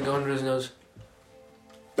so it doesn't go under his nose.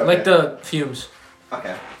 Okay. Like the fumes.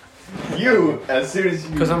 Okay. You, as soon as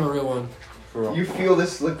you... Because I'm a real one. For real. You feel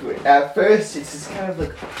this liquid. At first, it's this kind of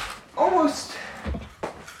like almost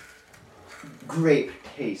grape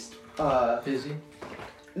taste. Fizzy.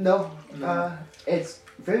 No, it's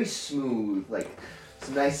very smooth, like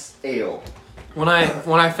some nice ale. When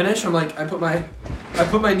I finish, I'm like I put my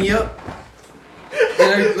knee up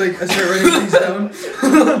and I start writing things down.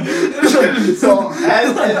 So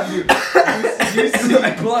as you see,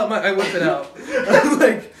 I pull out I whip it out. I'm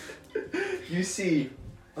like you see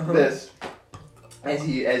this as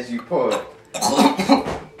you pour it.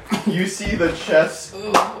 You see the chest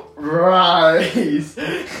rise,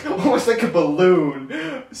 almost like a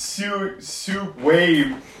balloon, soup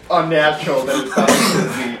wave, unnatural that it's supposed to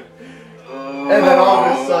be. And then all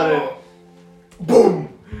of a sudden, boom!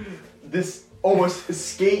 This almost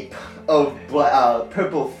escape of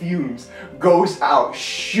purple fumes goes out,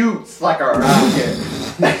 shoots like a rocket,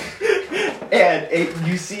 and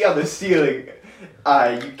you see on the ceiling.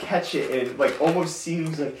 You catch it, and it like almost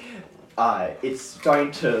seems like it's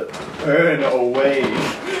starting to burn away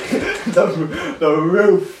the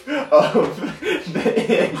roof of the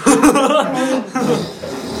inn.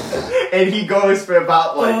 And he goes for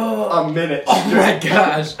about like a minute. oh my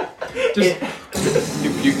gosh. You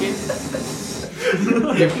puking?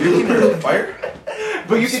 You puking or fire?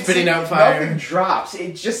 But you can Spitting see out fire. nothing drops.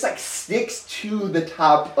 It just like sticks to the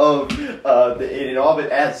top of the inn, and all of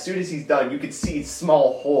it. As soon as he's done, you can see a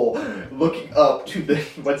small hole looking up to the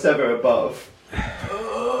what's ever above.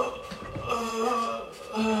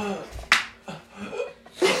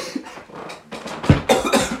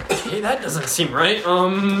 Hey, that doesn't seem right.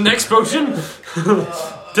 Next potion.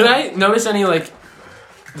 Did I notice any like?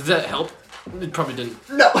 Did that help? It probably didn't.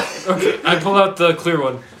 No. Okay, I pull out the clear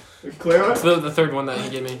one. Clear one? The third one that he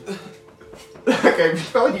gave me. Okay,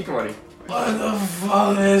 spell a d20. What the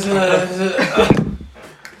fuck is it?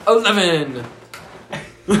 11.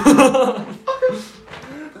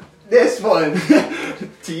 This one,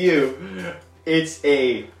 to you, it's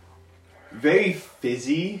a very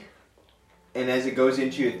fizzy, and as it goes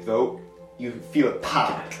into your throat, you feel it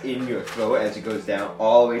pop in your throat as it goes down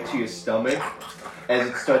all the way to your stomach, as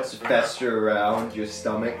it starts to fester around your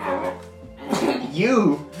stomach.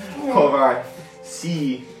 You, Kovar,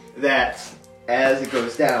 see that as it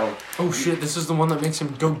goes down. Oh shit! This is the one that makes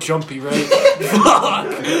him go jumpy, right? Fuck!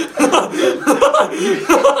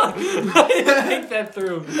 I didn't think that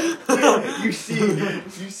through. You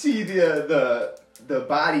see the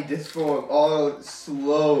body disform all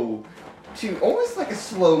slow to almost like a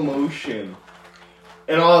slow motion,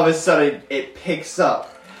 and all of a sudden it picks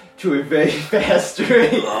up to a very fast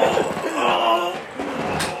rate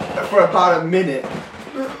for about a minute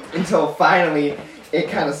until finally it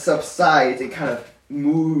kind of subsides. It kind of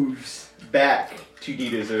moves back to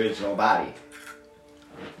Dieter's original body.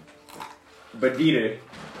 But Dieter,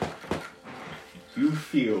 you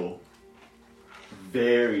feel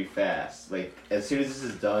very fast. Like, as soon as this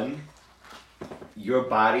is done, your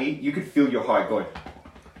body, you could feel your heart going.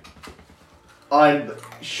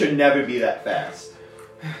 Should never be that fast.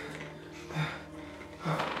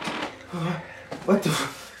 What the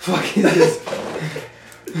fuck is this?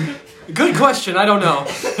 Good question. I don't know.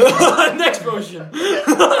 Next potion.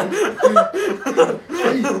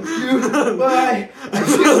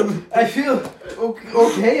 I feel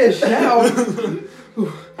okay-ish now.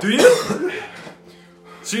 Do you?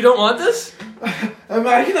 So you don't want this? Am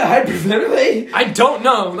I gonna hyperventilate? I don't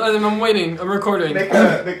know. I'm waiting. I'm recording. Make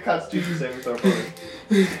a Constitution saving throw for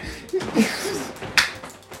me.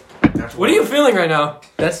 What are you feeling right now?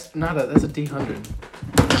 That's a D100.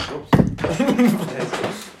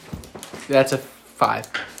 That's a 5.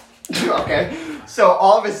 Okay, so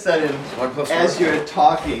all of a sudden, 1 + 4. as you're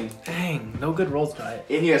talking, Dang. No good rolls, guy.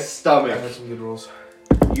 In your I stomach, had some good rolls.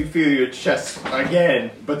 you feel your chest again,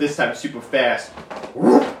 but this time super fast.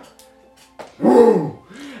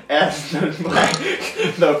 As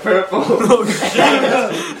the purple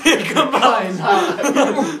It combines.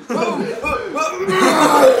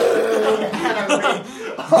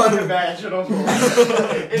 unimaginable.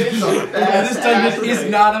 It is so fast. This time it is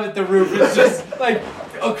not at the roof. It's just like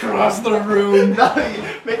across the room.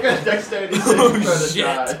 Make a dexterity saving throw to shit.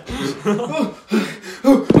 die.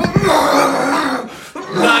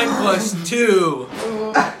 9 plus 2.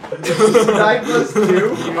 9 plus 2.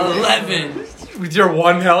 11. With your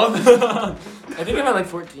 1 health. I think I'm at like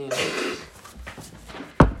 14.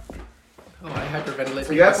 Oh, I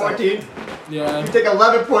hyperventilate. You have 14. Yeah. You take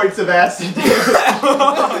 11 points of acid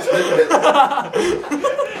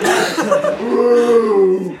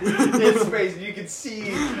Ooh. It's crazy. You can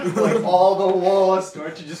see like all the walls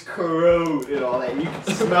start to just corrode and all that. And you can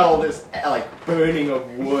smell this like burning of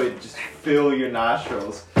wood just fill your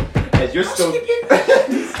nostrils as you're still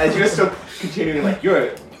continuing like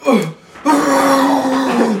you're.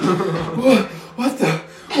 What the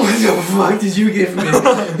fuck did you give me?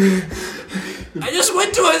 I just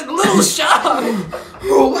went to a little shop.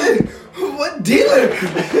 What dealer?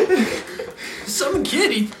 Some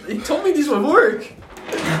kid, he told me these would work.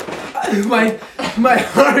 My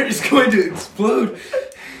heart is going to explode.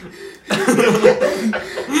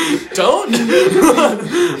 Don't?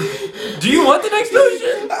 Do you want the next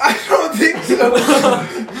potion? I don't think so.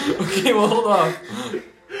 Okay, well, hold on.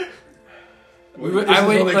 I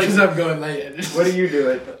wait like... because I'm going late. What are you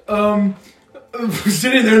doing? I'm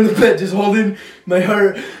sitting there in the bed, just holding my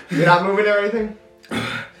heart. You're not moving or anything?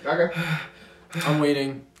 Okay. I'm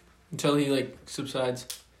waiting until he, like, subsides.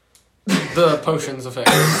 The potion's effect.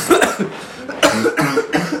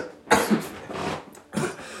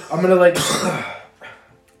 I'm gonna like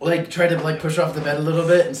try to like push off the bed a little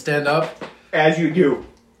bit and stand up. As you do.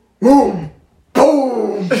 Boom!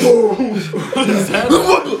 Boom! Boom! Is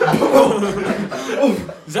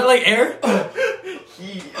that like air?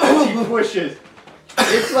 He pushes.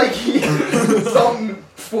 It's like some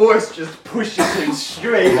force just pushes him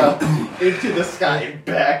straight up into the sky and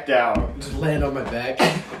back down. Just land on my back.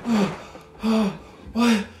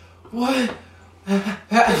 What?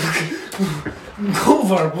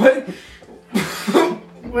 Govar,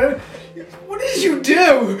 what did you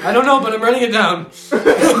do? I don't know, but I'm writing it down.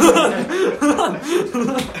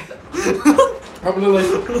 I'm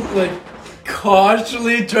gonna like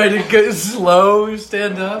cautiously try to get slow,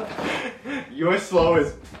 stand up. Your slow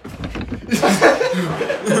is.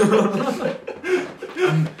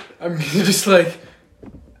 I'm gonna just like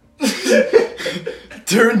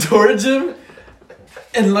turn towards him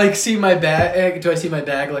and like see my bag. Do I see my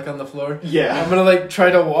bag like on the floor? Yeah. I'm gonna like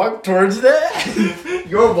try to walk towards that.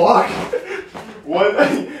 Your walk.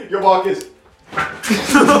 Your walk is.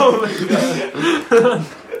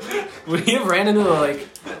 Would he have ran into the, like,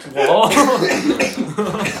 wall?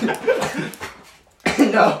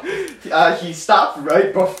 No. He stopped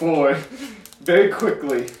right before. Very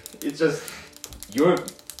quickly. It's just. Your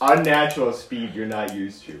unnatural speed you're not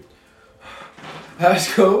used to.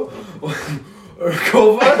 Hasko or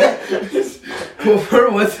Kovar?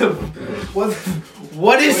 Kovar,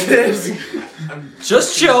 what is this?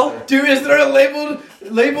 Just chill. Dude, is there a label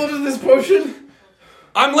to this potion?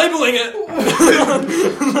 I'm labeling it.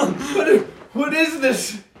 What is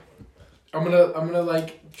this? I'm gonna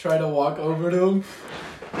like try to walk over to him.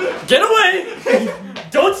 Get away!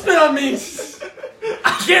 Don't spit on me!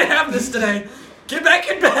 I can't have this today. Get back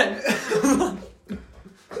in bed.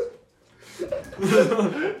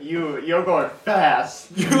 You're going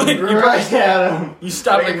fast. You like right at him. you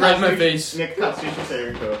stop like right in my face. Make a Constitution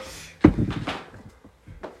saving throw.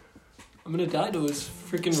 I'm gonna die to his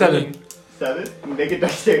freaking 7. ring. 7. Make a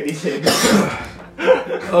dexterity saving.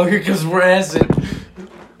 Oh, here comes more acid.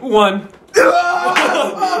 1.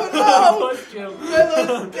 Oh Fuck you. no!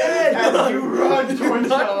 Dead. As you run towards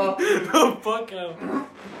Shaw. Oh, fuck out.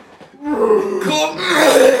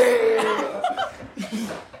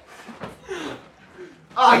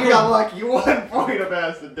 Oh, you got lucky. 1 point of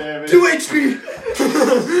acid damage. 2 HP.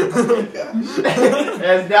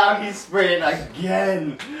 And now he's spraying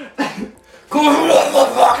again. I'm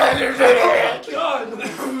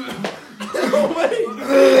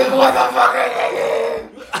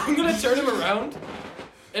gonna turn him around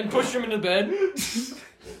and push him into bed. See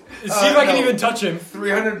if I can even touch him.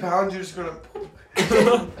 300 pounds, you're just gonna.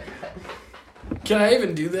 Can I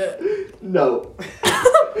even do that? No.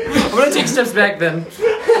 I'm gonna take steps back then.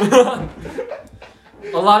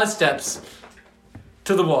 A lot of steps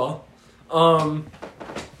to the wall. Can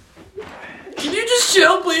you just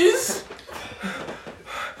chill, please?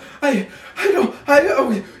 You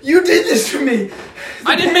did this to me.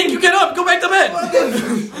 I didn't make you get up. Go back to bed.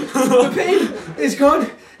 The pain is gone.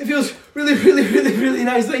 It feels really, really, really, really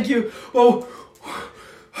nice. Thank you. Oh.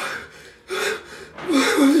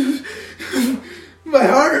 My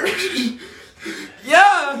heart.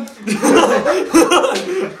 Yeah.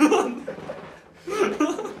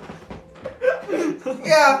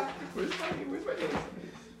 Yeah. Where's my name?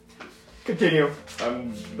 Continue.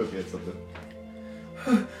 I'm looking at something.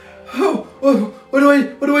 Oh, what do I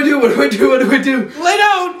do? What do I do? Lay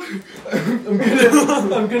down.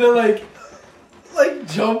 I'm gonna like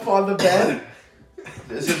jump on the bed.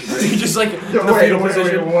 You just like in the Wait, fetal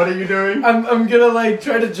position. what are you doing? I'm gonna like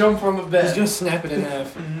try to jump on the He's bed. gonna snap it in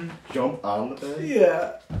half. Jump on the bed?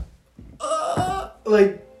 Yeah.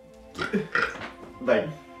 Like Like,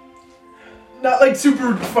 not like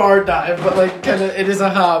super far dive, but like kind of it is a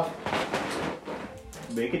hop.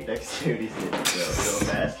 make a dexterity saving throw so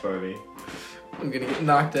fast for me. I'm gonna get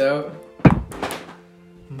knocked out.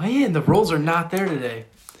 Man, the rolls are not there today.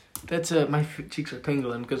 That's my cheeks are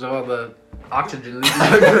tingling because of all the oxygen leaving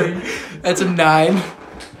my brain. That's a 9. I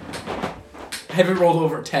haven't rolled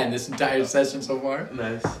over 10 this entire session so far.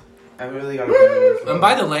 Nice. I really gotta go. I'm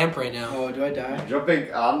by the lamp right now. Oh, do I die?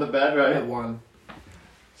 Jumping on the bed, I'm at right? 1.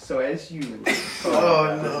 So as you...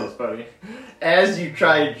 Oh, no. This is funny. As you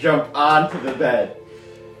try and jump onto the bed,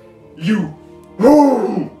 you...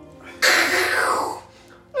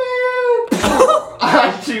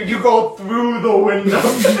 you go through the window.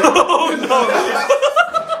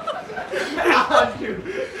 Onto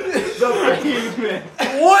the pavement.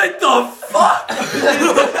 What the fuck?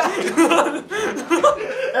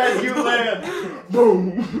 As you land,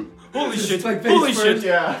 boom. Holy shit. like face Holy first. shit.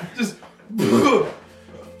 Yeah. Just.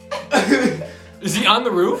 Is he on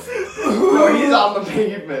the roof? No, he's on the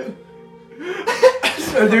pavement.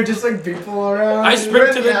 Are there just like people around? I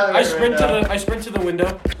sprint to the Yeah, I sprint to right the I sprint to the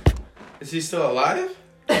window. Is he still alive?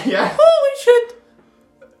 Yeah. Holy shit.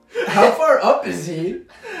 How far up is he?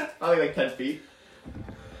 Probably like 10 feet.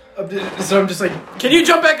 So I'm just like, Can you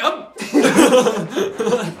jump back up?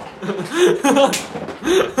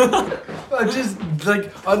 I'm just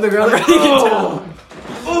like on the ground. Like, Ready to get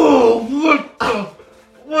oh, oh,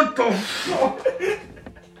 what the fuck?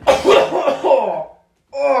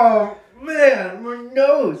 Oh man, my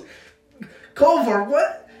nose. Culver,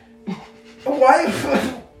 what? Why?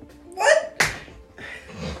 What?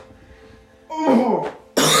 Oh.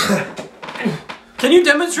 Can you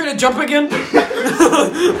demonstrate a jump again?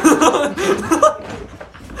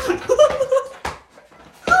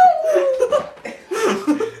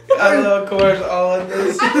 I love course all of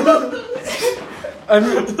this.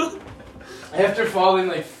 After falling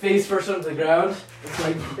like face first onto the ground, It's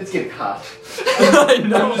like, it's getting hot. I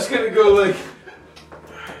know. I'm just gonna go like.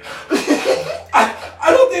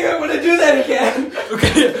 I don't think I want to do that again.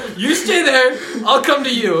 Okay, you stay there. I'll come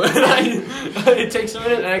to you. And it takes a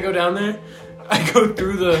minute, and I go down there. I go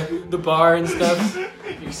through the bar and stuff.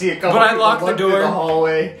 You see a couple But I people lock the run through door. the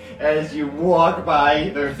hallway as you walk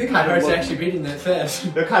by. They're I think my kind of heart's looking, actually beating that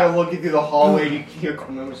fast. they're kind of looking through the hallway. And you hear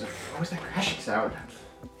members like, "What was that crashing sound?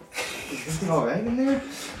 Is everything all right in there?"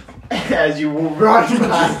 As you run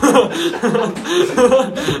by.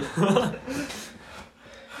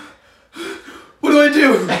 What do I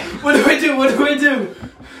do? What do I do? What do I do?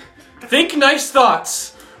 Think nice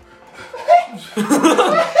thoughts.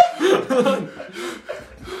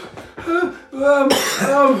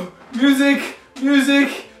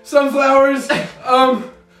 Music, sunflowers, Try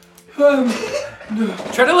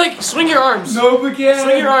to like swing your arms. no again.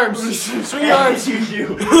 Swing your arms. Swing your arms. As you do,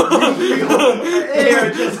 you feel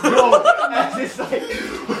air just go as it's like.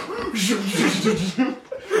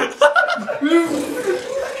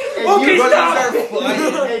 Okay, stop.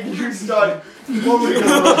 And you start moving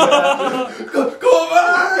around. Go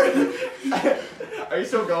over. Are you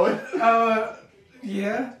still going?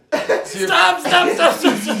 Yeah. Stop.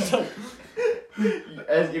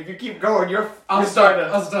 As if you keep going, you're I'll start.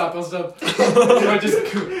 stop. I just.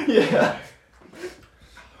 Yeah.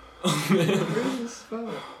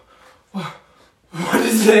 What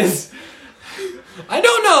is this? I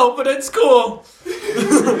don't know, but it's cool.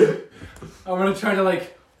 I'm gonna try to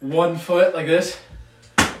like 1 foot like this.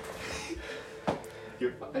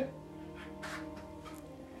 You're fine.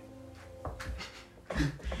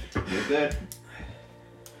 You're good.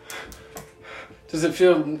 Does it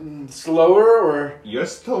feel slower or You're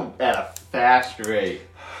still at a fast rate.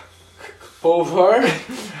 over?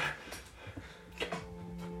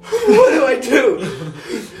 What do I do?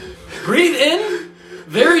 Breathe in,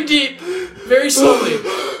 very deep, very slowly.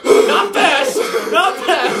 Not fast.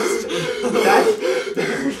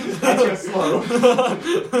 That's your slow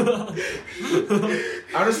I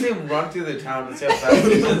want to see him run through the town and see how fast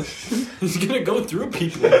he is. He's gonna go through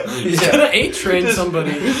people. He's gonna A-train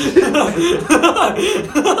somebody.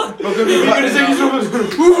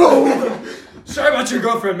 Sorry about your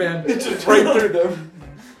girlfriend, man. Just right through them.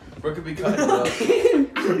 What could be cutting up?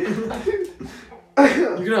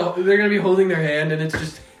 They're gonna be holding their hand, and it's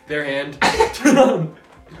just their hand.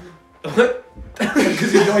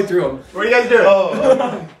 Because he's going through them. What are you guys doing?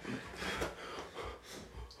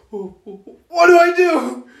 What do I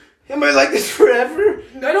do? Am I like this forever?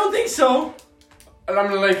 I don't think so. And I'm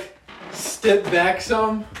gonna like step back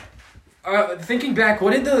some. Thinking back,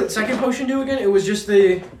 what did the second potion do again? It was just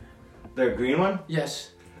the... The green one?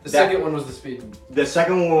 Yes. The second one was the speed. The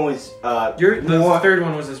second one was The third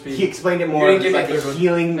one was the speed. He explained it more You as didn't give like me a the third one.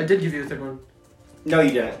 healing. I did give you the third one. No,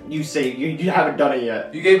 you didn't. You say you haven't done it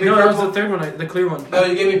yet. You gave me No, that was purple. the third one, the clear one. No,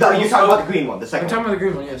 you gave me No, purple. you're talking smoke. about the green one. The I'm second talking one. about the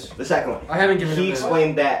green one, yes. The second one. I haven't given He him that.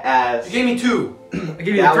 explained that as You gave me 2. I gave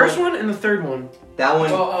you the that first one- one and the third one. that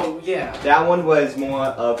one. Oh yeah. That one was more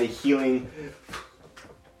of a healing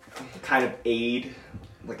kind of aid.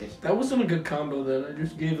 Like a That wasn't a good combo then. I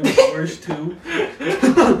just gave him the first two.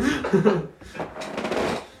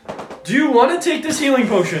 Do you want to take this healing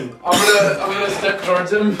potion? I'm gonna step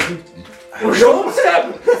towards him. Don't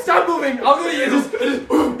step! Stop moving! I'll go to you.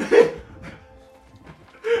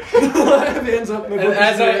 I have hands up. And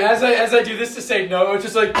as I do this to say no, it's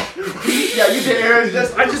just like yeah, you did Aaron's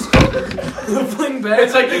just I just fling back.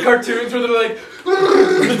 it's like the cartoons where they're like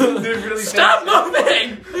they're really Stop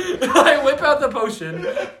moving! I whip out the potion.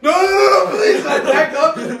 No, please, I back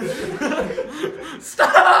up.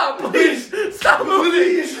 Stop! Please! Stop moving!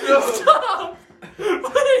 Please, no. Stop!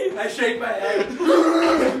 Please! I shake my head.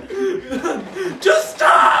 Just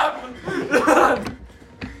stop!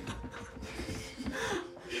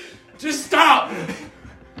 Just stop!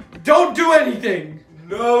 Don't do anything!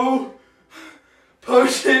 No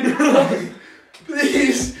potion.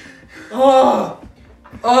 Please. Oh!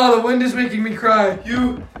 Oh, the wind is making me cry.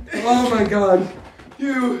 You Oh my god.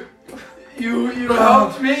 you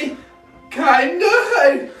helped me. Kinda.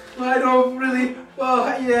 I don't really.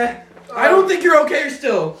 Well, yeah. I don't think you're okay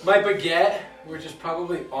still. My baguette, which is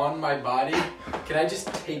probably on my body. Can I just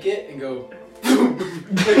take it and go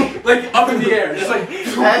like up in the air, just like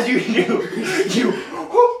as you do,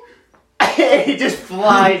 it just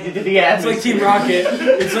flies into the It's atmosphere. like Team Rocket.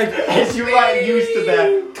 It's like As you are used to that,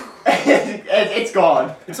 it's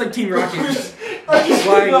gone. it's like Team Rocket just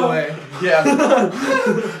flying away. yeah.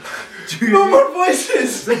 Dude, No more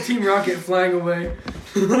voices. it's like Team Rocket flying away.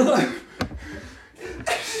 He's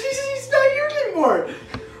not here anymore.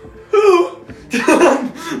 Who?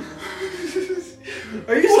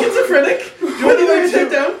 Are you schizophrenic? Do you want to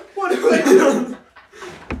sit down? What do I do?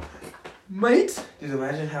 Mate? Dude,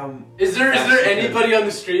 imagine how. Is there anybody on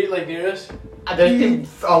the street like near us? There's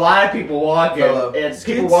a lot of people walking. Hello. It's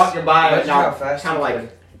people Kids, walking by imagine now, how fast kind of you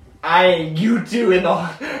like you two in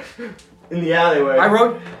the alleyway.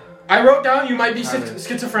 I wrote down you might be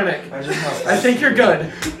schizophrenic. Imagine how fast I think you're good.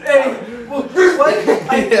 Hey, what?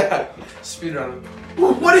 Yeah. Speed run.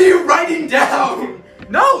 What are you writing down?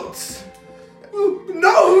 Notes!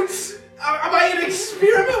 Notes? Am I an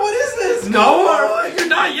experiment? What is this? No, you're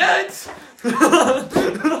not yet.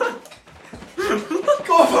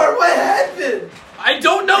 Go far. What happened? I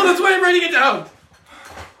don't know. That's why I'm writing it down.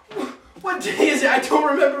 What day is it? I don't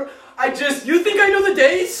remember. You think I know the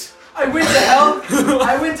days? I went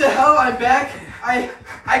to hell. I'm back.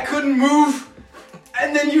 I couldn't move.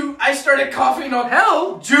 And then I started coughing up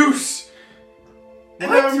Hell? juice. And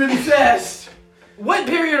What? now I'm really fast. What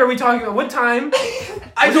period are we talking about? What time?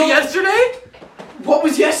 I Was it don't. yesterday? What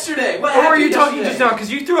was yesterday? What Or were happened you talking yesterday? just now?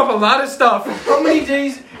 Because you threw up a lot of stuff. How many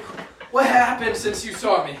days? What happened since you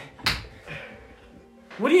saw me?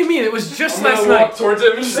 What do you mean? It was just I'm last gonna walk night. towards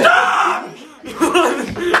him and Stop!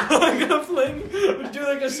 I'm gonna fling. Do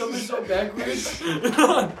like a somersault backwards.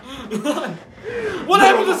 What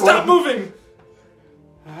happened to stop moving?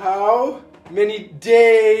 How many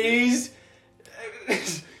days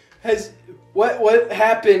has what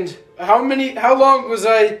happened? How long was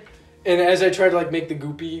I? And as I tried to like make the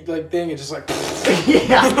goopy like thing, it just like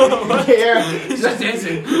yeah, hair, He's just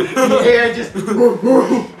dancing. hair just.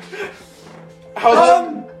 how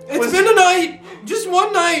long? It's been a night. Just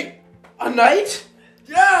one night. A night?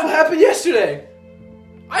 Yeah. What happened yesterday?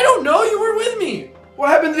 I don't know. You were with me. What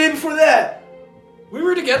happened the day before that? We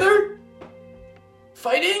were together.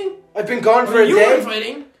 Fighting. I've been gone for Or a you day. weren't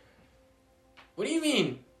fighting. What do you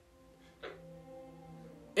mean?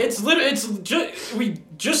 It's literally. We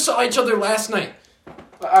just saw each other last night.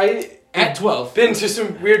 At 12. Been to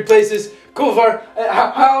some weird places. Kolvar,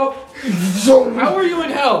 how How are you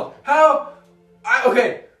in hell?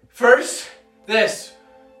 okay, first, this.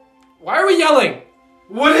 Why are we yelling?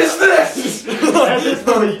 What is this? At this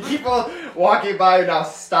point, people walking by are now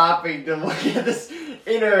stopping to look at this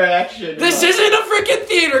interaction. This isn't a freaking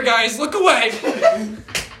theater, guys. Look away.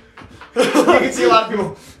 You can see a lot of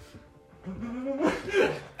people.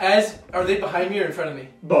 Are they behind me or in front of me?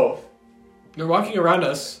 Both. They're walking around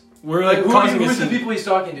us. We're Like, like causing a who's the scene. people he's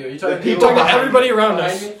talking to? Are you talking to people Talking to behind everybody around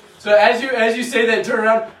behind us. me? So as you say that, turn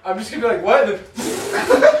around. I'm just gonna be like, what?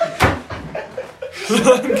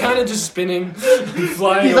 I'm kind of just spinning,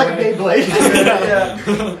 flying He's like a away. Beyblade. Yeah.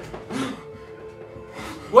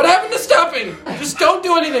 What happened to stopping? Just don't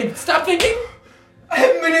do anything. Stop thinking. I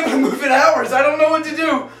haven't been able to move in hours. I don't know what to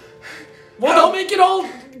do. Well, don't make it all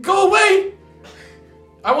go away.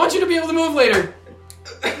 I want you to be able to move later.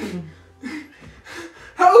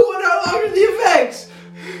 How long are the effects?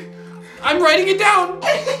 I'm writing it down.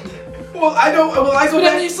 Well, I don't. Will I It's go been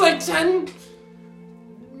at back? least like 10.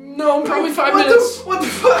 No, probably 5 What minutes. What the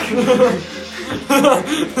fuck?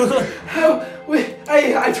 How? Wait,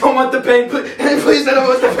 I don't want the pain. Please, I don't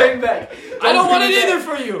want the pain back. I don't want it give me either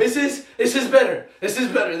that. for you. This is better. This is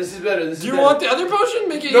better. This is better. This is Do you better. want the other potion?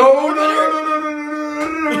 Make it No, even no, more no, no, no, no,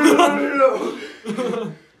 no, no, no, no,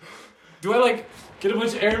 no. Do I like get a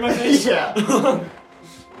bunch of air in my face? Yeah.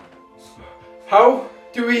 How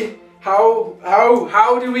do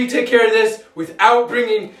we take care of this without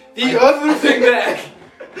bringing the other thing back?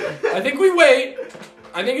 I think we wait.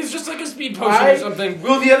 I think it's just like a speed potion or something.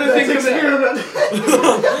 Will the other thing come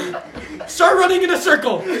back? Start running in a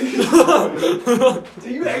circle. Do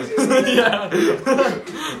you actually? Yeah.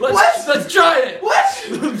 What? Let's try it. What?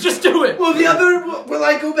 Just do it. Will the other? Will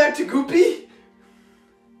I go back to Goopy?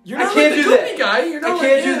 You're I not can't like the do that. goopy guy. You're I not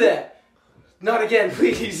can't like do that. Not again,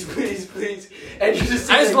 please, please, please. And you just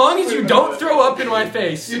see, As like, long as you don't throw up in my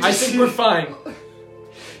face, You I just think see- we're fine.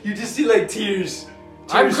 You just see like tears.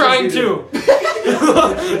 I'm Tears crying from too. Yeah.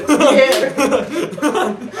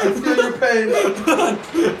 I feel your pain.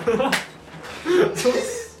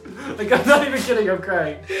 Like, I'm not even kidding, I'm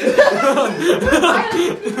crying.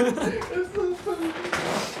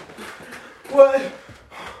 What?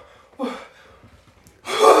 What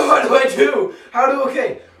do I do?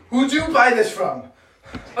 Okay. Who'd you buy this from?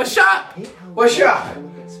 A shot! What shop?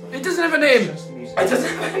 It doesn't have a name. It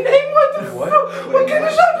doesn't have a name. What the fuck? What kind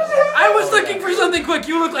of shop does it have? I was looking for something quick.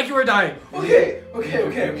 You look like you were dying. Okay. Who, did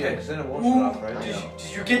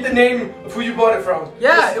you get the name of who you bought it from?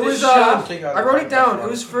 Yeah, This- it was, this shop? I wrote it down. It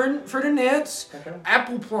was Ferdinand's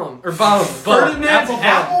Apple Plum. Or Bum. Ferdinand's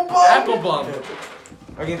Apple Plum? Apple Plum.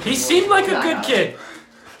 He seemed like a good kid.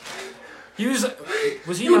 He was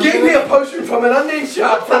he You gave me a potion from an unnamed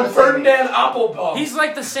shop from Ferdinand Applebaum. He's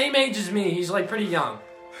like the same age as me. He's like pretty young.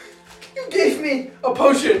 You gave me a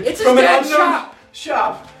potion It's his from an dad's unknown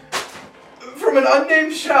shop. From an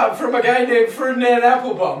unnamed shop from a guy named Ferdinand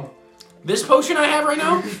Applebaum. This potion I have right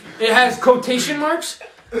now, it has quotation marks,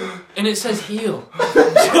 and it says heal.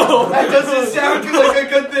 That doesn't sound like a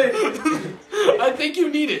good thing. I think you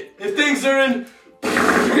need it. If things are in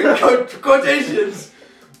quotations.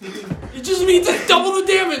 It just means like double the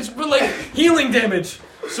damage, but like healing damage.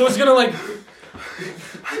 So it's gonna like.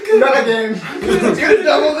 Not a game. It's gonna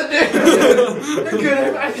double the damage. I'm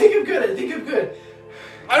good. I think I'm good.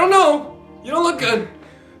 I don't know. You don't look good.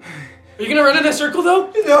 Are you gonna run in a circle though?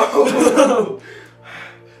 No.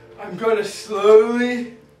 I'm gonna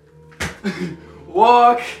slowly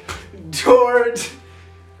walk towards.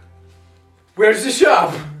 Where's the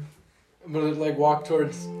shop? I'm gonna like walk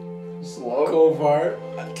towards Slow. Kolvar.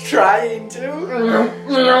 I'm trying to.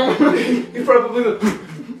 You probably will.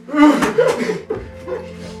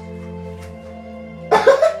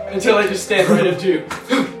 Until I just stand right up to you.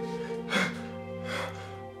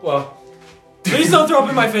 Well, Please don't throw up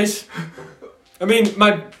in my face. I mean,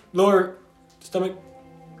 my lower stomach.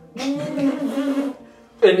 and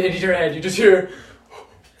in your head, you just hear.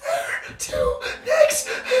 To next.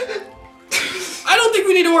 I don't think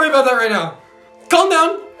we need to worry about that right now. Calm down.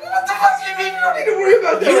 What the fuck do you mean? You don't need to worry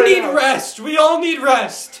about that. You right need now. rest. We all need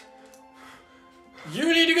rest.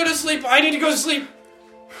 You need to go to sleep. I need to go to sleep.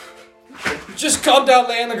 Just calm down,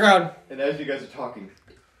 lay on the ground. And as you guys are talking,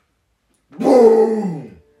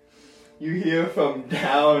 boom! You hear from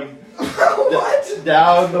down, What?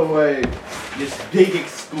 down the way, this big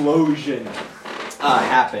explosion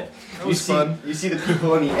happen. was fun. You see the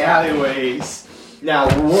people in the alleyways now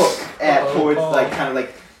look at towards like kind of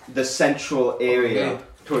like the central area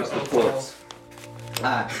towards the forts.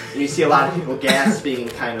 And you see a lot of people gasping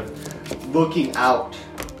and kind of looking out.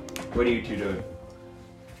 What are you two doing?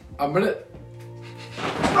 I'm gonna.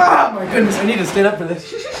 Ah, my goodness! I need to stand up for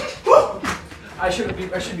this. I should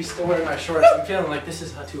be still wearing my shorts. I'm feeling like this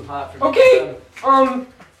is too hot for me. Okay.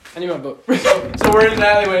 I need my book. So we're in an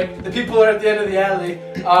alleyway. The people are at the end of the alley.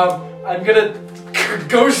 I'm gonna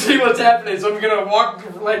go see what's happening. So I'm gonna walk,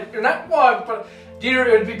 like, or not walk, but Dieter,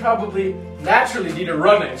 it would be probably naturally Dieter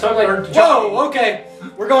running. So I'm like, or jogging. whoa, okay,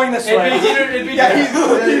 we're going this way. It'd be Yeah, he's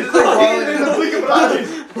like falling in the blink of an eye.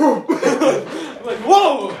 I'm like,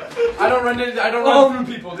 whoa! I don't run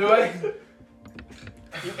through people, do I?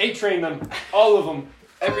 You A-train them, all of them,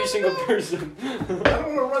 every single person. I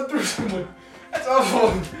don't want to run through someone. That's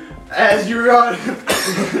awful. As you run,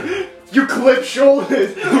 you clip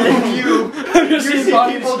shoulders and you see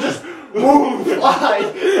people just fly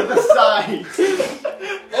to the side.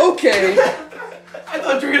 Okay. I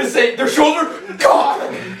thought you were gonna say their shoulder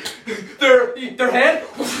gone, their hand.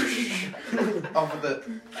 Off of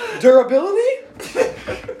the. Durability?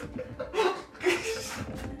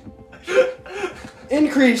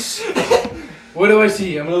 Increase. What do I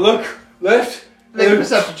see? I'm gonna look left. Make a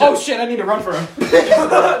perception check. Oh shit, I need to run for him.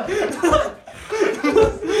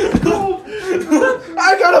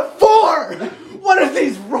 I got a 4! What are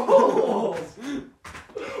these rolls?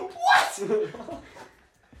 What?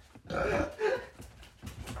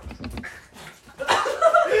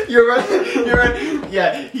 You're right.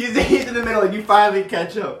 Yeah, he's in the middle and you finally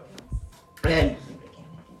catch up. And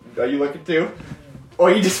are you looking too?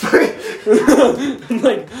 Or you just I'm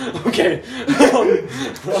like, okay.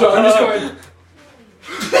 So I'm just going.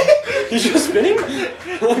 He's just spinning?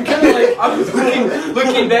 I'm kind of like, I'm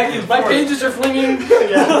looking back and my forth. pages are flinging.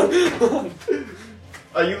 Yeah.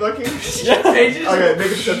 Are you looking? Yeah. Pages. Okay, make a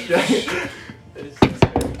perception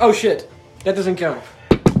check. Oh shit, that doesn't count.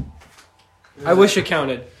 I wish it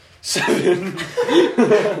counted. 7.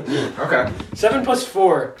 Okay. 7 plus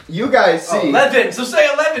 4. You guys see, 11. So say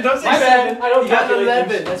 11. Don't say My 7. bad. I don't You got calculate 11.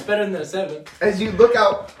 things. That's better than a 7. as you look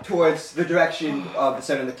out towards the direction of the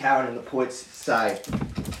center of the town and the port's side,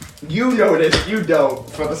 you notice you don't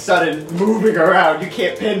for the sudden moving around. You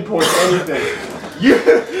can't pinpoint anything.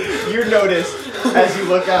 You notice as you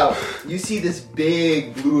look out, you see this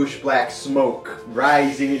big bluish black smoke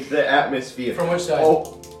rising into the atmosphere. From which side?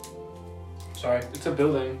 Oh, Sorry. It's a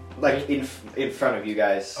building. like in front of you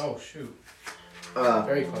guys. Oh shoot.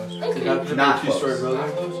 Very close. Not two-story close.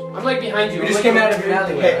 building. I'm like behind you. We I'm just like came out of an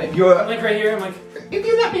alleyway, Hey, right? you're I'm like right here. I'm like, if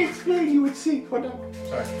you let me explain, you would see. Hold on.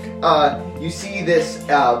 Sorry. You see this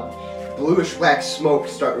bluish black smoke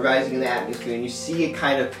start rising in the atmosphere, and you see it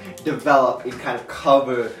kind of develop and kind of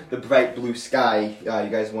cover the bright blue sky you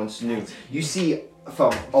guys once knew. You see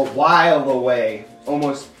from a while away,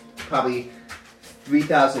 almost probably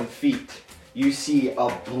 3,000 feet, you see a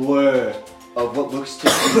blur of what looks to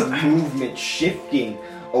be movement shifting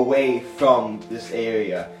away from this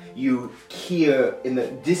area. You hear in the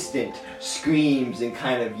distant screams and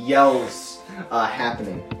kind of yells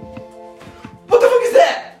happening. What the fuck is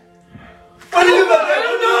that? What do you do about that? I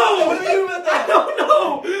don't know. What do you do about that? I don't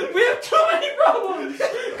know. We have too many problems.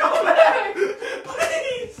 Go back,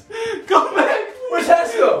 please. Go back. Where's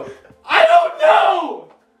Haskell? I don't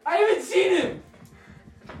know. I haven't seen him.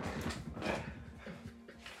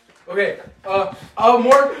 Okay.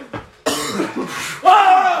 More.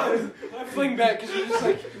 Ah! I fling back because you're just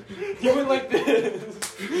like, you went like this.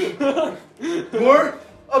 More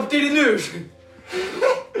updated news.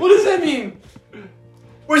 What does that mean?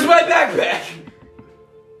 Where's my backpack?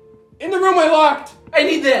 In the room I locked. I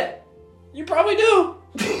need that. You probably do.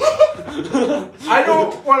 I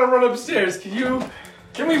don't want to run upstairs.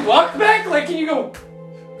 Can we walk back? Like, can you go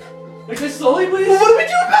like this slowly, please? Well, what do we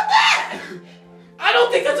do about that? I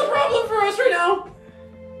don't think that's a problem for us right now.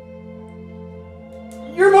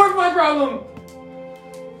 You're more of my problem.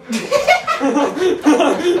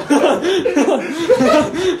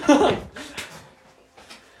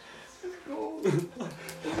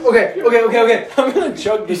 Okay. I'm gonna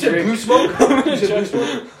chug this drink. blue smoke? I'm gonna chug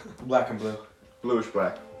smoke. Black and blue. Bluish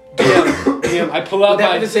black. Damn, I pull out Would that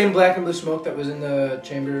my... be the same black and blue smoke that was in the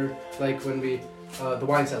chamber, like when we, the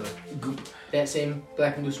wine cellar? Goop. That same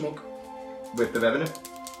black and blue smoke? With the revenant?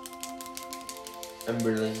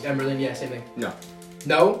 Emberlin. Emberlin, yeah, same thing. No.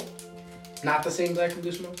 No? Not the same black and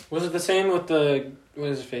blue smoke? Was it the same with the... What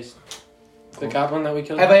is his face? The goblin that we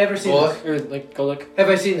killed? Have I ever seen Golok? this? Or like Golok? Have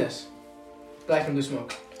I seen this? Black and blue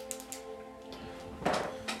smoke.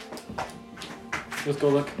 With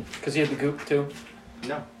Golok? Because he had the goop too?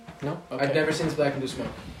 No. No? Okay. I've never seen this black and blue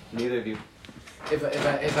smoke. Neither of you.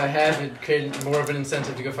 If I have, it created more of an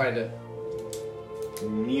incentive to go find it.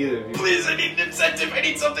 Neither of you. Please, I need an incentive. I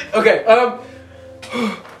need something. Okay.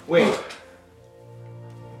 Wait.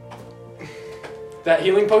 that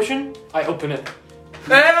healing potion, I open it.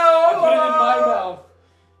 No! I put it in my mouth.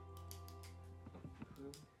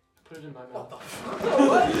 Put it in my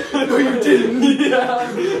mouth. No, you didn't.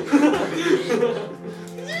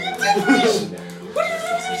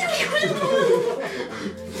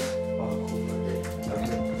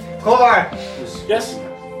 Kolvar! Yes?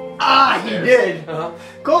 Ah, he did! Uh-huh.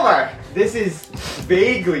 Kolvar, this is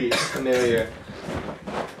vaguely familiar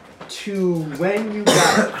to when you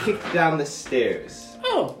got kicked down the stairs.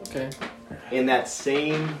 Oh, okay. In that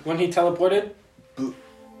same, When he teleported? Bl-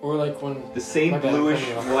 Or like when... the same My bad, bluish cut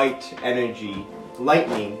me off. white energy,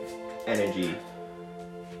 lightning energy,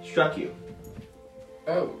 struck you.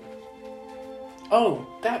 Oh. Oh,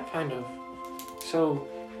 that kind of. So,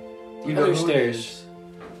 You the know other who it stairs. is.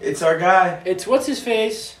 It's our guy. It's what's his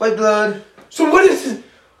face? White blood. So what do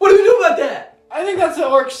we do about that? I think that's the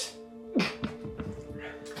orcs.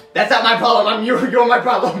 That's not my problem. You're my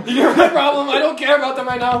problem. You're my problem. I don't care about them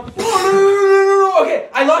right now. No. Okay,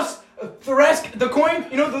 I lost Thrask, the coin.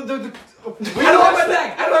 You know the. I don't have my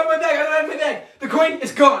bag. I don't have my bag. I don't have my bag. The coin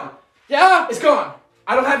is gone. Yeah. It's gone.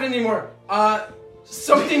 I don't have it anymore.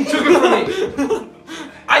 Something took it from me.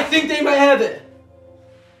 I think they might have it.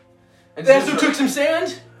 They also took some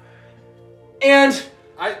sand. And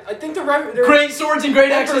I think the great swords and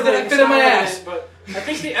great axes that fit in my ass. But I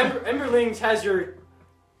think the Emberlings has your.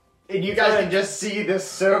 And you guys can just see this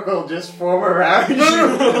circle just form around you.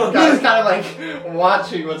 You guys kind of like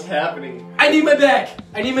watching what's happening. I need my bag.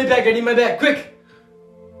 I need my bag. I need my bag. Quick.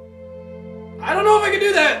 I don't know if I can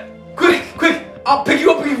do that. Quick. I'll pick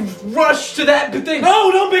you up and rush to that thing.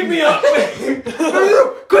 No, don't pick me up.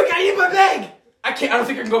 No. Quick, I need my bag. I can't. I don't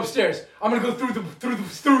think I can go upstairs. I'm gonna go through the.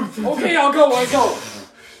 Okay, I'll go.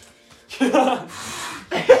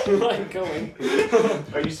 I'm going.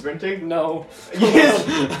 Are you sprinting? No.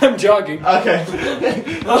 Yes. I'm jogging. Okay.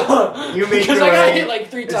 You make Because your I got way. hit like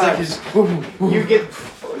 3 It's like times.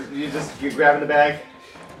 You're grabbing the bag.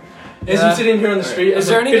 As I'm sitting here on the street, Is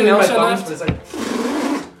there anything else I left? It's like,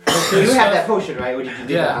 You have that potion, right? Or did you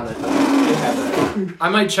do Yeah. that on the? You have that. I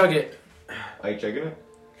might chug it. Are you chugging it?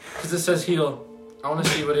 Because it says heal. I want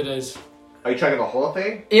to see what it is. Are you chugging the whole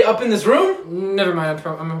thing? up in this room? Never mind.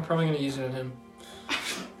 I'm probably going to use it on him.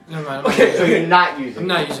 Never mind. Okay. So you're not using I'm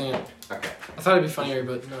not using it. Okay. I thought it'd be funnier,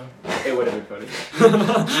 but no. It would have been funny.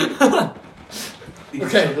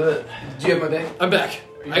 Okay. Do you have my bag? I'm back.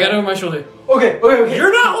 I got it over my shoulder. Okay.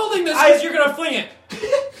 You're not holding this because you're going to fling it.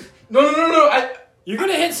 No. You're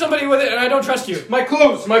going to hit somebody with it, and I don't trust you. My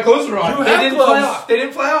clothes are on. You They have didn't clothes. fly off. They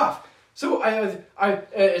didn't fly off. So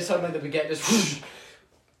it sounded like the baguette just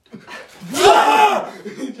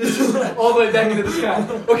all the way back into the sky.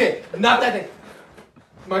 Okay, not that thing.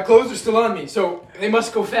 My clothes are still on me, so they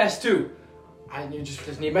must go fast too. I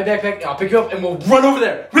just need my backpack. I'll pick you up and we'll run over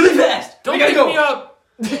there really fast. Don't We gotta pick go. me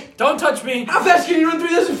up. Don't touch me. How fast can you run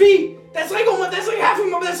 3,000 feet? That's like half a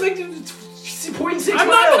mile. That's like 0.6 miles. I'm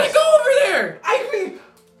not going to go over there.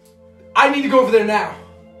 I need to go over there now.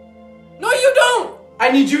 No, you don't.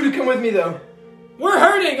 I need you to come with me though. We're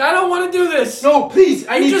hurting. I don't want to do this. No, please.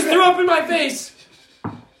 I You need just you. threw up in my face.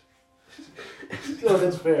 No,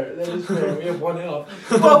 that's fair. That is fair. We have one health.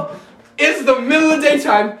 Well, it's the middle of the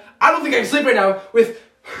daytime. I don't think I can sleep right now with.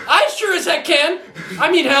 I sure as heck can.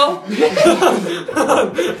 I mean, hell.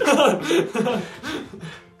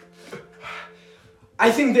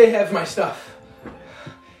 I think they have my stuff.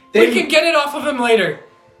 We can get it off of him later.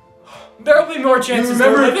 There'll be more chances.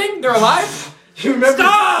 They're remember- living. They're alive. You remember?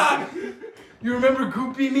 Stop! You remember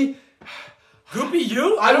Goopy me? Goopy,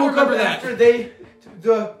 you? I don't woke up remember that. after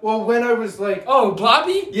when I was like. Oh,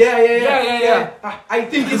 Blobby? Yeah. I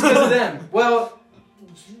think it's because of them. Well,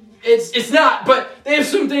 it's not, but they have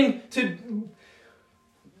something to.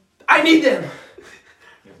 I need them.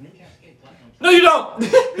 No, you don't.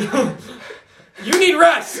 You need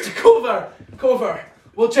rest. Kovar.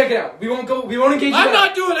 We'll check it out. We won't engage in I'm battle.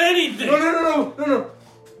 not doing anything. No.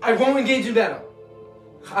 I won't engage in battle.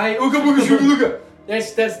 Ooga booga shooga looga.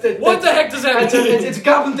 That's What the heck does that mean? It's a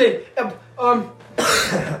goblin thing.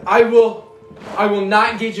 I will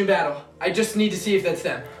not engage in battle. I just need to see if that's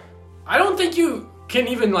them. I don't think you can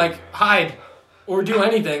even, like, hide or do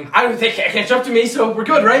anything. I don't think they can't catch up to me, so we're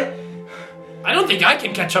good, right? I don't think I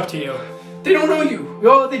can catch up to you. They don't know you.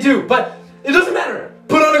 Well, they do, but it doesn't matter.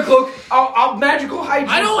 Put on a cloak. I'll magical hide you.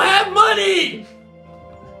 I don't have money.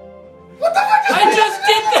 What the fuck? I just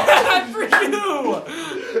did that for you.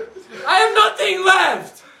 I have nothing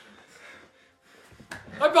left.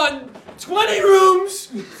 I bought 20 rooms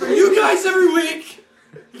for you guys every week.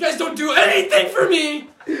 You guys don't do anything for me.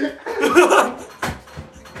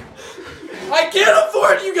 I can't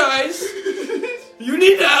afford you guys. You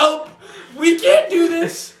need help. We can't do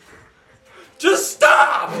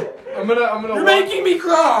I'm gonna. You're making me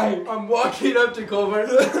cry. I'm walking up to Colbert.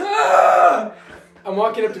 I'm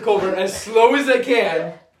walking up to Colbert as slow as I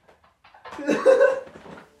can.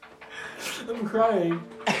 I'm crying.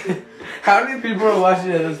 How many people are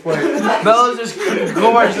watching at this point? Bella's just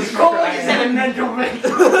Colbert's just crying. I'm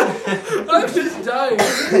just dying.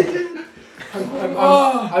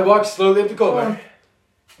 I walk slowly up to Colbert.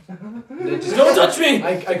 Don't touch me.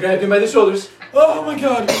 I grabbed him by the shoulders. Oh my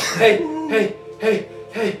god. Hey, okay. Hey.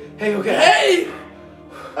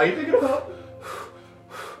 Are you thinking about?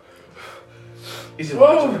 He's just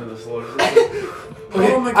Whoa. watching the slow. Okay,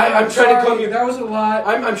 Oh my god. I'm trying to calm you. you. That was a lot.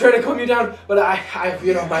 I'm trying to calm you down, but I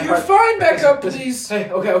my You're heart. fine. Back up, please. Hey,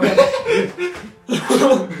 okay.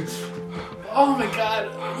 Oh my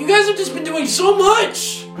god. You guys have just been doing so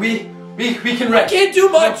much. We can I rest. can't do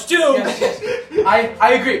much too. Yes.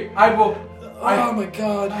 I agree. I will. Oh my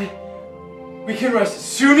god. We can rest as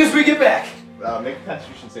soon as we get back. Make a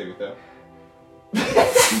Constitution saving throw.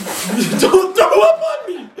 Don't throw up on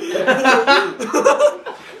me.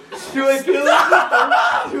 Do I feel it?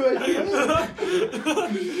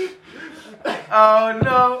 Oh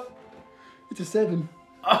no. It's a 7.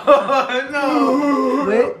 Oh no.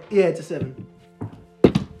 Wait, yeah, it's a 7.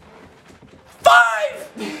 5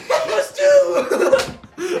 plus 2.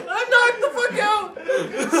 I'm knocked the fuck out.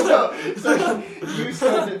 So you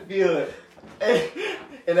start to feel it,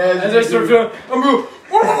 and as I start feeling, I'm going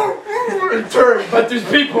and turn, but there's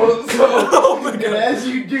people. So Oh my and god. as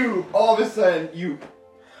you do, all of a sudden you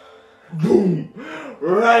boom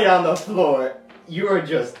right on the floor. You are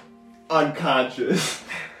just unconscious.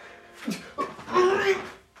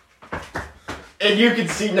 And you can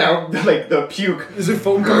see now, like, the puke. Is it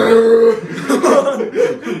foam coming?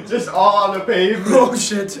 Just all on the pavement. Oh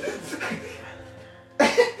shit.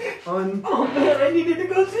 Oh man, I needed to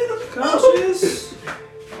go see the Conscious.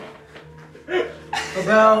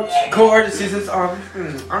 About Colbert sees his arm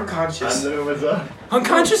unconscious. I knew it was up.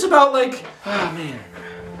 Unconscious about like. Oh man.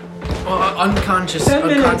 Unconscious. 10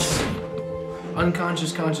 minutes.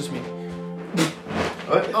 Unconscious. Conscious me.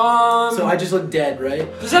 What? So I just look dead, right?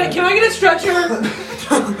 Does that? Can I get a stretcher?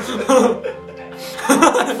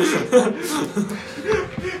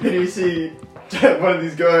 And you see one of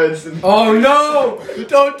these guards. And Oh no!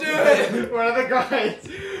 Don't do it! one of the guys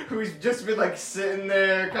who's just been like sitting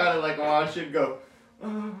there, kind of like watching, go.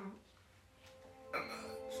 Do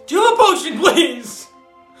you have a potion, please?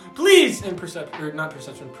 Please. And not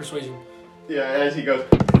perception, persuasion. Yeah, as he goes.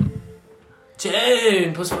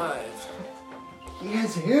 10 plus 5. He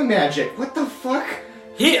has hair magic. What the fuck?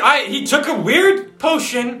 He took a weird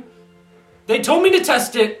potion. They told me to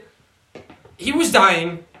test it. He was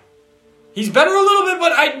dying. He's better a little bit,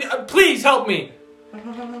 but please help me.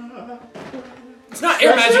 It's not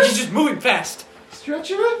air magic. He's just moving fast.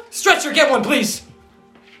 Stretcher? Stretcher, get one, please.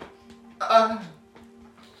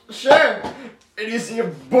 Sure. And you see a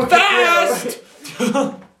book. Fast.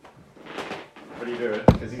 What are you doing?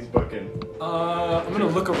 Because he's booking. I'm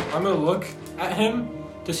gonna look at him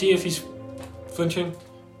to see if he's flinching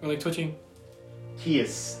or like twitching. He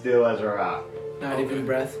is still as a rock. Not even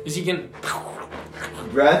breath. Is he getting?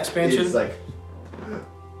 Breath Expansion? is like.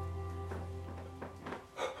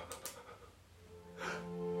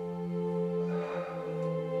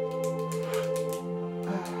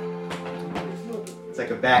 It's like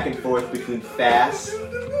a back and forth between fast.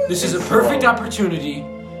 This is a perfect opportunity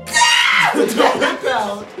to whip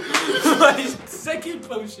out my second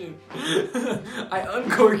potion. I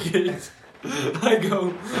uncork it. I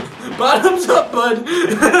go, bottoms up, bud.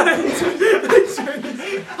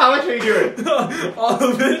 How much are you doing? All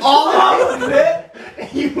of it. All of it?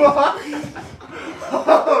 You are?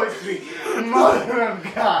 Oh, sweet mother of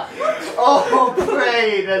God. Oh,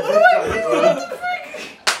 pray that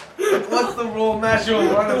this What's the roll? Natural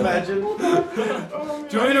one, imagine. Do you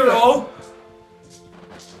want me to roll?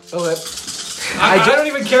 Okay. I don't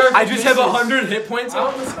even care if I it just have misses. 100 hit points.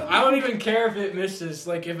 I don't even care if it misses.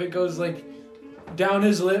 Like, if it goes, like, down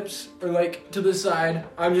his lips or, like, to the side.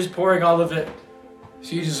 I'm just pouring all of it.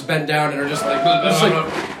 So you just bend down and are just like, Ah!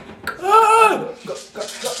 Go.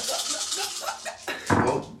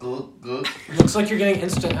 Looks like you're getting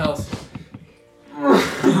instant health.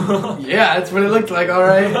 yeah, that's what it looked like. All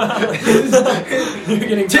right. You're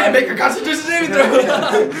getting. Damn, make your Constitution saving throw.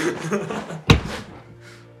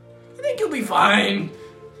 I think you'll be fine.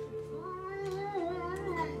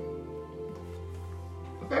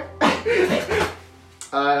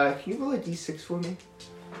 Can you roll a d6 for me?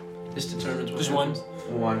 This determines what Just one.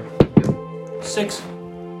 happens. 6.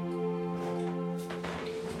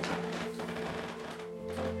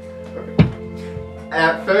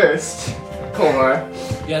 At first, Komar,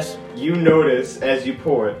 Yes. you notice as you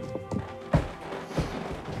pour it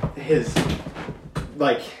his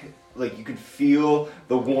like you could feel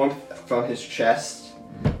the warmth from his chest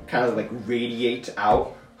kind of like radiate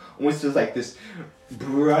out, almost as like this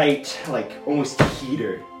bright, like almost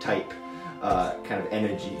heater type kind of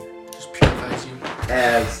energy. Just purifies you.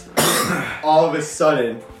 As all of a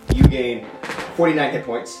sudden you gain 49 hit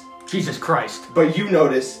points, Jesus Christ. but you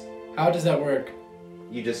notice How does that work?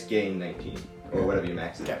 you just gain 19 or whatever your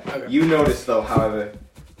max is. Okay. You notice though, however,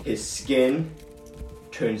 his skin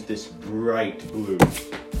turns this bright blue,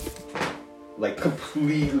 like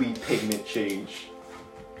completely pigment change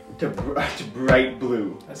to bright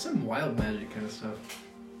blue. That's some wild magic kind of stuff.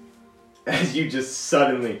 As you just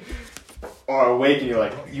suddenly are awake and you're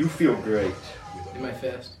like, you feel great. Am I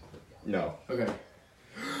fast? No. Okay.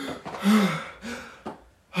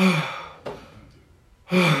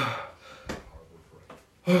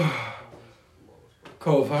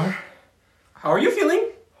 Kovar. How are you feeling?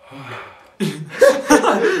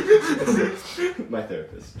 My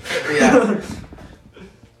therapist. Yeah.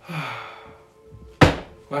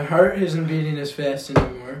 My heart isn't beating as fast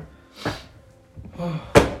anymore.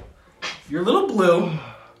 You're a little blue.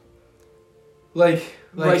 Like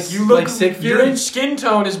you look. like sick. Your skin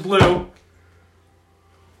tone is blue.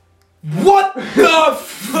 What the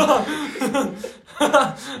fuck?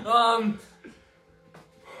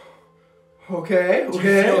 Okay. Do you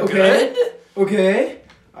feel Okay. good? Okay.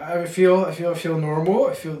 I feel normal.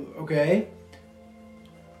 I feel okay.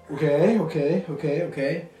 Okay.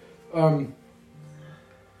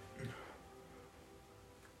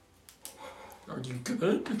 Are you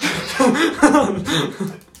good?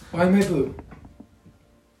 Why am I blue?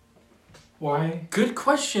 Why? Good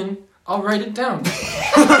question. I'll write it down.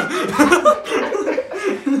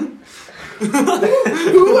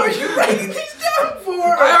 Who are you writing these down for?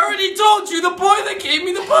 I already told you, the boy that gave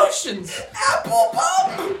me the potions. Apple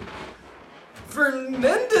Pump!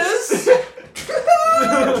 Fernandez.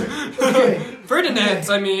 Okay. Ferdinand,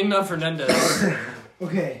 I mean, not Fernandez.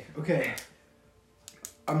 Okay.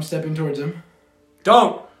 I'm stepping towards him.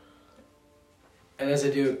 Don't. And as I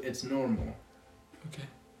do, it's normal. Okay.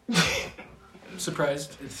 I'm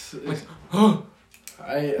surprised. It's Oh.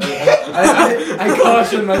 I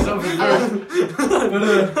caution myself at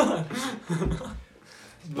first.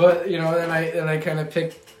 But you know, then I kind of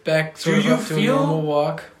pick back sort of Do you up to a feel- normal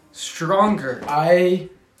walk. Stronger. I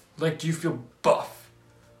Like, do you feel buff?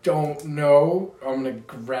 don't know. I'm gonna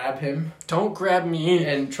grab him Don't grab me.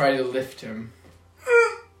 and try to lift him.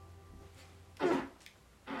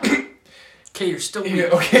 Okay, you're still Yeah,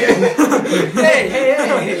 weak. okay.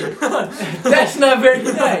 hey. That's not very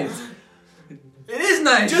nice. It is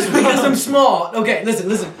nice. Just because I'm small. Okay, listen.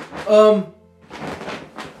 The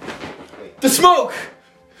smoke.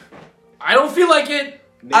 I don't feel like it.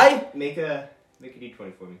 Make a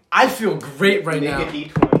d20 for me. I feel great right Make now. a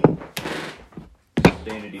d20.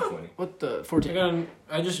 Stay in a d20. What the 14?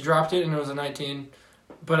 I just dropped it and it was a 19,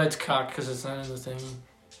 but it's cocked because it's not in the thing.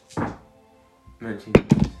 19.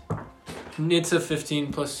 It's a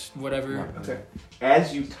 15 plus whatever. Okay.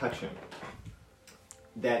 As you touch him,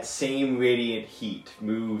 that same radiant heat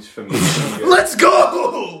moves from your finger Let's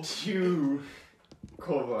go! to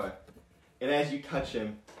Kovar. And as you touch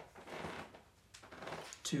him,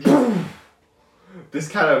 this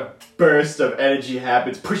kind of burst of energy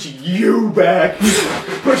happens, pushing you back,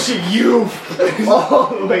 pushing you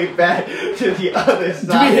all the way back to the other side.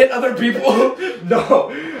 Do we hit other people? No,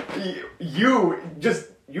 you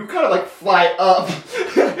kind of like fly up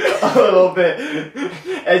a little bit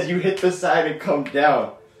as you hit the side and come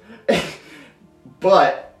down.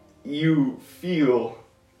 But you feel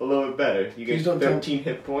a little bit better. You Please get don't tell- 13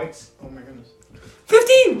 hit points. Oh my goodness.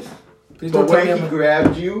 15! Please The don't tell way me he I'm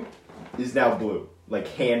grabbed you is now blue. Like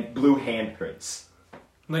blue handprints.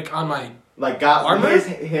 Like on my Like got Armor?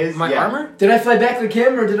 his my yeah. armor? Did I fly back like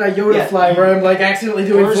him, or did I Yoda Yeah, fly where I'm like accidentally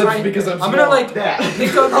doing Or is flips my- because I'm I'm small? gonna like That.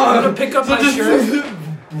 I'm gonna pick up my shirt.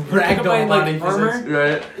 Ragdoll my, like, body armor? physics.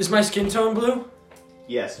 Right. Is my skin tone blue?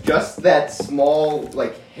 Yes, just that small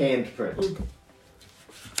like handprint.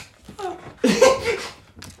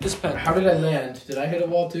 This pen. How did I land? Did I hit a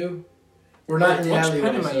wall too? We're not in the Which alleyway.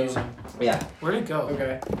 pen am I so- using? Yeah. Where'd it go?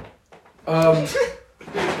 Okay.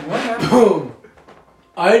 What happened? Boom.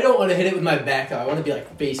 I don't want to hit it with my back though. I want to be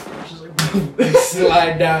like face first, just like boom,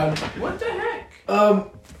 slide down. What the heck?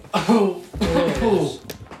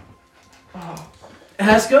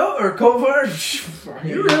 Hasko or Kovar?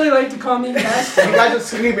 You really like to call me You Casper? guys are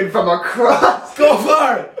screaming from across.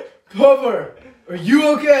 Kovar! Kovar! Are you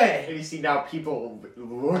okay? And you see now people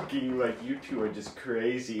looking like you two are just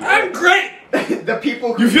crazy. I'm great! The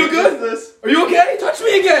people who You feel good? witnessed this Are you okay? Touch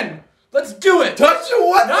me again! Let's do it! Touch you?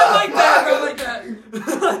 What Not the like that, fuck? not like that.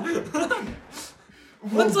 Let's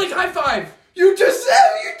like high five. You just said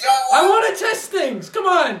you don't I want to test things. Come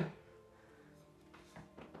on.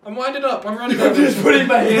 I'm winding up. I'm running I'm up. just putting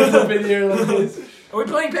my hands up in the air like this. Are we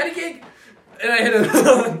playing patty cake? And I hit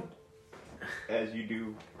him. As you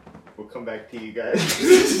do, we'll come back to you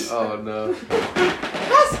guys. Oh no.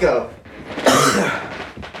 Let's go.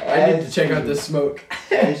 I need to check out this smoke.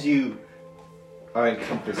 As you are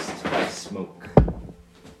encompassed by smoke,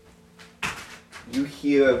 you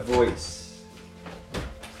hear a voice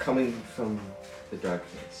coming from the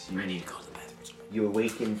darkness. I need to go to the bathroom. You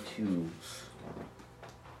awaken to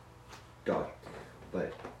dark,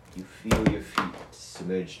 but you feel your feet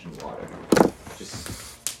submerged in water,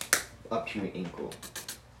 just up to your ankle.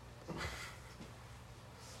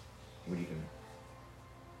 What are you doing?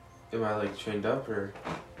 Am I like chained up or?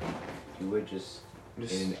 You were just in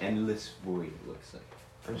an endless void, it looks like.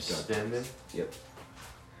 I'm just standing. Yep.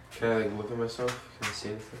 Can I like look at myself? Can I see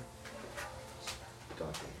anything?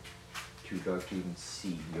 Dark. Too dark to even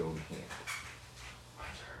see your own hand.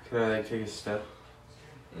 Can I like take a step?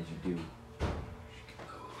 As you do,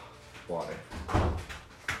 water.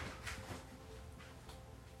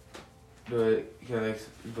 Can I like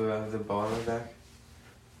do I have the ball on my back?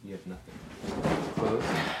 You have nothing. Clothes?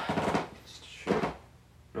 Just a shirt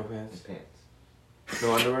No and pants? pants.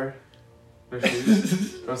 No underwear? No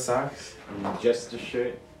shoes? No socks? Just a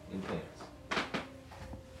shirt and pants.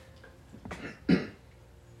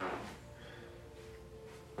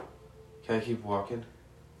 Can I keep walking?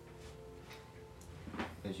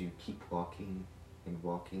 As you keep walking and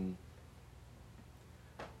walking,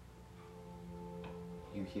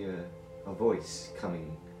 you hear a voice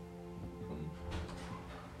coming from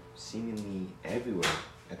seemingly everywhere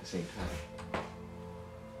at the same time.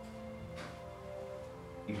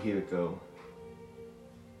 You hear it go,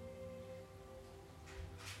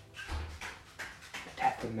 "The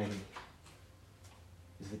death of many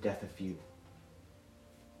is the death of few.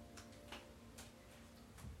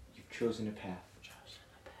 You've chosen a path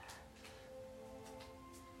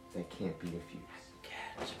that can't be refused.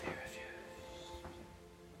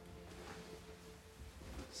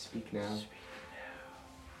 Speak now.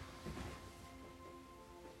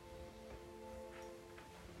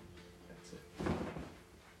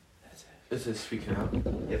 That's it. Is it speaking out?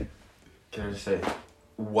 Yep. Can I just say,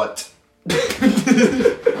 what?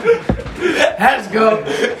 Let's go.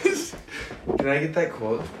 Can I get that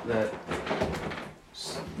quote that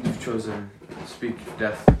you've chosen speak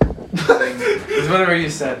death thing? It's whatever you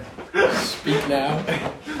said. Speak now.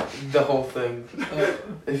 The whole thing.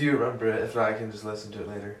 If you remember it, if not, I can just listen to it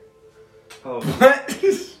later. Oh,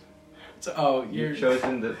 Oh, you've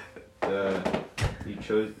chosen the you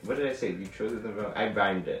chose, what did I say? You chose the wrong, I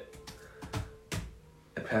rhymed it.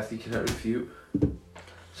 A path you cannot refute.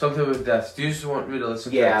 Something with death. Do you just want me to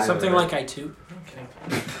listen Yeah. to it? Something like I too.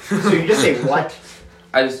 So you just say what?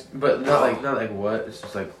 But not like what, it's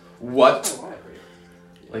just like, what?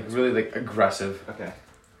 Like really like aggressive. Okay.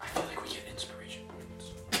 I feel like we get inspiration.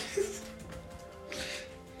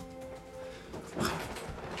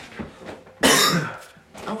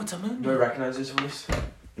 Oh, it's a moon. Do I recognize his voice?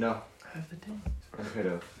 No, I have the thing. unheard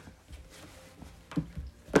of.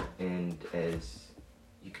 And as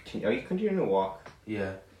you continue, are you continuing to walk?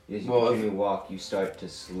 Yeah. As you Well, continue to walk, you start to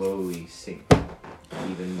slowly sink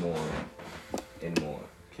even more and more.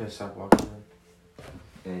 Can I stop walking then?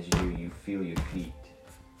 And as you do, you feel your feet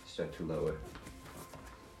start to lower.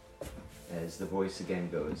 As the voice again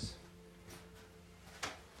goes,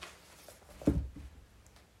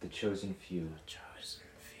 "The chosen few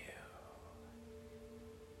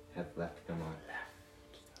have left their mark.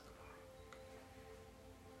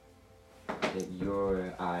 Yet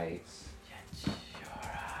your eyes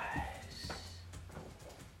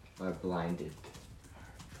are blinded.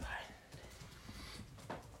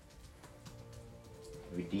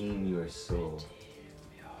 Redeem your soul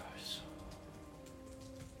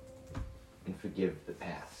and forgive the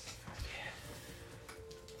past.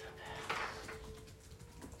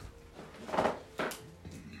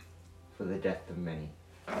 For the death of many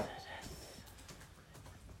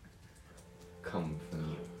come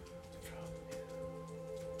from you."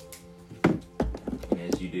 And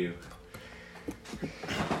as you do,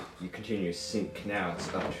 you continue to sink. Now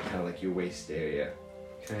it's up to kind of like your waist area.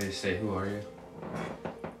 Can I just say, who are you?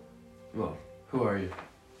 Well, who are you?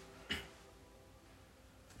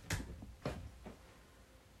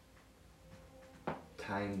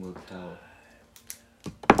 Time will tell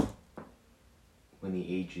when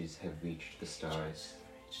the ages have reached the stars.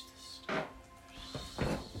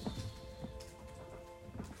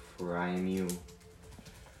 For I am you,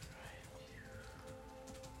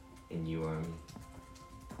 and you are me.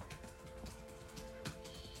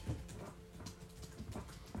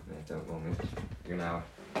 that moment, you're now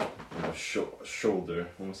shoulder,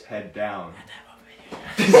 almost head down.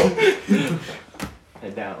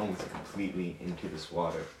 Head down almost completely into this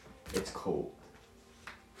water. It's cold.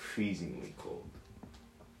 Freezingly cold.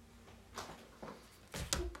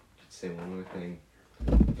 Just say one more thing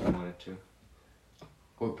if you wanted to.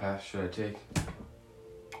 What path should I take?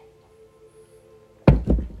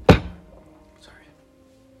 Sorry.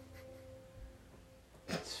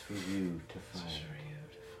 It's for you to find.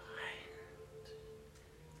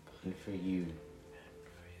 And for you.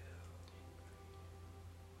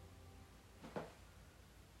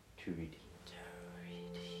 To redeem.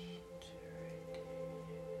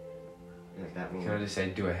 And at that Can I moment, just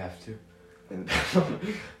say, do I have to? and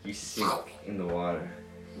you sink in the water.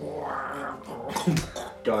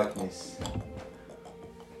 Darkness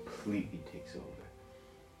completely takes over.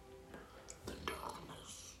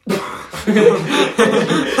 As you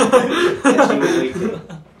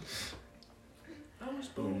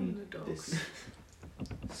awaken in this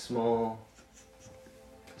small,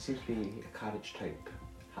 seems to be a cottage type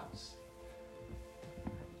house.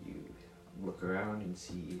 You look around and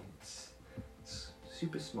see it's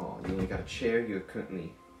super small. You only got a chair. You're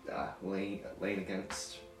currently laying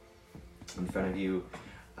against. In front of you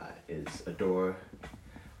is a door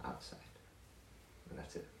outside, and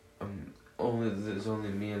that's it. There's only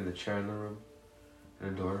me and the chair in the room,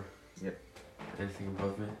 and a door. Yep. Anything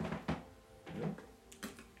above me? Nope.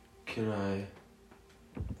 Can I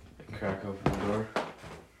crack open the door?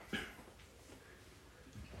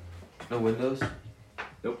 No windows?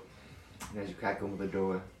 And as you crack open the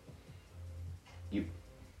door, you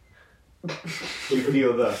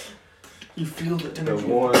feel the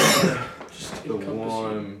warm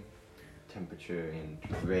temperature and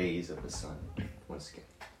rays of the sun once again.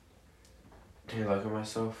 Do I look at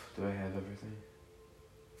myself? Do I have everything?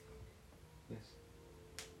 Yes.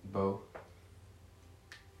 Bow?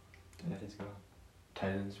 That is gone.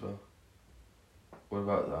 Titan's bow? What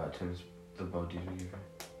about the bow did you give me?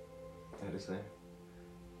 That is there.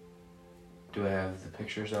 Do I have the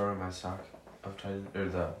pictures that are in my sock of Titan, or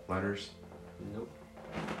the letters? Nope.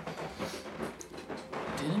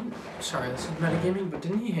 Sorry, this is metagaming, but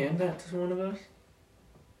didn't he hand that to one of us?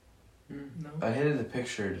 No. I handed the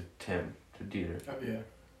picture to Tim, to Dieter. Oh yeah.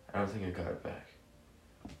 I don't think I got it back.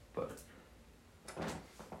 But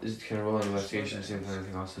can I roll an investigation to see if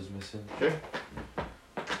anything else is missing? Sure.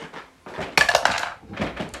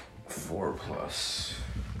 4 plus.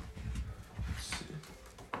 Let's see.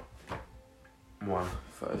 1,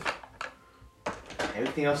 5.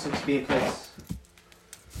 Everything else seems to be in place.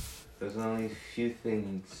 There's only a few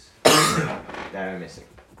things that are missing.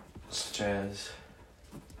 Such as.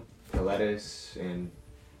 The letters and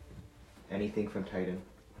anything from Titan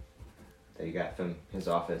that you got from his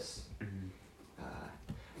office,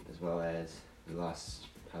 as well as you lost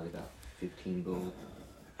probably about 15 gold.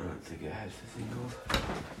 I don't think I had 15 gold.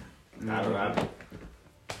 I don't know.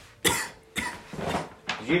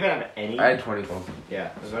 Did you even have any? I had 20 gold.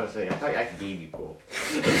 Yeah, I was about to say, I thought I gave you gold.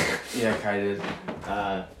 Yeah, Kai did.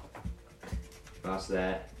 Lost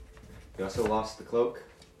that. You also lost the cloak.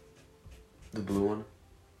 The blue one.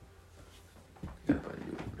 Gotta buy a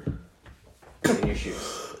new one. And your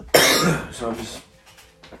shoes. So I'm just.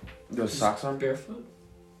 Those socks on? Barefoot?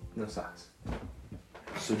 No socks.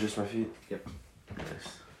 So just my feet? Yep.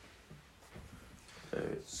 Nice.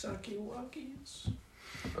 Alright. Sucky walkies.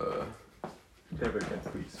 Never again,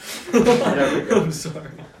 please. I'm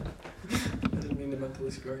sorry. I didn't mean to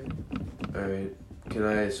mentally scar you. Alright. Can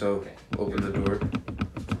I open the door?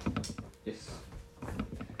 Yes.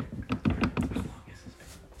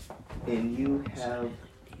 And you have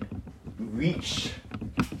reached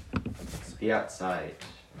the outside.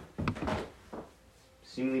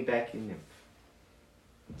 Seemingly back in Nymph.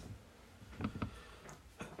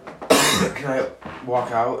 Can I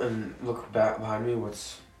walk out and look back behind me? What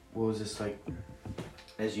was this like?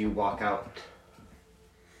 As you walk out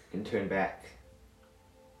and turn back,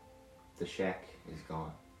 the shack is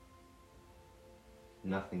gone.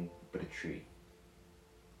 Nothing but a tree.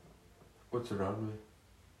 What's around me?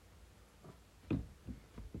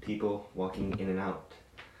 People walking in and out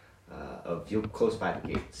you're close by the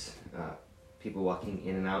gates. People walking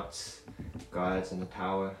in and out, guards in the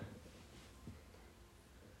tower.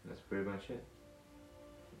 That's pretty much it.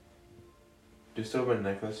 Do you still have my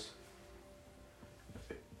necklace?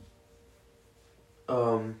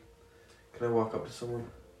 Can I walk up to someone?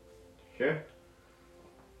 Sure.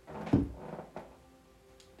 Who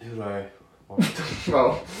do I walk up to?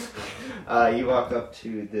 Well, you walk up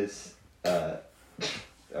to this. I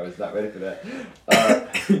was not ready for that.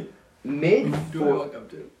 mid Who do I look up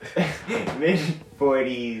to? mid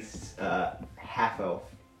 40s half elf.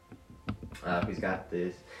 He's got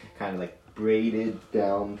this kind of like braided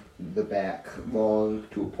down the back, long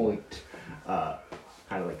to a point, kind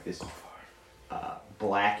of like this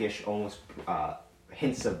blackish, almost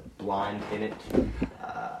hints of blonde in it.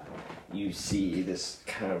 You see this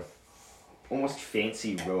kind of almost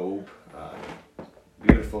fancy robe,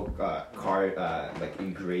 beautiful card, like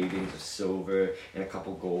engravings of silver and a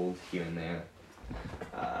couple gold here and there.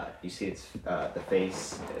 You see it's the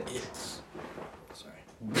face. It's Sorry.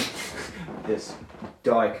 this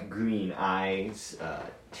dark green eyes,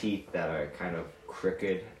 teeth that are kind of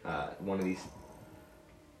crooked. One of these.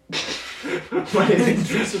 One of these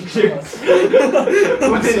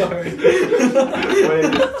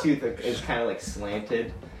tooth is kind of like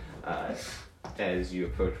slanted. As you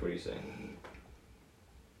approach, what are you saying?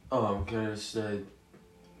 Oh, I'm gonna say,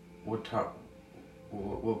 what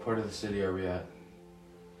part of the city are we at?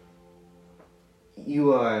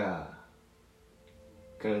 You are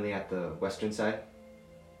currently at the western side.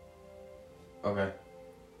 Okay.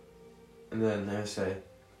 And then I say,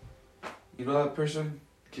 you know that person?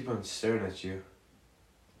 Keep on staring at you.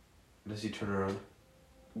 Does he turn around?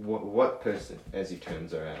 What person? As he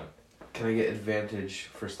turns around. Can I get advantage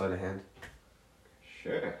for sleight of hand?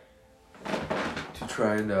 Sure. To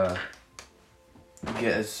try and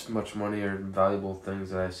get as much money or valuable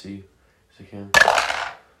things that I see as I can.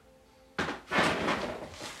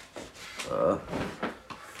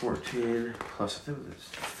 14 plus, I think it's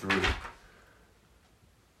 3.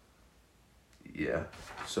 Yeah,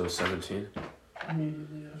 so 17.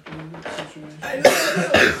 Immediately after the situation. I know,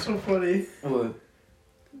 it's so funny. What?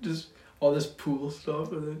 Just all this pool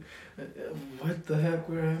stuff, and then what the heck?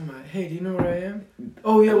 Where am I? Hey, do you know where I am?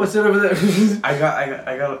 Oh yeah, what's that over there? I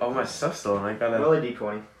got all my stuff still, and I gotta. Roll a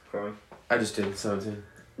d20 for me. I just did 17.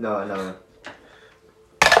 No.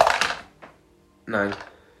 9.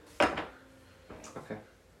 Okay.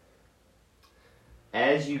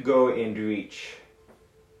 As you go and reach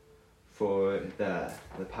for the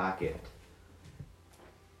pocket,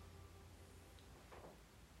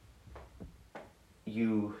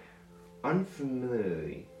 you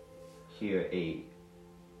unfamiliarly hear a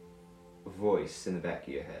voice in the back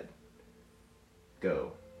of your head.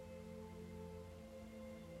 Go.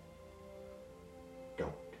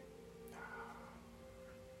 Don't.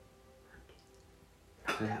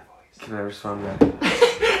 Not that voice. Can I respond back?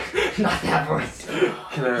 Not that voice.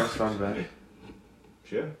 Can I respond back?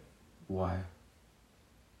 Sure. Why?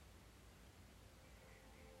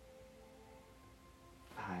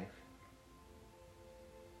 5,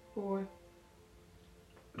 4,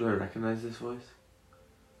 Do I recognize this voice?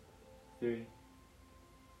 3,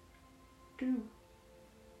 2.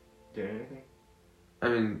 Doing anything? I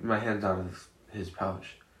mean, my hand's out of his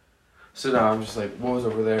pouch. So now I'm just like, what was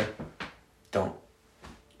over there? Don't.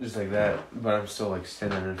 Just like that, but I'm still like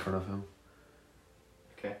standing in front of him.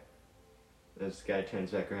 Okay. This guy turns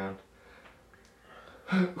back around.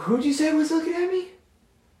 Who'd you say was looking at me?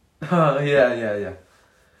 Oh, yeah.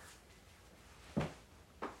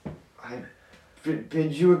 I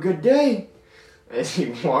bid you a good day. As he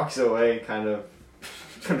walks away, kind of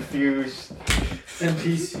confused.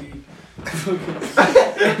 NPC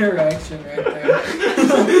interaction right there.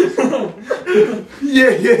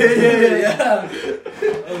 Yeah.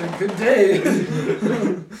 Oh, good day.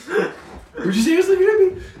 Would you say he was looking at me?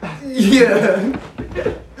 Yeah.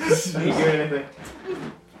 Are you doing anything?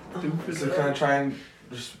 So can I try and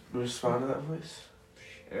just respond to that voice?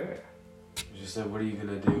 Sure. Just like, what are you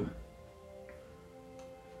gonna do?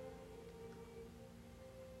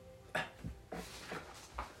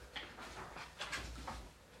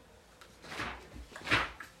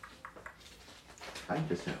 I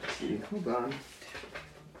just have to see. Hold on.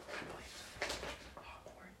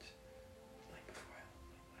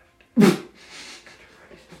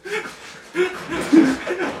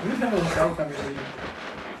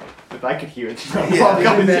 If I could hear it,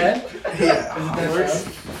 Yeah, Mad? Yeah, Hogwarts.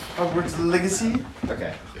 Hogwarts Legacy.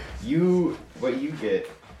 Okay. What you get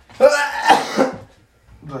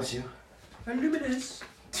Bless you. Luminous.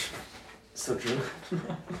 So true.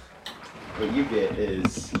 What you get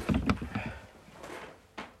is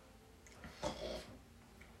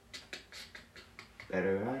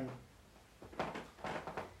better run.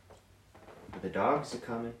 The dogs are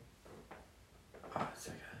coming. Oh, it's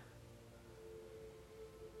okay.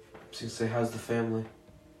 I was gonna say, how's the family?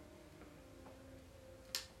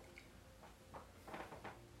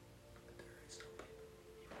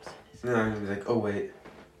 No, I'm gonna be like, oh wait.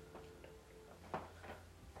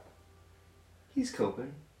 He's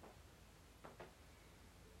coping.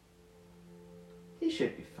 He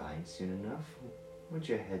should be fine soon enough. Once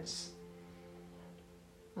your head's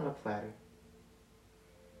on a platter.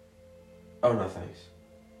 Oh, no, thanks.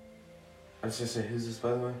 I was gonna say, who's this,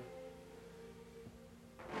 by the way?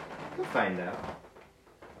 We'll find out.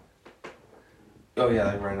 Oh, yeah,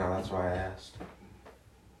 like right now, that's why I asked.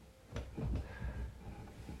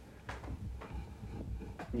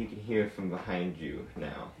 You can hear from behind you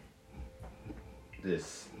now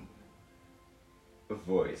this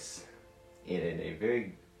voice in a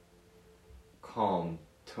very calm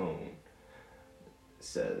tone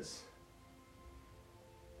says,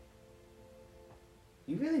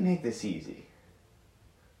 "You really make this easy."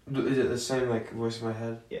 Is it the same, like, voice in my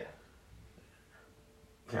head? Yeah.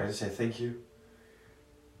 Can I just say thank you?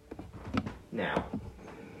 Now,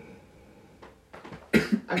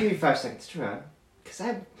 I'll give you 5 seconds to run,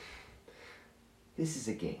 because this is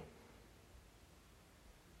a game.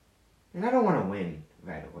 And I don't want to win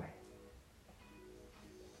right away.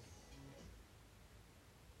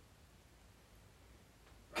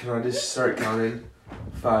 Can I just start counting?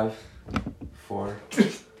 5, 4,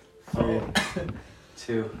 3,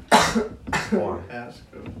 2, 1.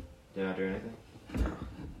 Haskell. Did I not do anything?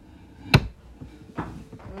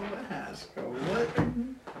 Oh, Haskell, what are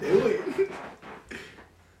you doing?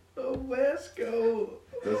 Oh, Haskell.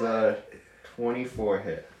 Does a 24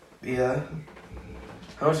 hit? Yeah.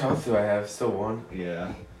 How much health do I have? Still 1.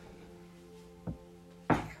 Yeah.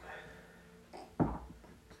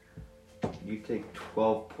 You take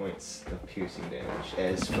 12 points of piercing damage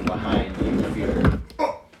as from behind you feel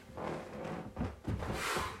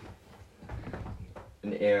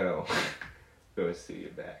an arrow goes through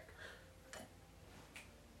your back.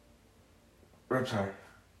 Reptar.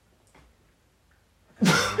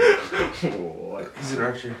 What? He's an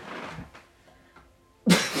archer.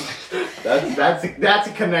 That's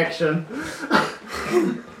a connection.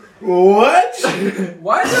 What?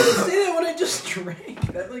 Why did I say that when I just drank?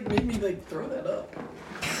 That like made me like throw that up.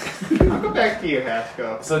 I'll go back to you,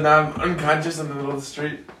 Haskell. So now I'm unconscious in the middle of the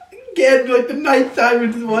street. Again, like the 9th time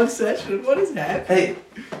into one session. What is happening?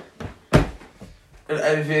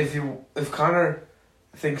 Hey. If Connor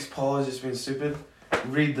thinks Paul is just being stupid,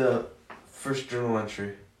 read the first journal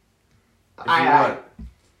entry. If you want.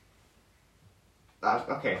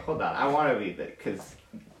 Okay, hold on. I want to read it, because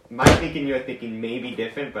my thinking and your thinking may be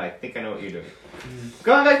different, but I think I know what you're doing.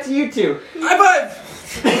 Going back to you two. High five!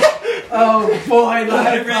 Oh boy, the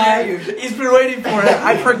high five. He's been waiting for it.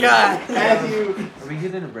 I forgot. As you... Are we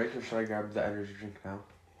getting a break or should I grab the energy drink now?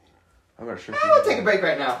 I'm not sure. I'll take a break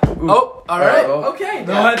right now. Oh, all right. Oh. Okay.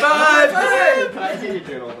 No high five. Can I see your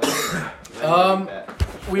journal?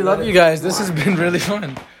 We love you guys. This has been really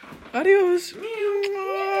fun. Adios.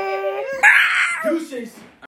 Deuces.